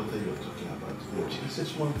grass cutter you're talking about. It's a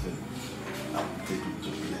small thing. I will take you to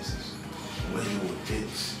places where you will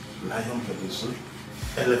eat lion pepper soup,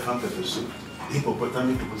 elephant pepper soup,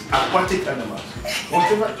 hippopotamus pepper soup, aquatic animals.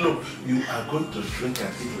 Whatever, look, you are going to drink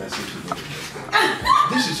and eat like if you know.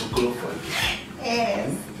 This is a color for you. Yes,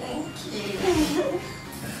 thank you.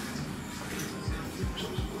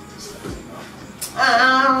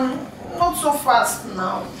 Not so fast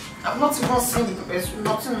now. I've not even seen the pepper soup,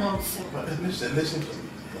 nothing. But listen to me.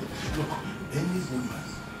 Look, any woman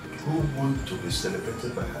who wants to be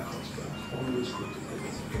celebrated by her husband always go to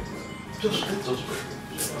bed. Just let us go.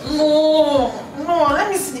 No, let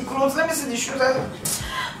me see the clothes, let me see the shoes.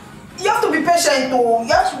 You have to be patient though.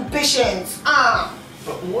 You have to be patient.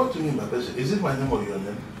 But what do you mean by patient? Is it my name or your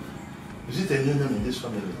name? Is it a new name in this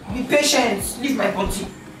family? Be patient. Leave my body.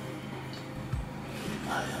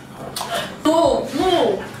 No.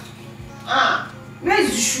 Where is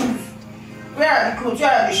the shoes? Where are the clothes?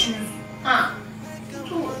 Where are the shoes?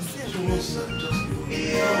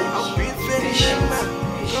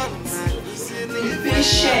 Be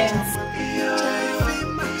patient.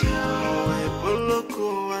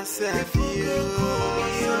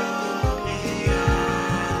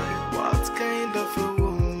 What kind of a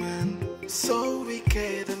woman? So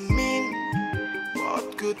wicked and mean.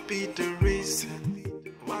 What could be the reason?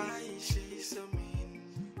 Why is she so mean?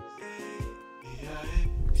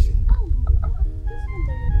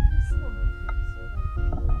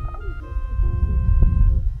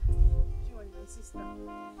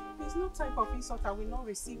 There's no type of insult I will not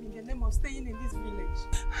receive in the name of staying in this village.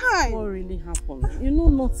 Hi. What really happened? You know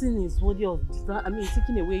nothing is worthy of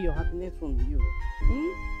taking away your happiness from you.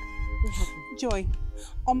 What happened? Joy,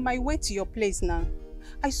 on my way to your place now,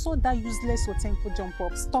 I saw that useless Otempo jump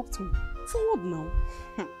up, stopped me. For what now?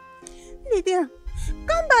 Lydia,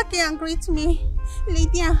 come back here and greet me.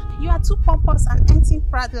 Lydia, you are too pompous and empty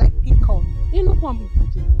proud like pickle. You know what?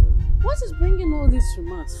 What is bringing all these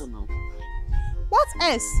remarks for now? What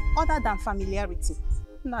else other than familiarity?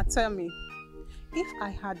 Now tell me, if I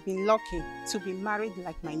had been lucky to be married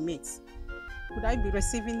like my mates, would I be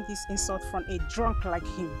receiving this insult from a drunk like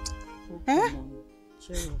him?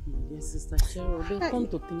 Cheer up, my dear sister, cheer up. Don't come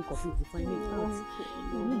to think of it, if I make out.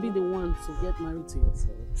 You will be the one to get married to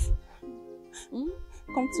yourself.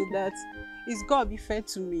 Come to that, is God be fair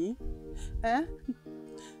to me?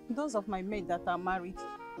 Those of my mates that are married,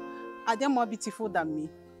 are they more beautiful than me?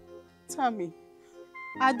 Tell me,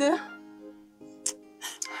 are they?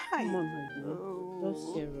 Come on, my dear.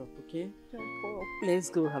 Just cheer up, okay? Let's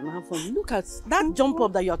go and have fun. Look at that jump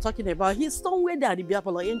up that you're talking about. He's somewhere there at the beer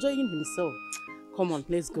parlor enjoying himself. Come on,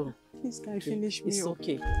 let's go. This guy finish me. It's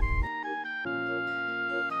okay.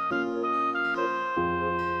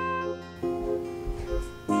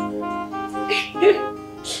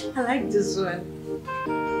 I like this one.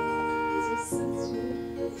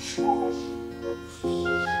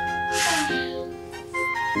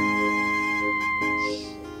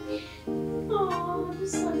 Oh,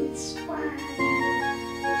 this one is fine.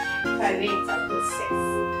 My name's a princess.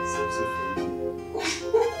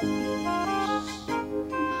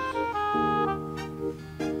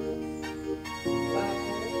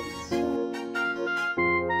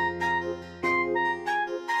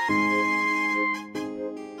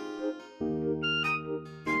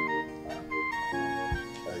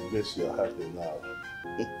 I guess you're happy now.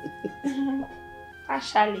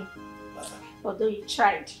 Partially. Although you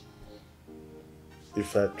tried.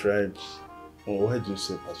 If I tried, well, why do you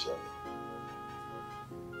say partially?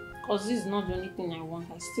 Because this is not the only thing I want.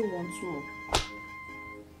 I still want more.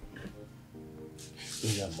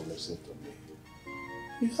 Listen to me.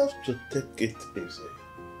 You have to take it easy.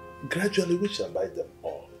 Gradually, we shall buy them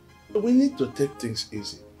all. We need to take things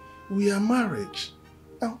easy. We are married.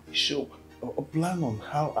 And we should plan on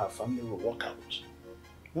how our family will work out.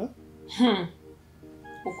 Huh?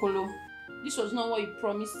 Okolo, this was not what you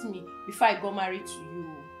promised me before I got married to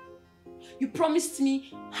you. You promised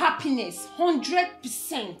me happiness,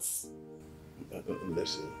 100%.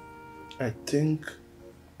 Listen, I think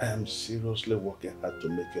I am seriously working hard to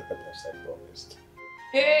make you happy as I promised.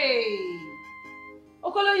 Hey!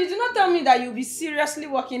 Okolo, you did not tell me that you'll be seriously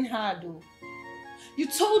working hard, though. You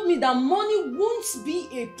told me that money won't be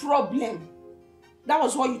a problem. That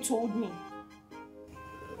was what you told me.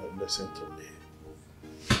 Listen to me.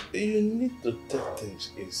 You need to take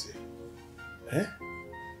things easy.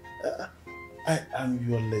 I am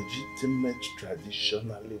your legitimate,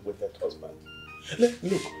 traditionally wedded husband.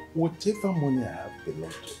 Look, whatever money I have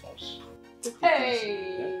belongs to us.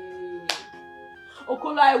 Hey!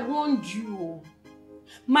 Okolo, I warned you.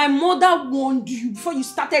 My mother warned you before you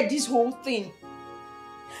started this whole thing.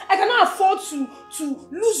 I cannot afford to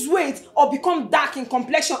lose weight or become dark in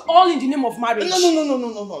complexion all in the name of marriage. No.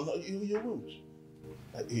 You won't.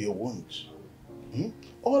 You won't.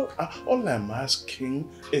 All I'm asking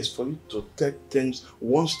is for you to take things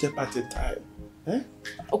one step at a time.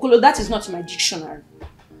 Okolo, that is not in my dictionary.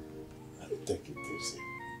 Take it easy.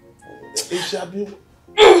 It shall be...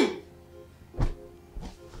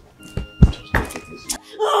 Just take it easy.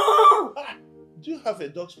 Do you have a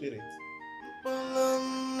dog spirit?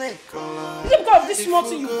 Think of this small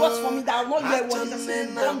thing you bought for me that I will not wear one that's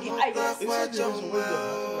down the highest.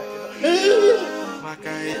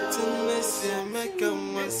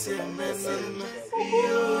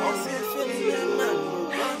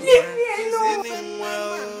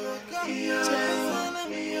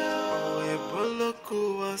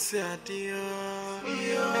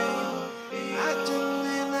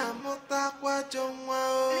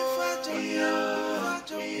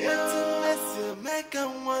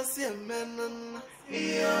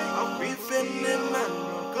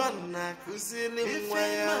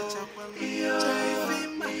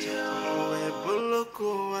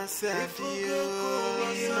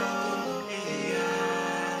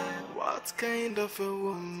 What kind of a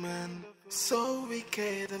woman, so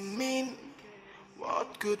wicked and mean?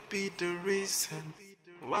 What could be the reason?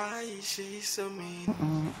 Why is she so mean?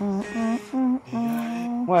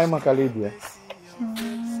 Why Makalibia?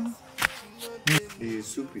 The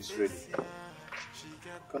soup is ready.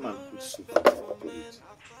 Come and put soup on top of it.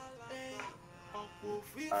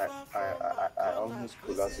 I almost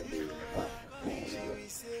pulled out in the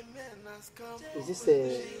Is this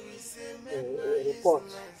a report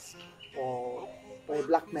or a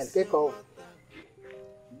blackmail? Keko,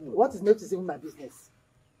 what is not even my business?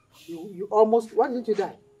 You almost, why didn't you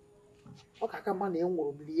die?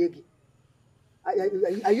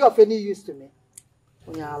 Are you of any use to me?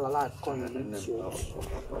 I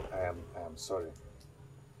am sorry.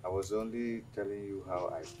 I was only telling you how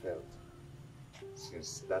I felt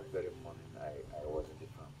since that very morning I was in the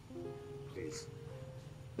farm. Please.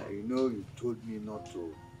 You know you told me not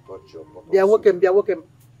to touch your bottle. Be awoken.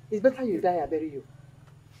 It's better you die, I bury you.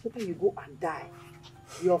 It's better you go and die.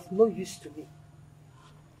 You're of no use to me.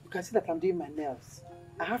 You can see that I'm doing my nails.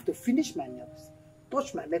 I have to finish my nails,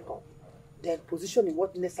 touch my makeup, then position in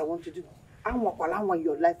what next I want to do. I want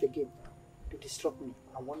your life again to disrupt me.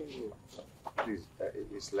 I'm warning you. Please,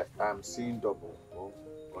 it's like I'm seeing double.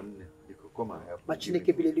 You could come and help But me.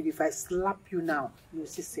 if I slap you now, you'll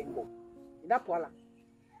see single. In that poala,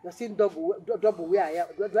 you're seeing double where I am.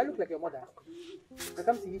 Do I look like your mother? I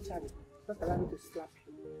come to you, Charlie. Just allow me to slap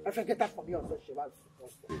you. I forget that from you on social media.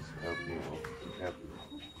 Please help me. Help me.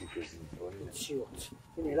 Because it's you.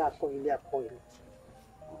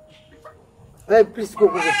 Hey, please go.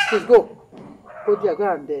 Please go. Go there, go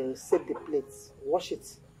and set the plates. Wash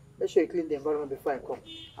it. Make sure you clean the environment before I come.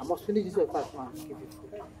 I must finish this one fast, man. Give you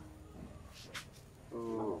food.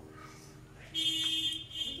 Oh.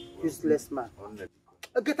 Useless man.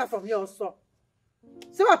 Get out from here also.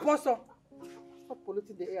 See my person. Stop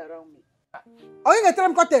polluting the air around me. Are you going to tell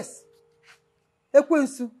him contest?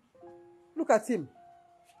 Look at him.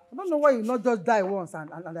 I don't know why you not just die once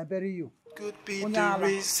and I bury you. Could be the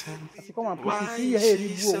reason why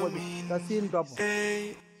she's so mean.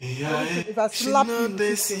 If I slap you,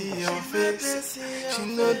 they see your face. She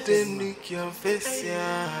know they look your face,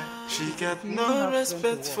 yeah. She got no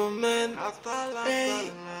respect for men. Hey,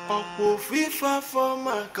 Opo FIFA for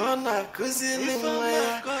my corner, cousin in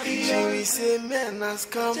my. She will say men has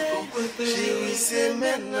come. She will say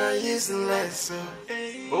men are useless.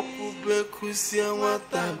 Opo bekusia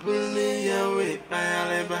watabuli yawe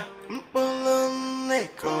payaleba. Mpolo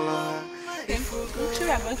nekola. Sure,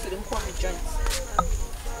 I'm going to the coffee joint.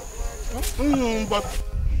 But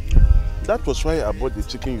that was why I bought the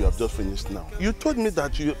chicken you have just finished now. You told me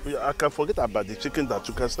that I can forget about the chicken, that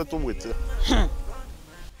you can settle with it.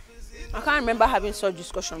 I can't remember having such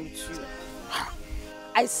discussion with you.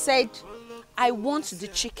 I said I want the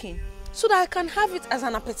chicken so that I can have it as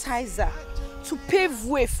an appetizer to pave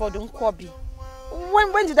way for the nkwobi.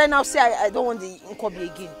 When did I now say I don't want the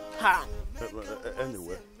nkwobi again? Ha.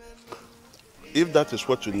 Anyway, if that is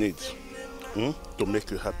what you need, to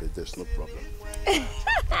make you happy, there's no problem.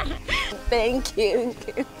 Thank you.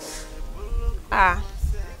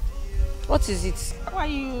 What is it? Why are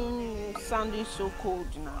you sounding so cold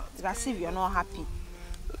now? It's as if you're not happy.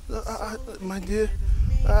 My dear,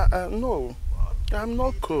 no, I'm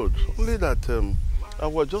not cold. Only that I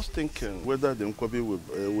was just thinking whether the nkwobi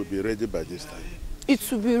will be ready by this time.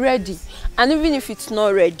 It will be ready. And even if it's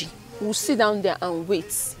not ready, we'll sit down there and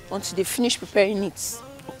wait until they finish preparing it.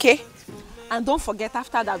 Okay? And don't forget,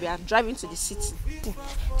 after that, we are driving to the city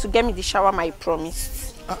to get me the shawarma I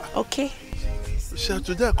promised. Okay? Sir,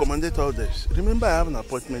 today I commanded all this. Remember, I have an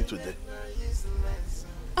appointment today.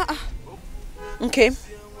 Okay.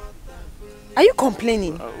 Are you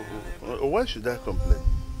complaining? Why should I complain?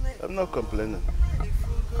 I'm not complaining.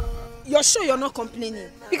 You're sure you're not complaining?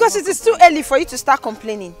 Because it is too early for you to start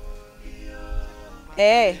complaining.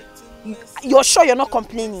 You're sure you're not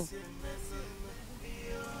complaining?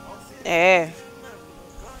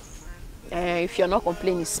 If you're not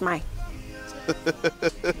complaining, smile.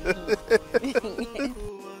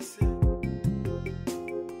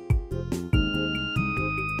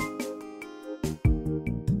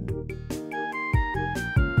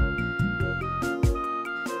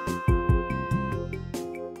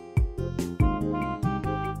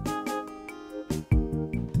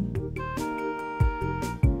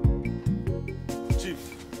 Chief.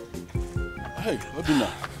 Hey, Obina.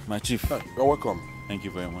 My chief. Hi, you're welcome. Thank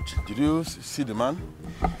you very much. Did you see the man?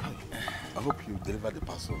 I hope you delivered the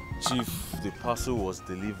parcel. Chief, the parcel was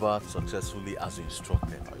delivered successfully as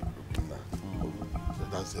instructed.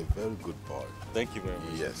 That's a very good boy. Thank you very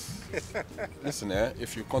much. Yes. Listen,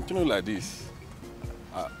 if you continue like this,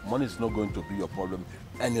 money is not going to be your problem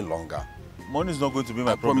any longer. Money is not going to be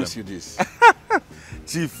my problem. I promise you this.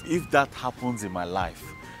 Chief, if that happens in my life,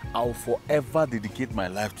 I will forever dedicate my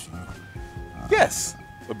life to you. Yes.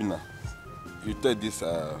 Obina, you take this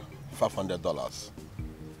 $500.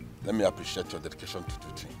 Let me appreciate your dedication to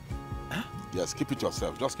duty. Huh? Yes, keep it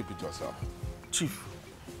yourself. Just keep it yourself. Chief,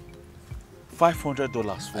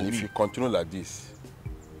 $500 for And me. if you continue like this,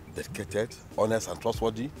 dedicated, honest, and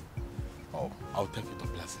trustworthy, I'll take you to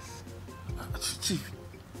places. Chief,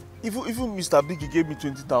 even Mr. Biggie gave me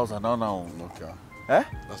 20,000 now. Okay. Eh?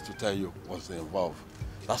 That's to tell you what's involved.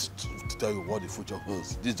 That's to tell you what the future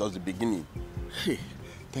holds. This is just the beginning. Hey,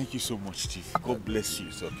 thank you so much, Chief. God bless you.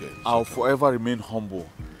 It's okay. I'll forever remain humble.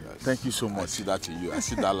 Yes. Thank you so much. I see that in you. I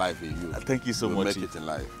see that life in you. Thank you so You'll much. make it in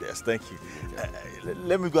life. Yes, thank you.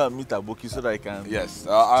 Let me go and meet Aboki so that I can. Yes,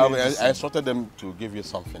 I instructed them to give you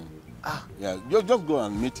something. Yeah, just go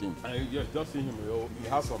and meet him. Yeah, just see him. He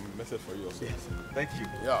has some message for you also. Yes, thank you.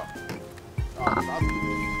 Yeah.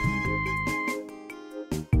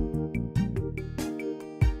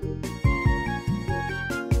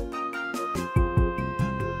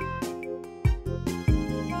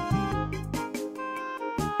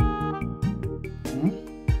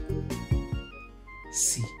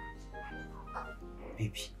 See,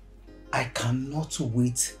 baby, I cannot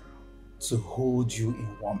wait to hold you in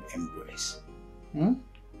warm embrace.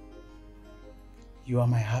 You are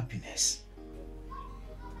my happiness.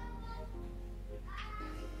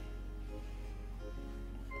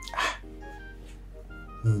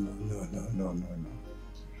 No.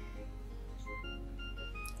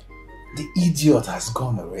 The idiot has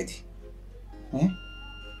gone already.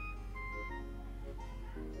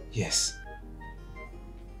 Yes.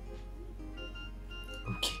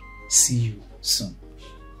 Okay, see you soon.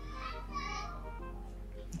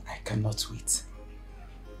 I cannot wait.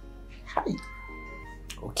 Hi.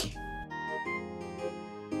 Okay.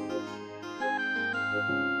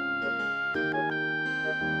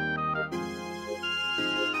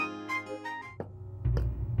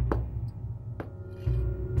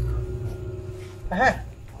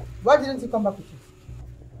 Why didn't he come back with you?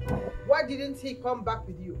 Why didn't he come back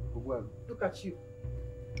with you? Well, look at you.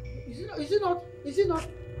 Is it not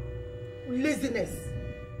laziness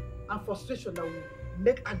and frustration that will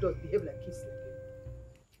make adults behave like kids?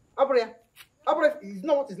 Abria, is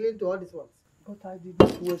not what is leading to all these ones. But I did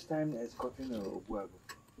not waste time escorting Obuago.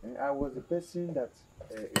 I was the person that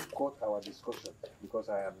escort our discussion because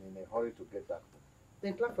I am in a hurry to get back.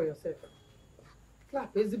 Then clap for yourself.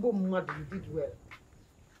 Clap, Ezibo Mad, you did well.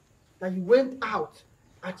 That you went out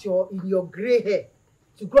in your grey hair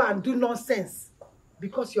to go and do nonsense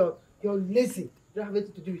because you're lazy. You don't have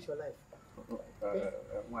anything to do with your life.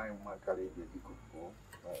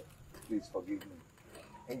 Please forgive me.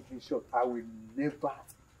 In short, I will never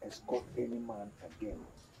escort any man again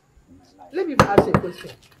in my life. Let me ask you a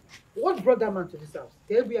question. What brought that man to this house?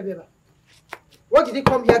 Tell me, Abeba. What did he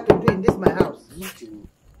come here to do in this my house? Nothing.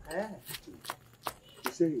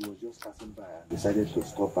 He said he was just passing by and decided to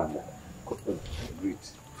stop and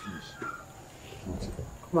greet. Finish.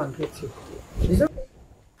 Come on, greet you. Is that?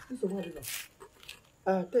 This is what it is.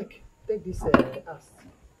 Take this ass.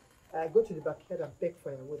 Go to the backyard and beg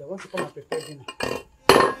for your wood. I want to come and prepare dinner.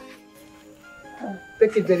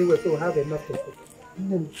 Take it very well so we'll have enough to cook.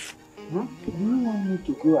 Do you want me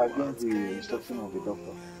to go against the instruction of the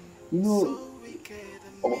doctor?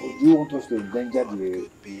 Or do you want us to endanger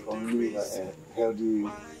the only healthy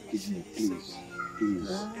kidney?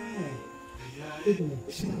 Please. Kidney.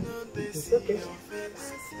 It's okay.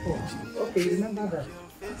 Oh, okay, remember that.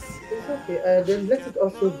 It's okay. Then let it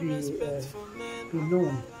also be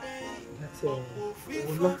known that we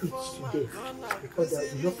will not eat today because there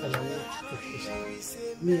is no firewood to fish.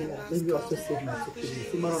 Me, let me also save my two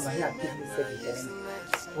kidneys. Tomorrow night, I kidney saving.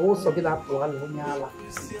 Also,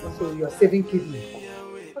 so you are saving kidney.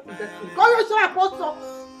 What is that? Call yourself apostle.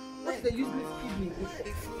 What is the useless kidney?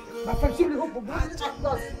 My friend, she will hope for one at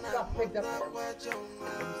us. Take that for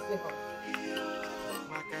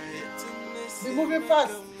be moving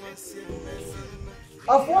fast.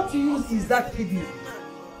 Of what use is that kidney?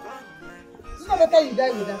 It's not better you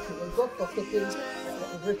die with that kidney. God for taking a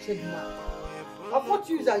wretched man. Of what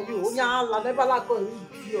use are you? Onya never like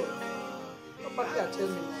you. Nobody can tell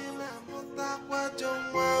me.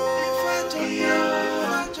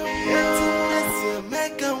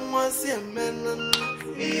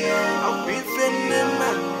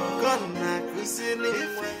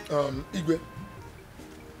 Igwe,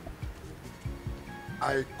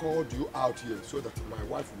 I called you out here so that my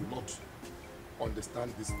wife will not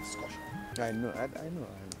understand this discussion. I know.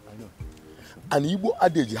 An Igbo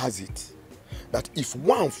adage has it that if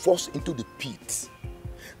one falls into the pit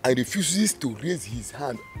and refuses to raise his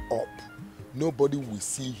hand up, nobody will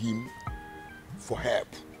see him for help.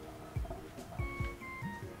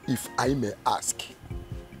 If I may ask,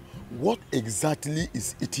 what exactly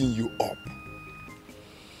is eating you up?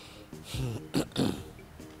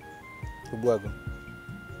 Obuago,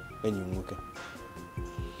 enyi nwoke.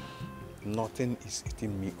 nothing is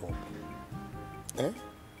eating me up. Eh?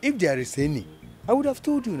 If there is any, I would have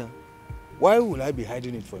told you now. Why would I be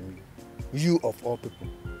hiding it from you? You of all people.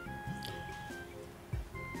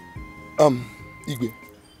 Igwe,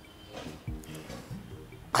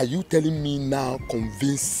 are you telling me now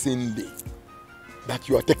convincingly that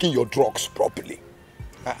you are taking your drugs properly?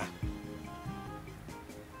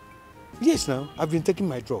 Yes, now, I've been taking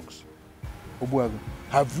my drugs. Obuagu,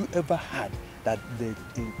 have you ever heard that they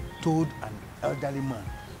told an elderly man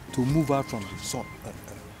to move out from the sun?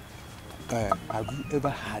 Have you ever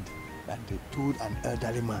heard that they told an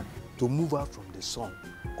elderly man to move out from the sun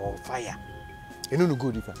or fire? You know, no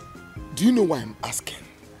good different. Do you know why I'm asking?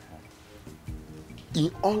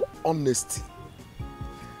 In all honesty,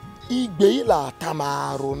 you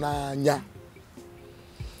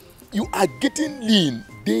are getting lean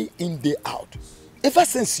day in, day out. Ever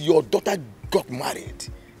since your daughter got married,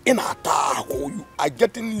 you are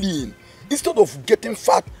getting lean. Instead of getting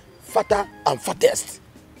fatter and fattest,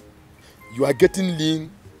 you are getting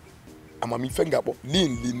lean. I'm a finger,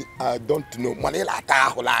 lean, I don't know.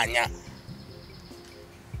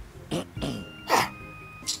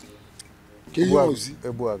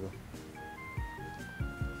 Ebuago,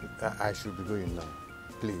 I should be going now.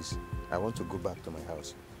 Please, I want to go back to my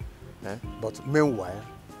house. But meanwhile,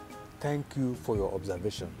 thank you for your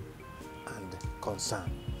observation and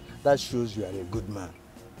concern. That shows you are a good man.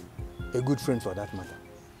 A good friend for that matter.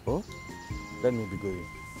 Oh? Let me be going.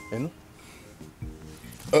 You know?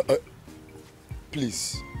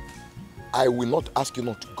 Please, I will not ask you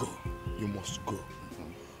not to go. You must go.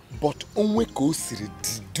 But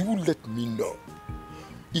do let me know.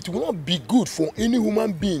 It will not be good for any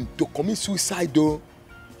human being to commit suicide though.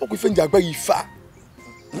 I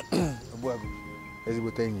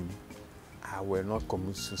will not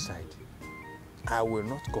commit suicide. I will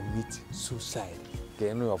not commit suicide.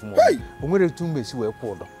 Hey!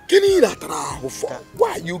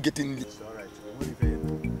 Why are you getting this?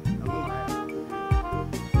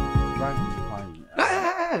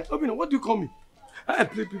 Obina, what do you call me?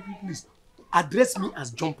 Please, address me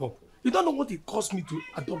as Jump Up. You don't know what it cost me to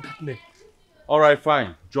adopt that name. All right,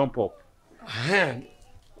 fine. Jump Up.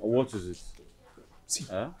 What is it? See,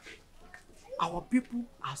 our people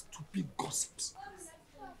are stupid gossips.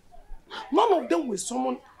 None of them will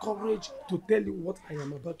summon courage to tell you what I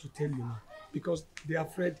am about to tell you now, because they are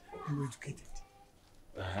afraid you are educated.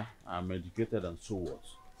 I'm educated, and so what?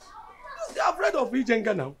 They are afraid of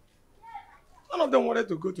Ijenga now. None of them wanted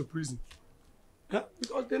to go to prison.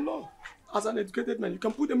 Because they know, as an educated man, you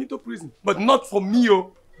can put them into prison. But not for me,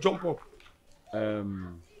 Jump Up.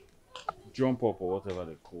 Jump Up or whatever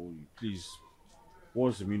they call you. Please,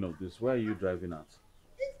 what's the meaning of this? Where are you driving at?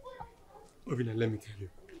 Obina, let me tell you.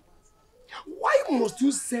 Why must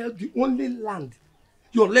you sell the only land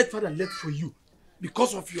your late father left for you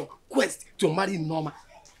because of your quest to marry Norma?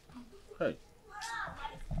 Hey.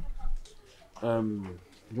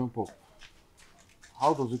 Jump Up.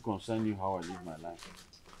 How does it concern you how I live my life?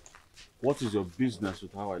 What is your business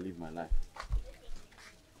with how I live my life?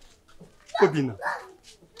 Obina,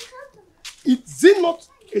 is it not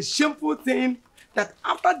a shameful thing that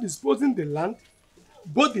after disposing the land,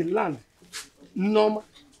 both the land, Norma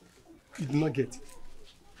did not get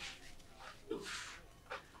it?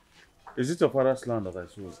 Is it your father's land that I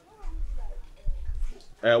sold?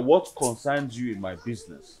 What concerns you in my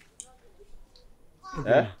business?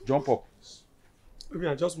 Jump Up. Maybe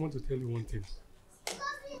I just want to tell you one thing.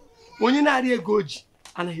 When you are goji,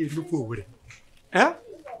 and I look for it.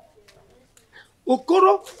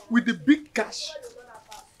 Okoro with the big cash.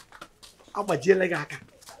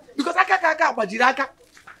 Because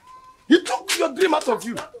he took your dream out of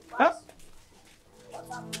you.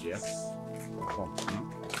 Yes. Come.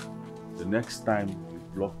 The next time you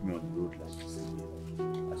block me on the road like this,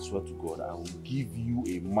 I swear to God, I will give you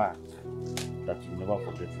a mark that you'll never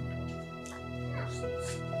forget in your life.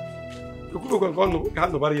 You could go and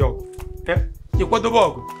have nobody else. You got the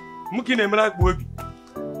bog. Muki name like Bobby.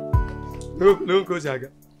 Look,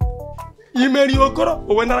 you marry Okoro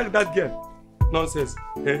or when I like that girl? Nonsense.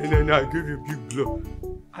 And I give you a big blow.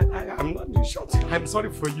 I'm not being shot. I'm sorry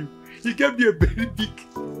for you. You gave me a very big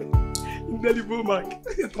indelible mark.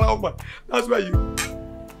 A trauma. That's why you.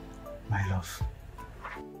 My love,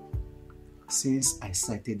 since I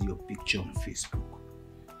cited your picture on Facebook,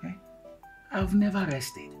 I've never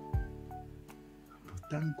rested. But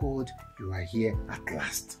thank God you are here at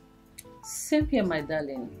last. Same here, my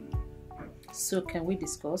darling. So can we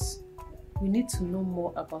discuss? We need to know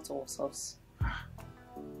more about ourselves.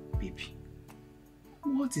 Baby,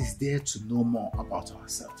 what is there to know more about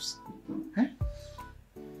ourselves?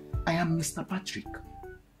 I am Mr. Patrick.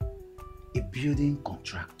 a building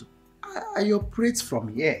contractor. I operate from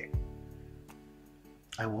here.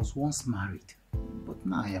 I was once married, but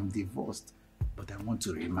now I am divorced. But I want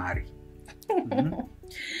to remarry.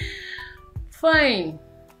 Fine.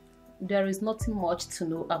 There is nothing much to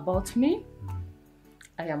know about me.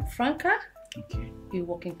 I am Franca, a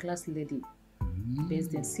working class lady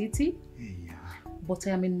based in city. But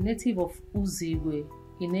I am a native of Uzigwe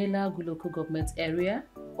in Elagu local government area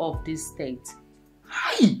of this state.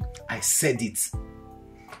 Hi! I said it.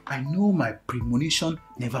 I know my premonition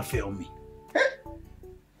never failed me.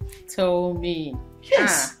 Tell me.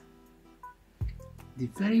 Yes. The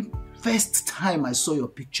very first time I saw your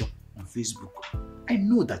picture on Facebook, I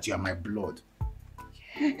know that you are my blood.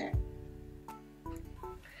 Yeah.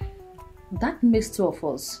 That makes two of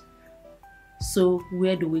us. So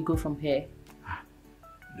where do we go from here?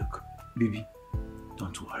 Look, baby,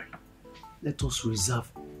 don't worry. Let us reserve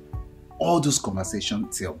all those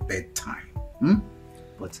conversations till bedtime.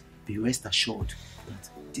 But be rest assured that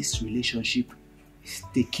this relationship is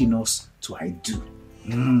taking us to I do.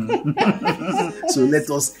 So let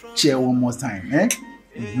us cheer one more time.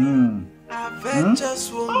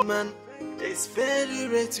 Adventurous woman is very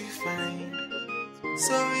rare to find.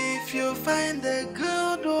 So if you find a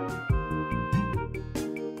good